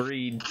weird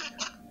breed.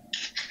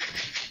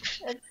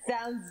 It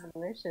sounds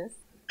delicious.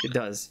 It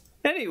does.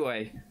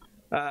 Anyway,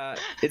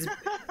 it's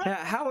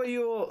how are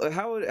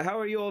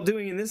you all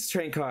doing in this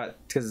train cart?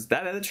 Because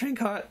that other train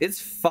cart,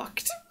 it's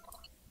fucked.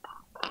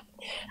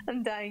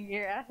 I'm dying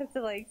here. I have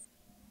to like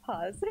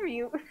pause for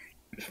you.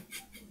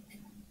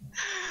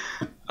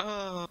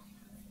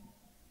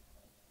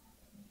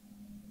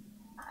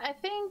 I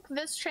think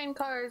this train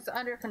car is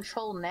under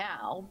control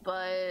now,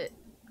 but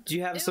Do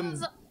you have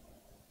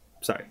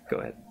Sorry, go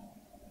ahead.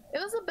 it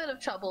was a bit of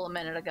trouble a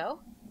minute ago.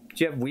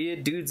 Do you have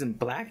weird dudes in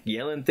black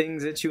yelling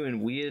things at you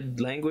in weird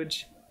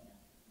language?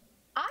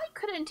 I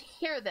couldn't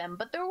hear them,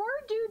 but there were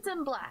dudes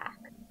in black.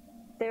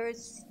 There were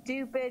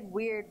stupid,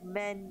 weird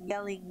men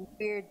yelling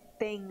weird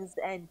things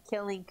and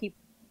killing people.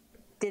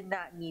 Did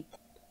not need.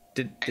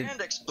 And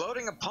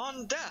exploding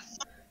upon death.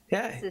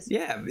 Yeah,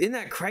 isn't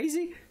that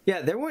crazy?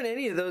 Yeah, there weren't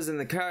any of those in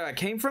the car I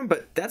came from,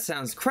 but that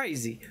sounds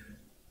crazy.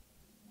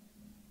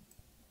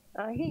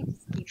 He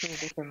just keeps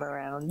moving him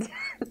around.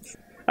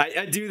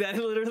 I do that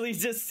literally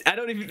just. I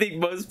don't even think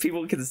most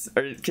people can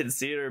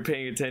see it or are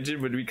paying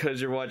attention, but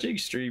because you're watching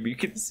stream, you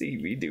can see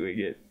me doing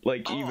it.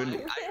 Like Oh, even. I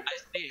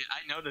see it.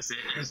 I notice it.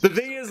 It's The just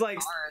thing so is, like,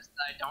 bizarre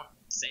that I don't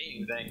say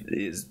anything.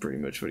 it is pretty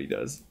much what he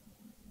does.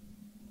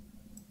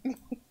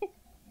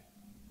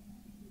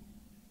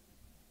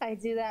 I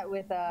do that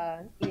with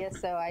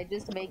ESO. I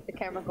just make the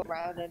camera go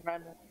round and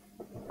run.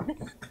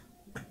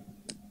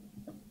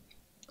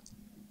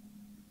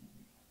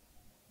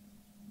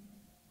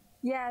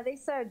 Yeah, they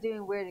started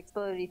doing weird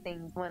explodey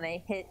things when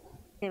I hit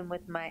him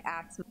with my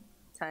axe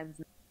times.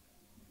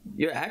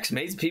 Your axe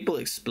makes people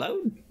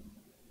explode.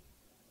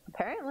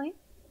 Apparently,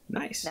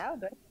 Nice. now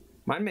but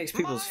Mine makes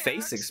people's My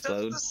face axe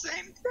explode. does the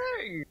same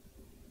thing.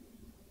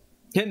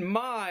 And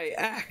my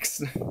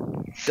axe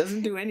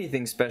doesn't do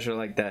anything special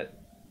like that.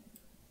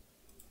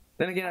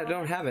 Then again, I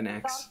don't have an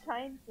axe. all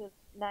kinds of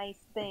nice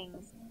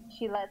things.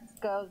 She lets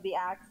go of the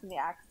axe, and the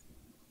axe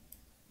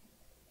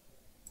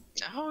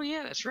Oh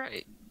yeah, that's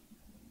right.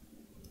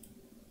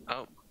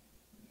 Oh.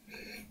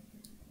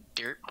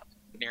 Dear.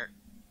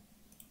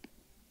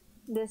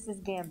 This is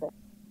Gambit.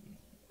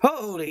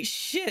 Holy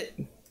shit!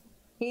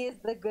 He is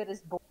the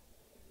goodest boy.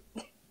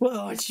 Well,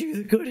 aren't you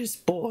the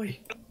goodest boy?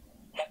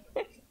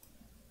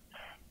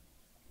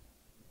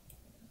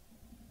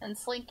 And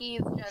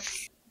Slinky's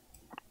just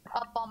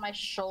up on my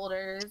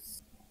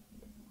shoulders.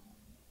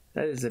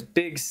 That is a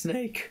big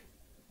snake.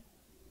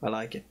 I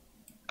like it.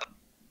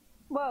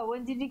 Whoa,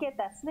 when did you get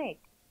that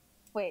snake?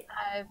 Wait,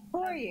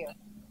 who are you?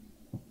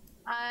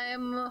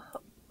 I'm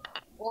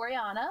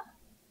Oriana.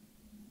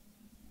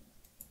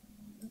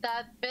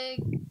 That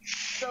big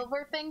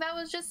silver thing that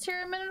was just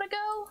here a minute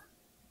ago?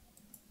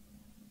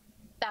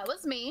 That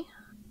was me.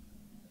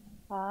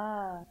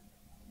 Ah.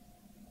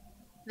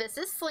 This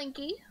is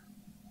Slinky.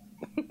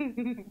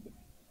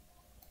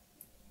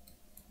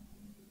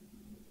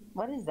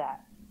 What is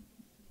that?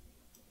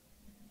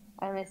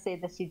 I'm gonna say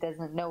that she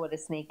doesn't know what a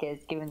snake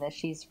is, given that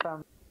she's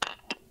from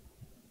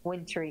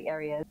wintry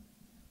areas.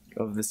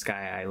 Of the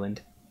Sky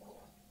Island.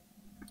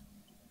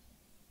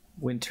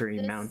 Wintry,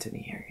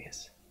 mountainy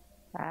areas.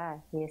 Ah,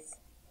 yes.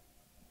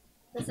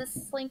 This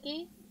is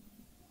Slinky.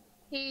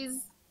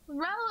 He's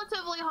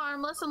relatively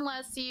harmless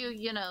unless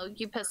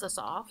you piss us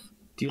off.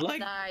 Do you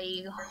like... And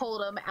I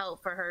hold him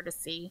out for her to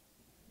see.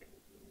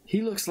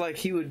 He looks like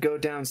he would go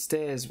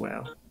downstairs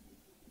well.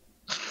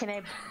 Can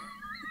I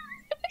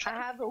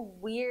have a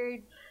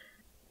weird,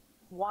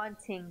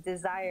 wanting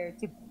desire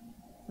to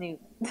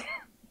Snoop.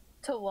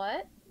 To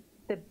what?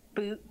 To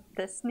boot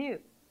the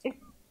Snoop.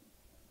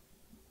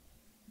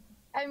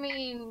 I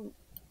mean,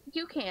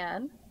 you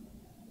can.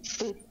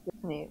 Boot the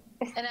Snoop.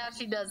 And as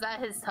she does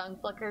that, his tongue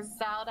flickers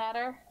out at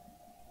her.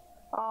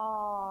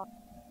 Aw.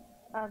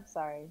 I'm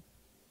sorry.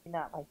 You're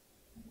not like...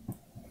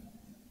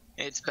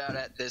 It's about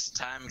at this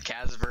time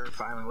Casver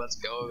finally lets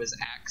go of his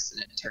axe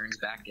and it turns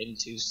back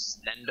into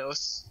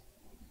Stendos.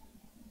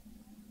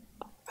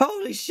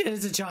 Holy shit,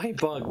 it's a giant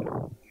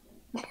bug.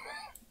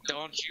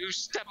 Don't you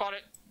step on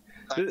it.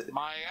 That's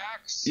my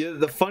axe. Yeah,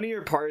 the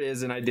funnier part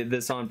is, and I did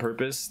this on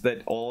purpose,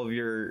 that all of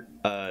your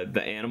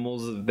the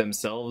animals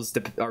themselves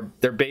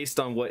they're based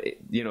on what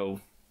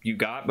you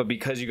got, but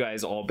because you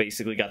guys all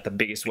basically got the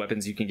biggest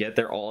weapons you can get,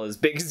 they're all as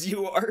big as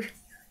you are.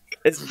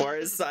 As far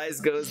as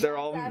size goes, they're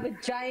all... I have a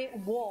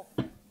giant wolf.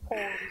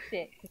 Holy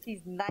shit, because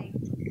he's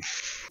 90.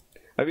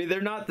 I mean, they're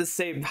not the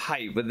same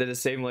height, but they're the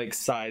same, like,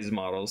 size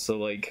model. So,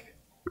 like,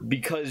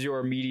 because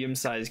you're a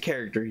medium-sized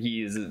character,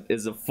 he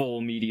is a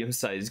full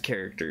medium-sized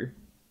character.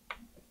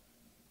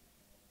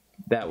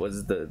 That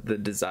was the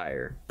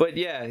desire. But,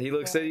 yeah, he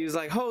looks at you, he's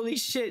like, holy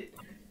shit!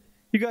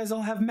 You guys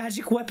all have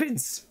magic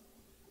weapons!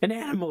 And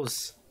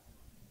animals!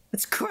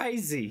 That's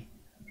crazy!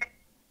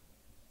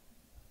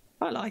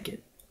 I like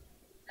it.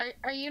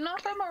 Are you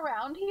not from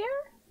around here?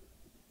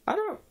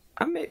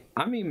 I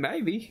mean,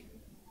 maybe.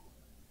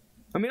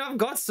 I mean, I've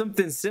got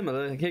something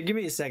similar. Here, give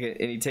me a second.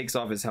 And he takes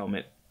off his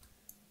helmet.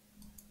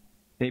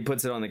 And he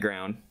puts it on the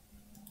ground.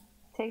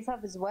 Takes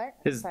off his what?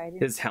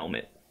 His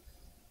helmet.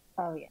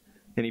 Oh, yeah.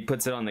 And he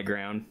puts it on the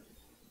ground.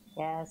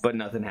 Yes. But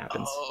nothing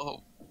happens.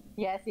 Oh.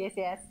 Yes, yes,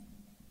 yes.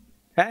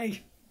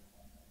 Hey!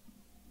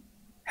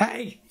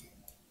 Hey!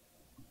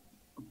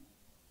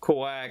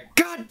 Quack.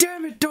 God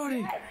damn it,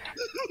 Donnie!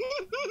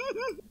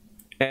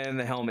 And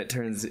the helmet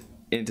turns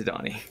into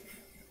Donnie.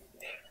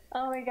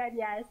 Oh my god,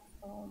 yes.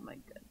 Oh my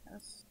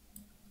goodness.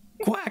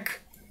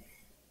 Quack!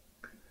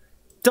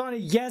 Donnie,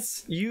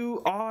 yes,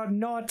 you are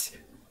not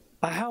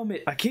a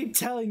helmet. I keep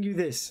telling you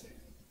this.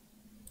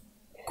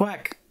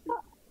 Quack.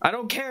 I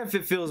don't care if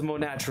it feels more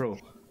natural.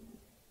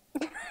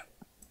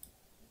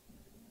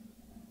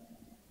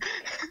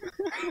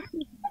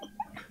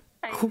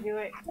 I knew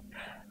it.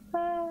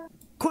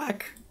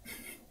 Quack!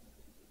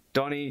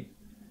 Donnie,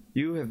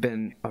 you have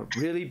been a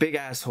really big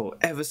asshole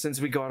ever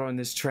since we got on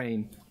this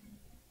train.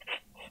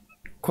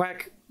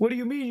 Quack, what do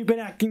you mean you've been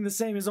acting the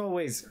same as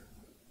always?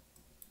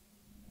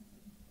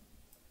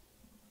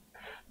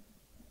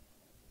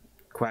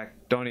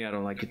 Quack, Donnie, I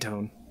don't like your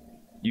tone.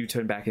 You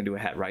turn back into a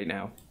hat right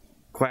now.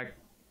 Quack,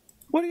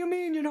 what do you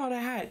mean you're not a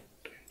hat?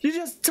 You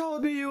just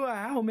told me you were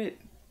a helmet.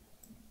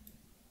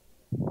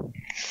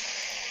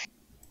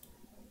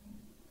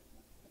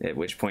 At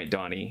which point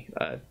Donnie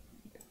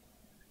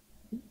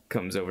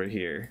comes over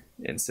here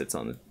and sits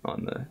on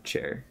the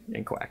chair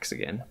and quacks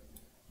again.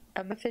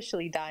 I'm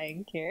officially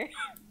dying here.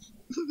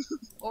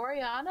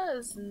 Oriana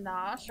is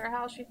not sure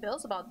how she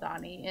feels about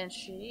Donnie, and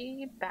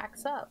she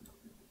backs up.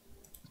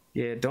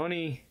 Yeah,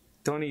 Donnie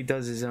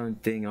does his own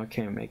thing. I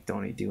can't make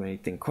Donnie do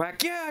anything.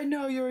 Quack, yeah, I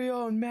know you're your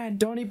own man,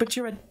 Donnie, but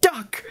you're a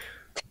duck!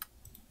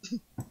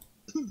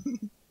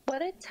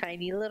 What a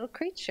tiny little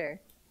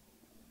creature.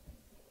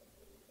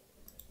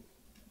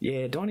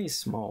 Yeah, Donnie's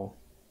small.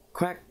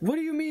 Quack, what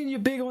do you mean you're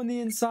big on the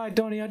inside,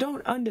 Donnie? I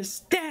don't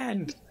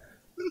understand.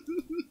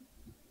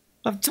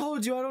 I've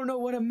told you I don't know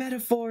what a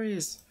metaphor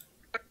is.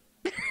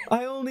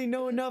 I only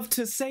know enough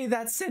to say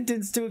that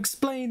sentence to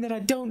explain that I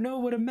don't know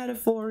what a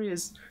metaphor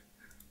is.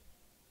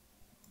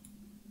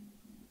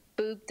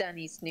 Boop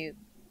Dunny Snoop.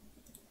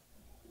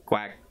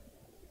 Quack,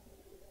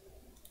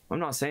 I'm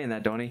not saying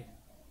that, Donnie.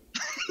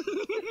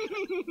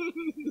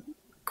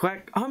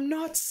 Quack, I'm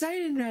not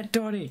saying that,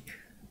 Donnie.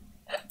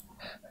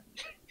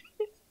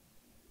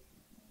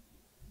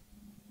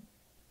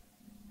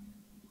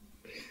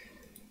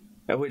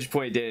 At which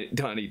point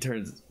Donnie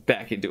turns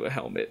back into a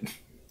helmet.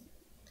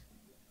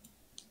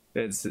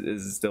 It's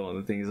still on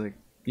the thing. He's like,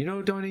 you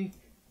know, Donnie,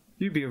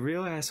 you'd be a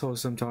real asshole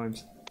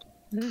sometimes.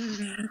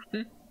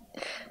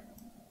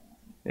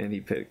 And he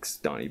picks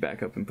Donnie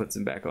back up and puts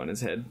him back on his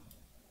head.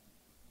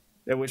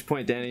 At which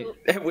point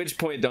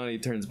Donnie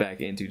turns back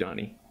into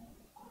Donnie.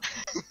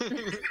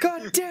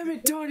 God damn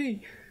it,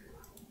 Donnie!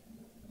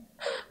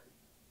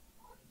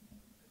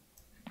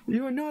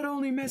 You are not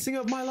only messing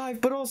up my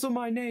life, but also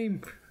my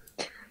name.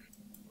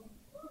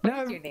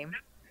 What's your name?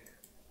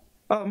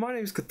 My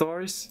name's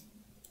Catharis.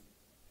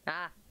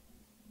 Ah.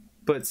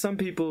 But some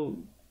people,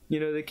 you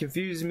know, they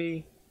confuse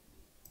me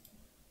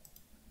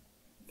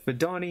for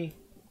Donnie.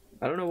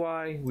 I don't know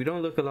why. We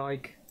don't look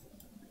alike.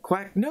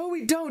 Quack. No,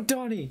 we don't,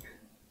 Donnie!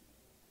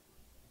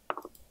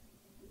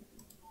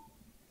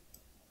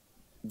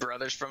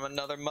 Brothers from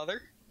another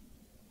mother?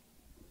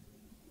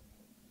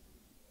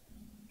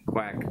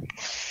 Quack.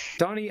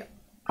 Donnie,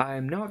 I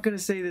am not gonna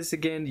say this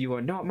again. You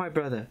are not my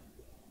brother.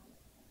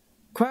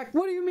 Quack,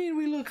 what do you mean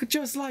we look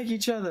just like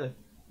each other?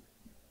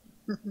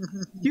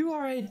 You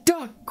are a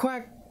duck,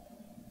 Quack.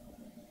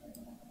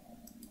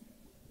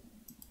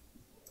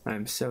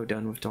 I'm so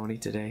done with Donnie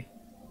today.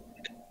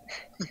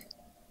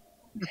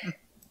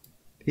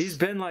 He's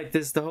been like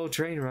this the whole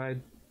train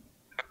ride.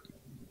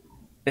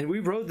 And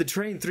we rode the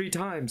train 3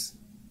 times.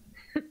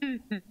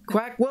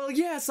 Quack, well,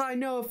 yes, I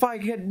know if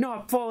I had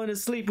not fallen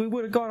asleep, we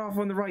would have got off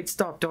on the right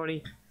stop,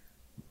 Donnie.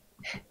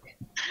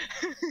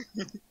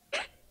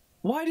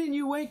 Why didn't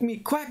you wake me?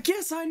 Quack,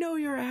 yes, I know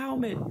you're a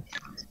helmet.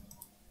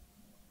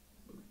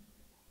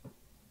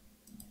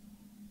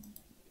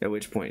 At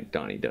which point,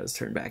 Donnie does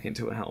turn back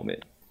into a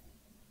helmet.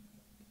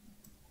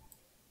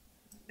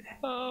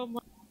 Oh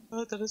my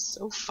god, that is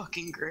so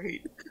fucking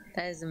great.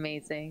 That is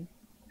amazing.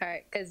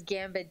 Alright, because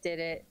Gambit did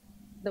it.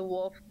 The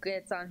wolf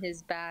gets on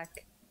his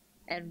back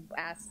and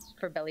asks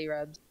for belly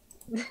rubs.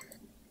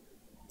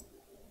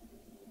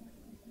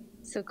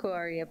 So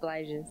Corey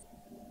obliges.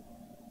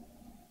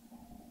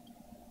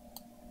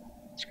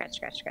 Scratch,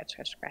 scratch, scratch,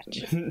 scratch,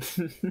 scratch.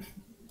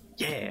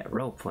 Yeah,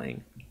 role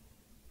playing.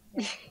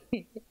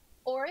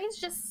 Ori's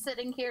just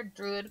sitting here,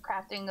 druid,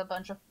 crafting a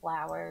bunch of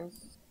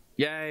flowers.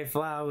 Yay,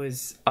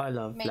 flowers. I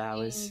love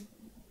flowers. Making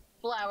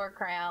flower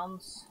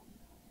crowns.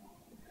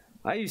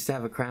 I used to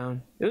have a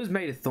crown. It was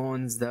made of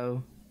thorns,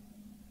 though.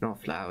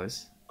 Not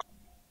flowers.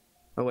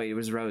 Oh wait, it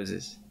was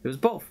roses. It was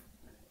both.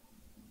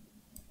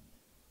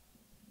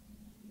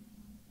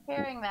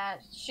 Hearing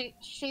that,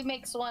 she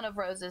makes one of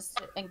roses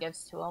and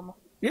gives to him.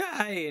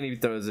 Yeah, and he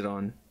throws it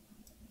on,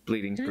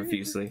 bleeding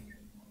profusely.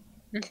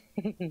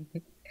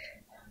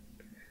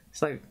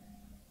 It's like,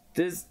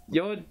 this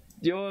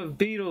your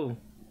beetle.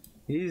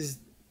 He's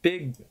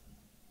big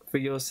for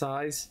your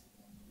size.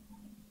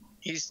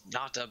 He's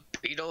not a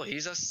beetle,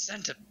 he's a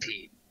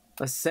centipede.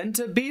 A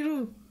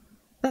centibeetle?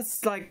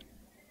 That's like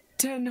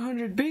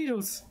 1,000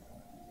 beetles.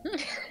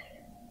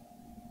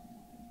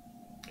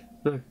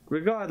 Look,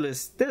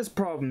 regardless, there's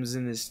problems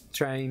in this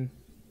train.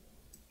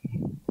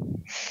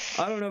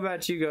 I don't know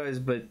about you guys,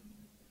 but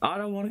I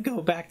don't want to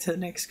go back to the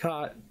next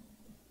cart.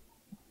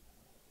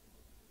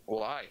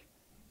 Why?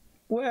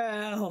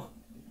 Well,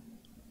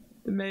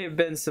 there may have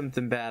been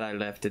something bad I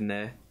left in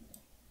there.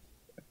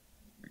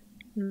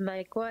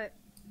 Like what?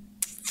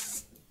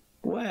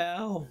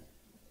 Well...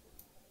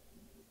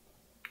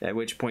 At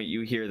which point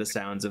you hear the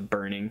sounds of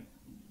burning.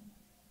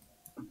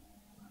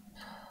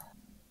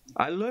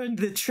 I learned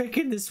the trick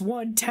in this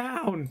one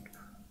town.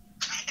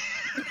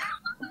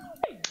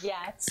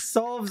 Yes.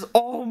 Solves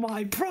all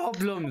my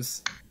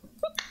problems.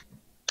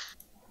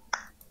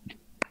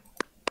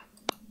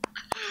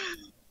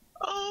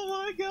 Oh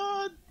my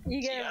god.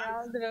 You get a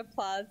round of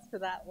applause for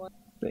that one.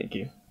 Thank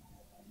you.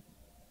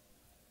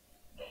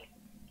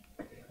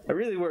 I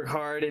really work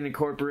hard in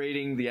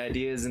incorporating the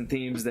ideas and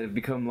themes that have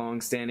become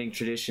long-standing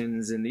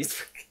traditions in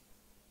these.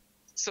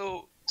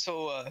 So,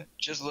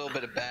 just a little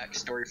bit of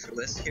backstory for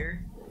Liz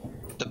here.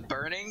 The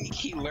burning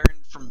he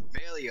learned from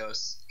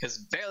Valios,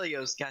 because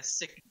Valios got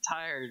sick and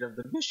tired of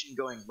the mission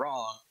going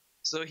wrong.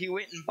 So he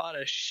went and bought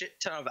a shit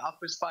ton of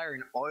Alpha's fire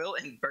and oil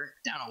and burnt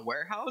down a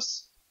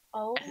warehouse.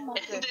 Oh And my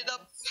ended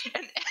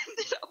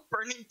goodness. up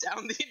burning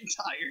down the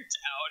entire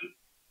town.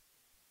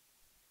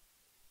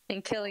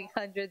 And killing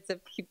hundreds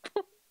of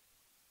people.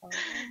 Oh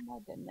my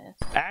goodness.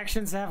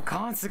 Actions have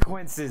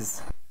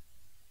consequences.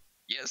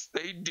 Yes,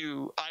 they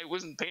do. I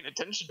wasn't paying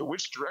attention to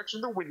which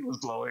direction the wind was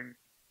blowing.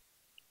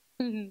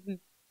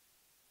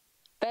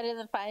 Better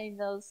than finding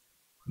those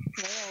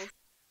nails.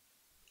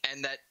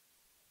 And that.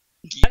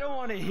 I don't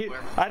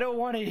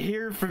want to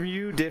hear from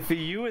you,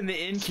 Diffie. You and the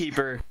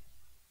innkeeper.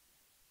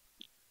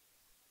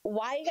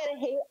 Why you gotta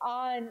hate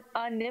on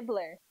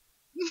Nibbler?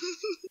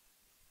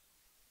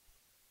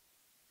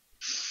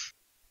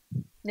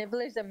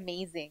 Nibbler's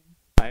amazing.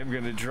 I'm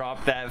gonna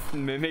drop that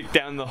mimic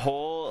down the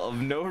hole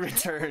of no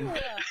return.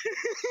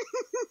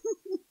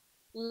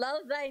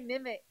 Love thy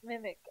mimic.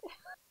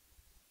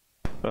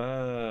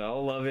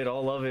 I'll love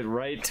it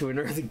right to an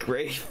early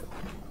grave.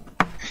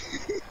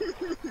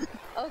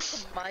 Oh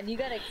come on, you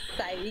got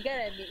excited. You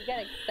got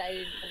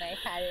excited when I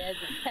had it as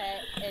a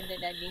pet, and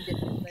then I named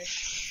it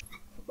this.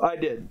 I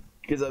did,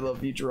 because I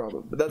love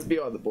Futurama, but that's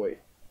beyond the point.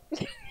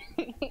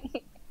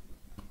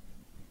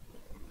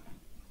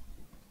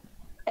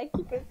 I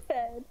keep it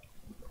fed.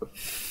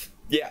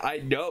 Yeah, I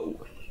know.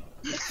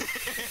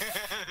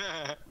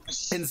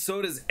 And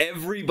so does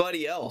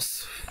everybody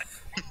else.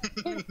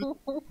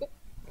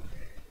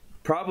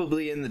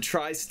 Probably in the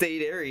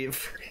tri-state area.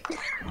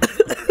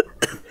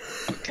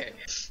 Okay.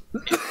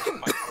 In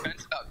my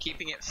defense about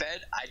keeping it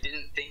fed, I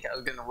didn't think I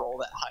was gonna roll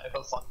that high of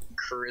a fucking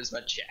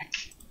charisma check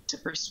to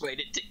persuade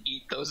it to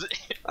eat those.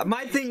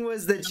 My thing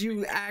was that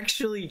you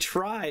actually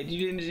tried.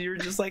 You were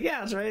just like, yeah,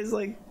 that's right. It's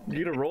like,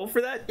 you gonna roll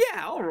for that?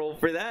 Yeah, I'll roll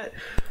for that.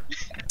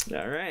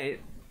 All right.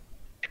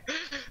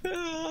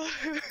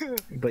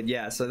 But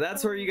yeah, so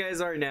that's where you guys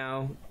are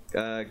now.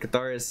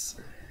 Catharis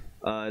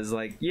is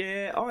like,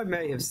 yeah, I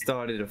may have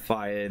started a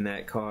fire in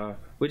that car,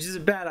 which is a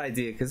bad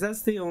idea because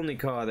that's the only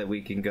car that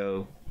we can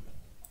go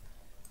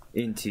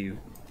into,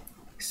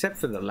 except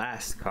for the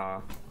last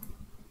car.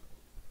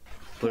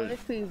 But what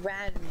if we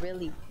ran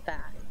really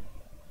fast?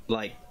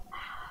 Like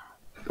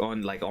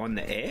on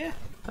the air?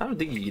 I don't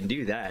think you can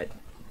do that.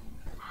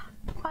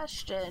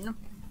 Question.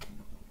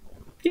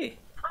 Yeah.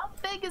 How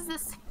big is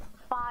this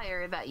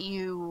fire that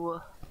you...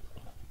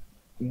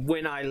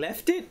 When I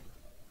left it?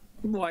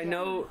 Why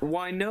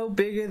no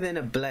bigger than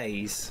a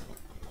blaze.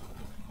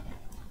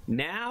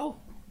 Now?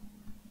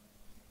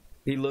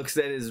 He looks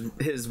at his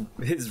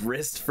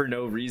wrist for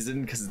no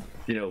reason, because,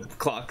 you know,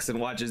 clocks and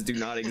watches do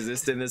not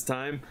exist in this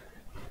time.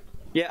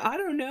 Yeah, I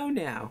don't know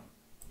now.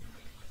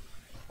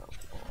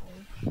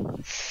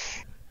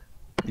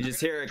 You just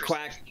hear a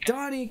quack.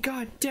 Donnie,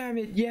 god damn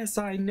it, yes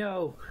I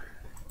know.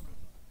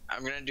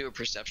 I'm gonna do a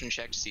perception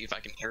check to see if I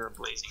can hear a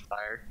blazing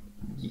fire.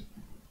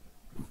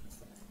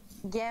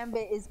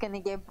 Gambit is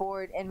gonna get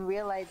bored and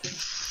realizing.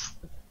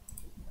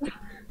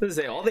 Let's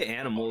say all the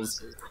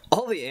animals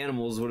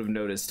would have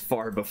noticed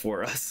far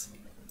before us.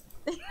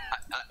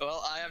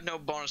 Well, I have no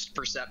bonus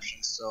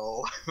perception,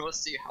 so let's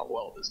see how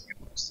well this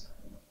goes.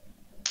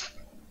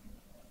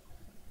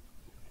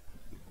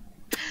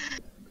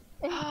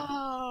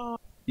 The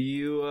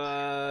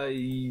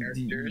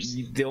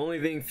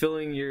only thing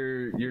filling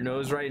your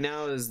nose right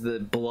now is the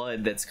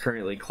blood that's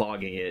currently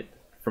clogging it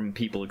from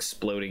people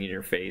exploding in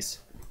your face.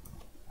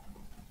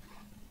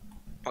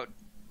 Oh,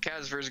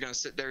 Casper's gonna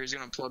sit there, he's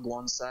gonna plug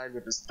one side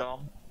with his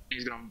thumb,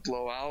 he's gonna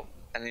blow out,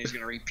 and then he's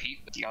gonna repeat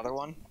with the other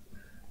one.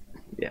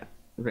 Yeah,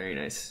 very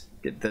nice.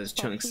 Get those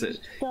chunks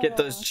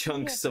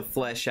of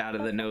flesh out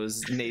of the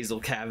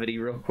nasal cavity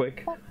real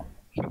quick.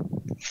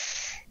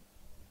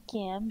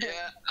 Gambit.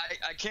 Yeah,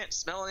 I can't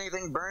smell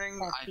anything burning.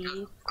 I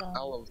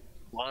smell of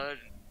blood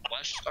and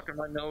flesh stuck in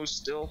my nose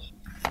still.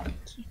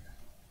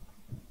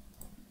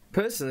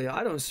 Personally,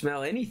 I don't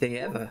smell anything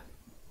ever.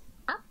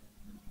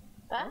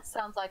 That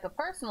sounds like a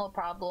personal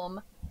problem.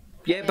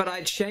 Yeah, but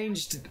I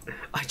changed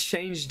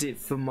it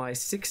for my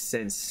sixth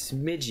sense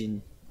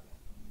smidgen.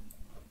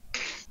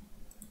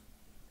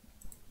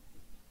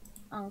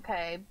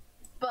 Okay,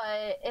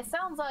 but it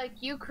sounds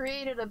like you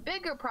created a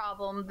bigger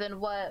problem than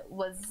what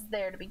was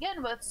there to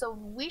begin with, so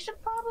we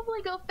should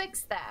probably go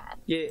fix that.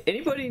 Yeah,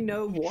 anybody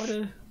know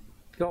water?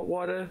 Got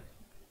water?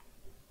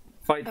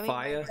 Fight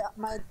fire?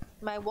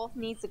 My wolf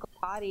needs to go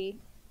potty.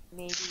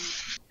 Maybe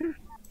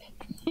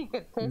you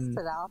could piss it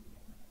off.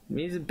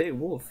 He's a big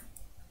wolf.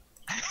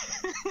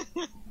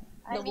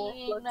 The wolf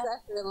looks at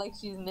her like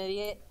she's an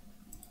idiot.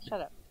 Shut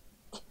up.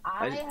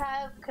 I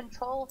have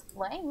control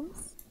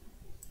flames.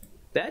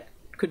 That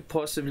could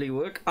possibly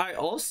work. I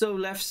also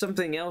left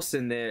something else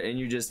in there, and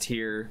you just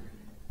hear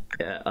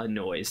a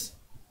noise.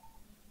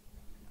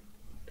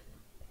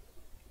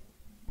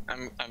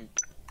 I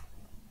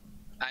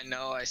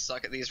know I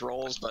suck at these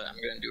rolls, but I'm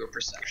gonna do a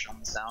perception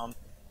on the sound.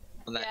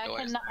 On that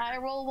noise. Can I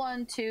roll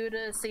one too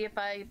to see if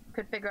I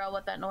could figure out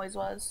what that noise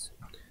was?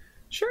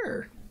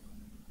 Sure.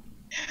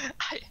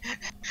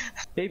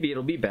 Maybe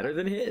it'll be better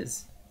than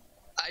his.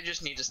 I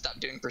just need to stop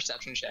doing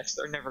perception checks.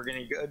 They're never gonna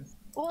be good.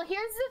 Well,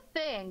 here's the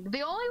thing.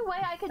 The only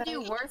way I could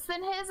do worse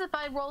than his if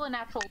I roll a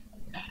natural.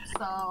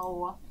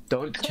 So.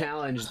 Don't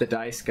challenge the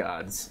dice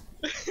gods.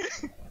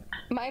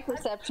 My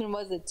perception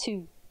was a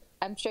 2.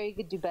 I'm sure you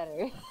could do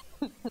better.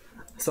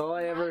 That's all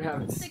I ever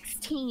have.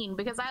 16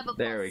 because I have a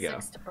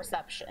 +6 to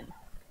perception.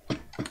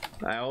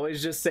 I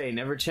always just say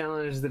never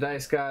challenge the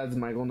dice gods.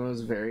 Michael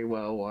knows very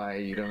well why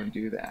you don't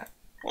do that.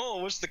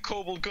 Oh, what's the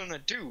kobold gonna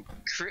do?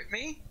 Crit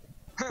me?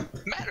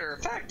 Matter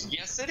of fact,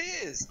 yes it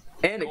is.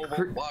 And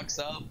kobold walks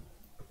up,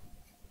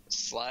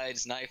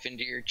 slides knife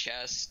into your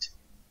chest,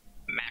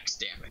 max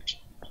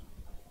damage.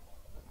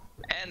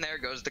 And there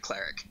goes the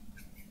cleric.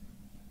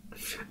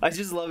 I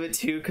just love it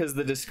too because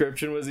the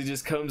description was he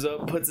just comes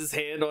up, puts his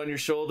hand on your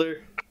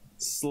shoulder,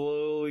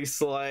 slowly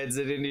slides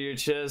it into your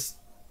chest,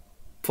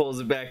 pulls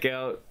it back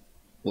out,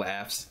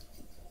 laughs.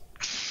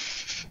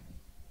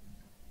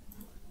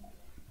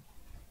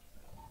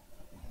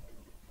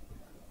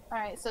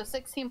 Alright, so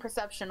 16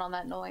 perception on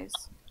that noise.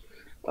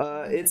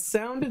 It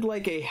sounded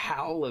like a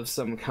howl of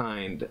some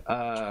kind,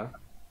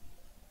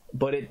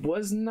 but it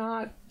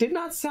did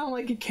not sound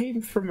like it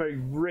came from a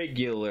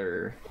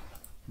regular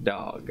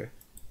dog,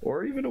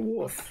 or even a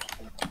wolf.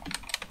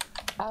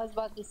 I was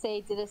about to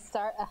say, did it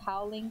start a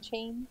howling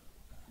chain?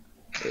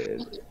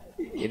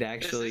 It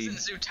actually...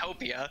 This isn't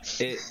Zootopia.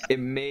 It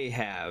may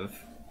have,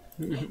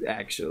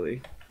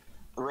 actually.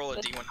 Roll a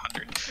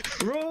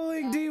D100.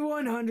 Rolling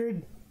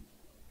D100!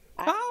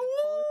 I would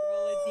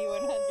roll a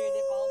D100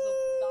 if all the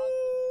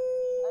dogs...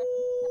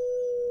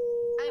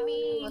 I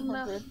mean...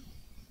 100.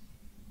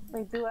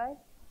 Wait, do I?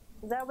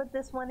 Is that what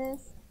this one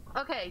is?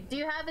 Okay, do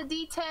you have a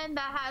D10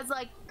 that has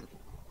like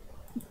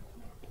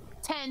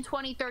 10,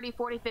 20, 30,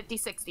 40, 50,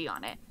 60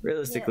 on it?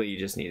 Realistically, you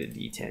just need a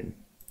D10.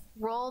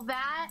 Roll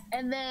that,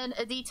 and then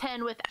a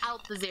D10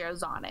 without the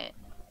zeros on it.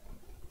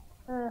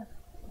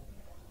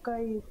 Got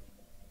you.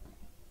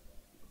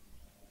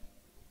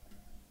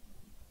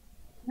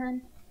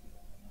 10.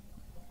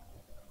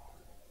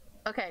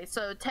 Okay,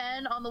 so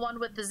 10 on the one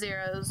with the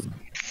zeros.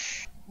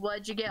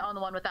 What'd you get on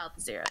the one without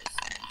the zeros?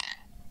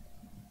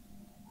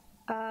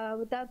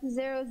 Without the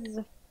zeros is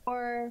a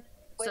 4.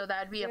 So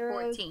that'd be a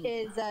zeros 14.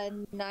 Is a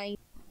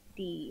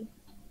 90.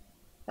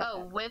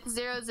 Oh, with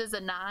zeros is a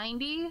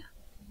 90?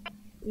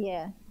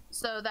 Yeah.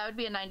 So that would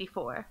be a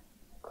 94.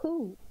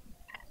 Cool.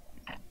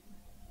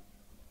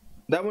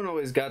 That one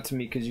always got to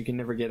me because you can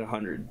never get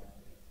 100.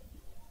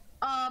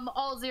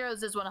 All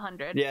zeros is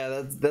 100.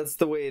 Yeah, that's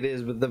the way it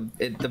is, but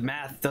the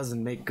math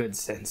doesn't make good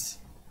sense.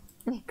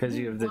 Because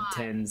you have the Why?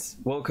 10s.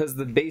 Well, because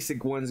the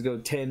basic ones go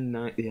 10,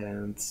 9...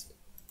 Yeah, it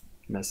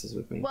messes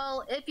with me.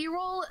 Well, if you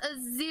roll a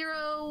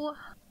 0,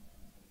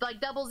 like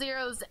double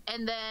zeros,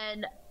 and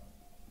then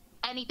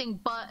anything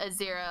but a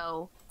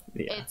 0,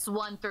 Yeah. it's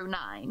 1 through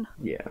 9.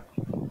 Yeah.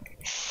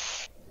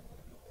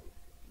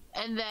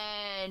 And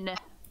then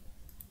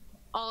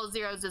all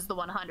zeros is the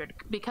 100,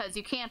 because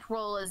you can't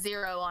roll a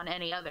 0 on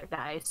any other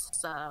dice,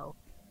 so...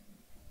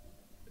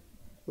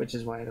 Which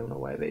is why I don't know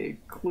why they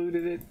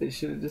included it. They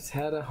should have just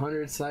had a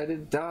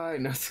 100-sided die.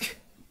 No,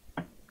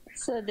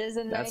 So does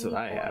a That's what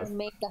I 94 have.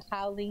 make a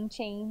howling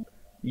chain?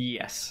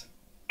 yes.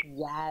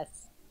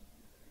 Yes.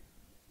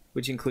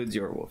 Which includes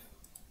your wolf.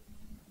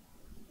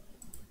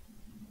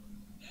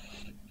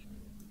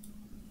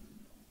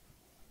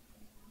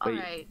 Wait.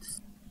 Alright,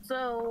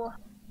 so...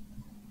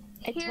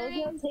 I told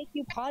you I'll take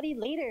you potty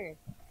later.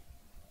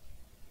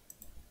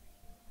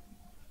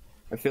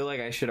 I feel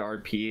like I should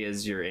RP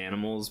as your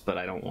animals, but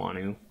I don't want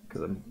to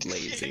because I'm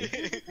lazy.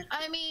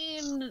 I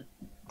mean,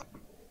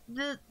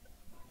 the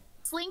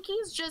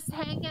Slinky's just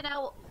hanging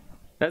out.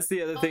 That's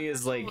the other thing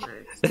is like,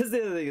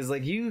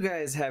 you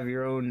guys have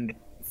your own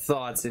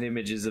thoughts and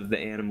images of the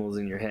animals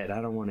in your head.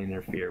 I don't want to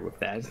interfere with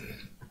that.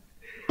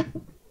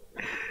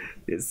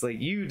 It's like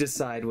you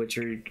decide what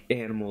your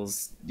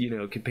animal's,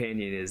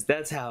 companion is.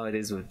 That's how it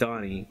is with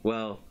Donnie.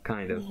 Well,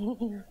 kind of.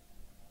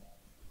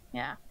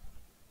 Yeah.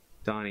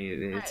 Donnie,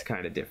 it's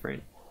kind of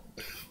different.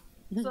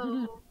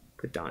 So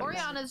But Donnie's...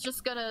 Oriana's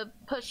just gonna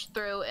push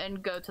through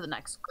and go to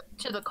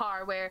the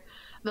car where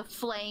the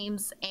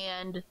flames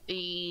and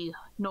the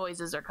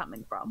noises are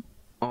coming from.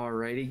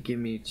 Alrighty, give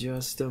me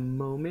just a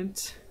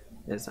moment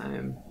as I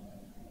am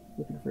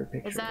looking for a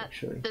picture. Is that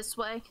actually, this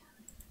way?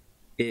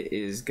 it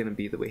is gonna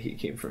be the way he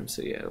came from.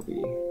 So yeah, it'll be.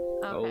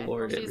 Okay. Oh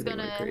Lord, well, she's everything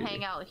gonna went crazy.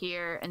 hang out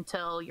here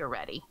until you're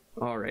ready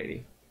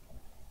Alrighty.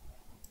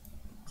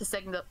 to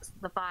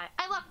signify.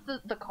 I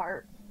left the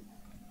cart.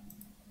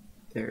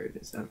 There it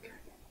is. Okay.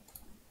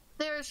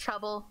 There's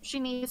trouble. She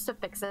needs to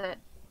fix it.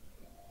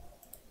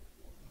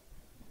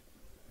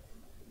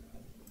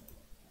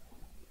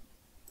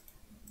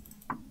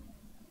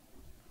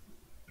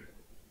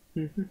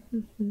 You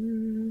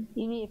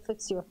need to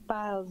fix your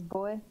files,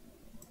 boy.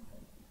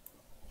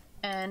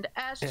 And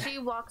as she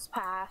walks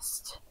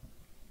past,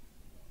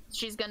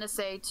 she's gonna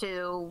say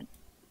to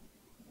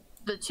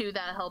the two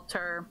that helped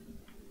her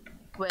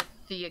with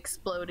the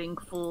exploding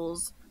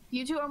fools,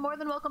 you two are more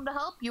than welcome to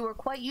help. You were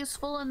quite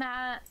useful in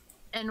that,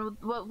 and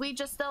what we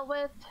just dealt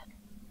with.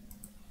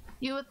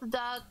 You with the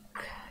duck,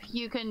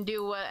 you can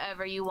do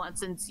whatever you want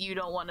since you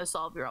don't want to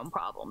solve your own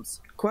problems.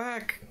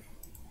 Quack!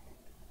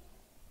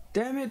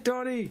 Damn it,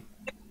 Donnie!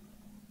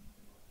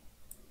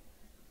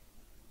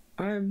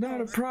 I am not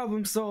a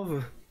problem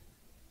solver.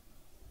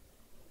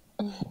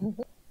 I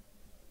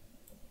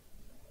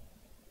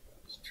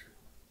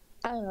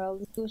don't know.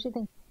 Let's see what she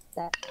thinks of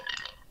that.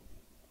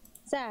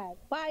 Sad.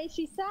 Why is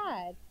she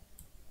sad?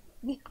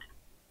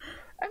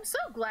 I'm so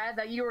glad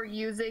that you were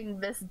using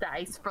this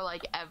dice for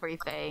like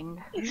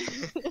everything.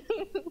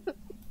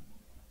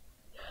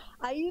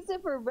 I used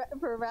it for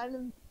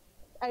random.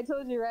 I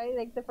told you, right?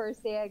 Like the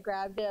first day I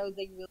grabbed it, I was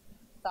like really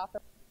soft,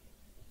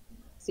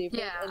 stupid,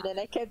 Yeah. and then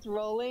I kept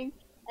rolling.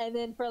 And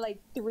then for like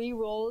 3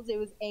 rolls, it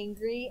was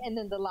angry, and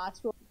then the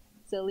last roll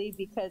was silly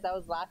because I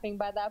was laughing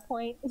by that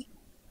point.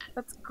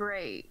 That's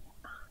great.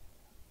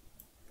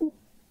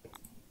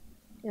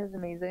 was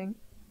amazing.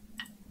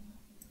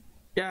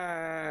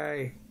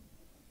 Yay!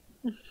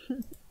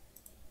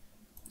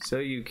 So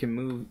you can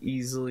move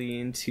easily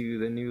into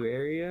the new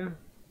area.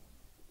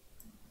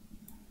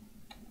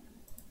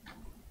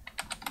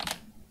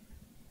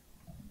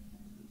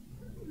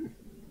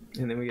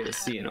 And then we get to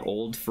see an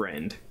old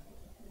friend.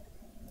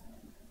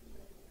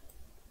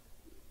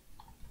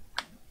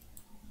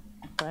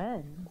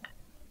 Friend.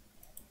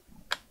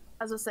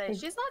 I was gonna say,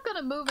 she's not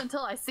gonna move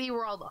until I see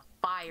where all the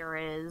fire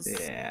is.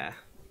 Yeah.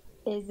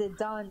 Is it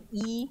Don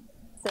E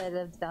instead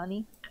of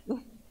Donnie?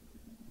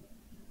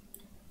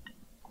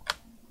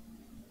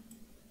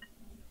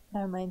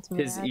 That reminds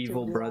me. His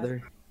evil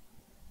brother.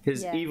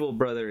 His evil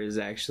brother is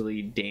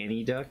actually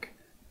Danny Duck.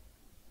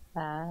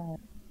 Ah.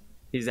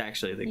 He's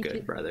actually the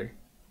good brother.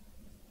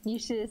 You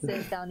should have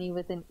said Donnie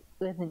with an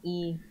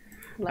E,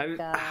 like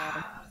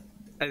I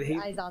hate,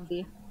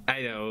 iZombie.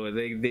 I know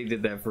they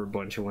did that for a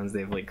bunch of ones.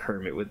 They have like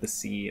Kermit with the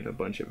C and a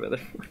bunch of other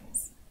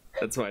ones.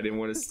 That's why I didn't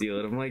want to steal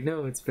it. I'm like,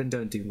 no, it's been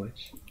done too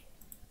much.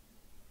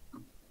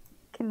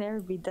 Can never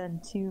be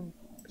done too.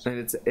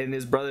 And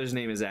his brother's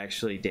name is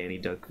actually Danny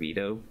Duck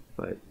Vito,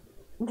 but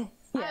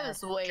I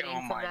was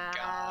waiting for that.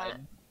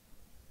 God.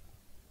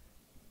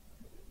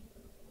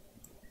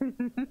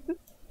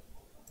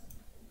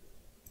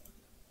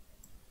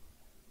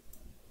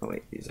 oh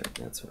wait,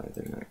 that's why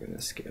they're not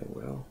gonna scale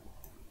well.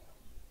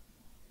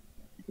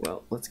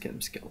 Well, let's get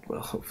them scaled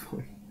well,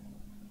 hopefully.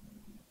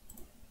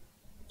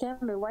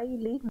 Cameron, why are you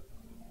leaving?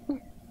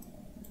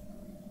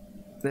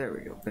 There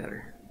we go,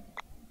 better.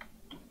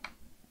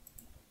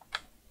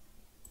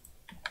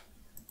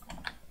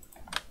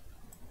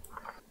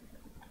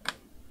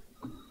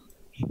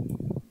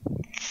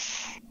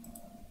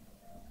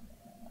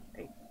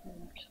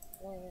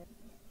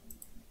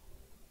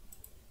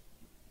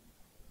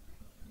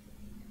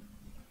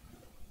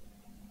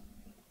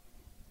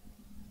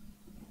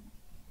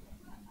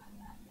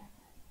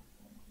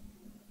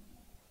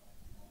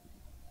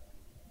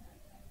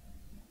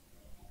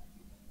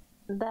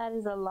 That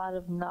is a lot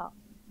of knock.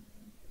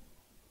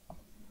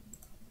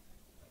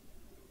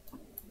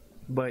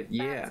 But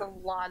yeah, That's a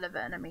lot of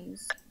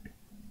enemies.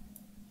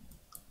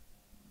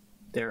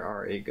 there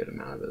are a good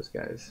amount of those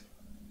guys.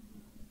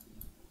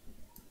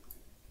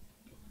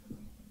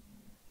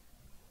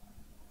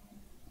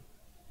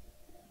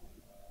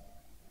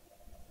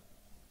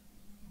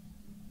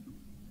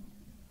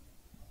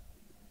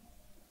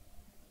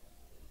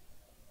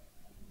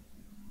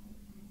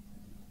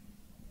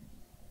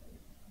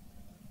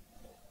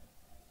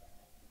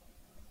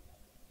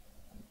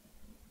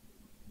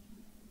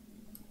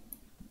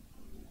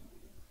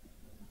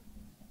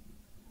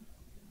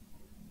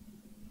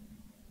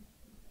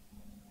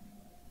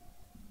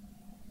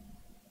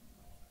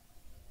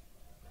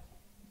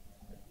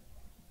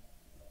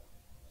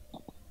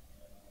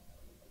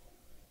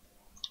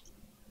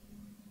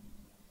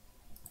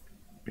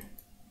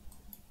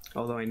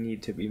 Although I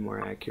need to be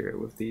more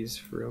accurate with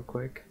these real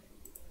quick.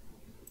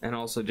 And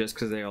also, just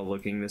because they're all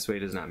looking this way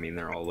does not mean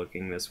they're all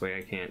looking this way.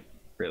 I can't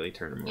really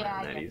turn them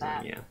around that easily.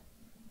 That. Yeah.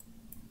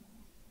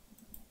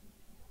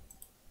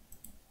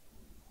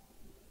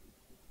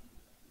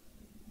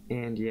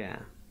 And yeah,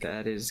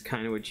 that is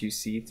kind of what you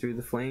see through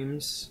the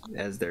flames,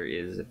 as there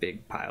is a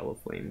big pile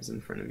of flames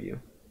in front of you,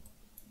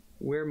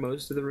 where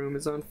most of the room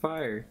is on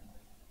fire.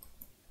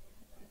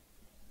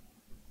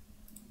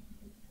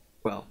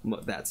 Well,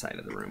 that side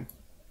of the room.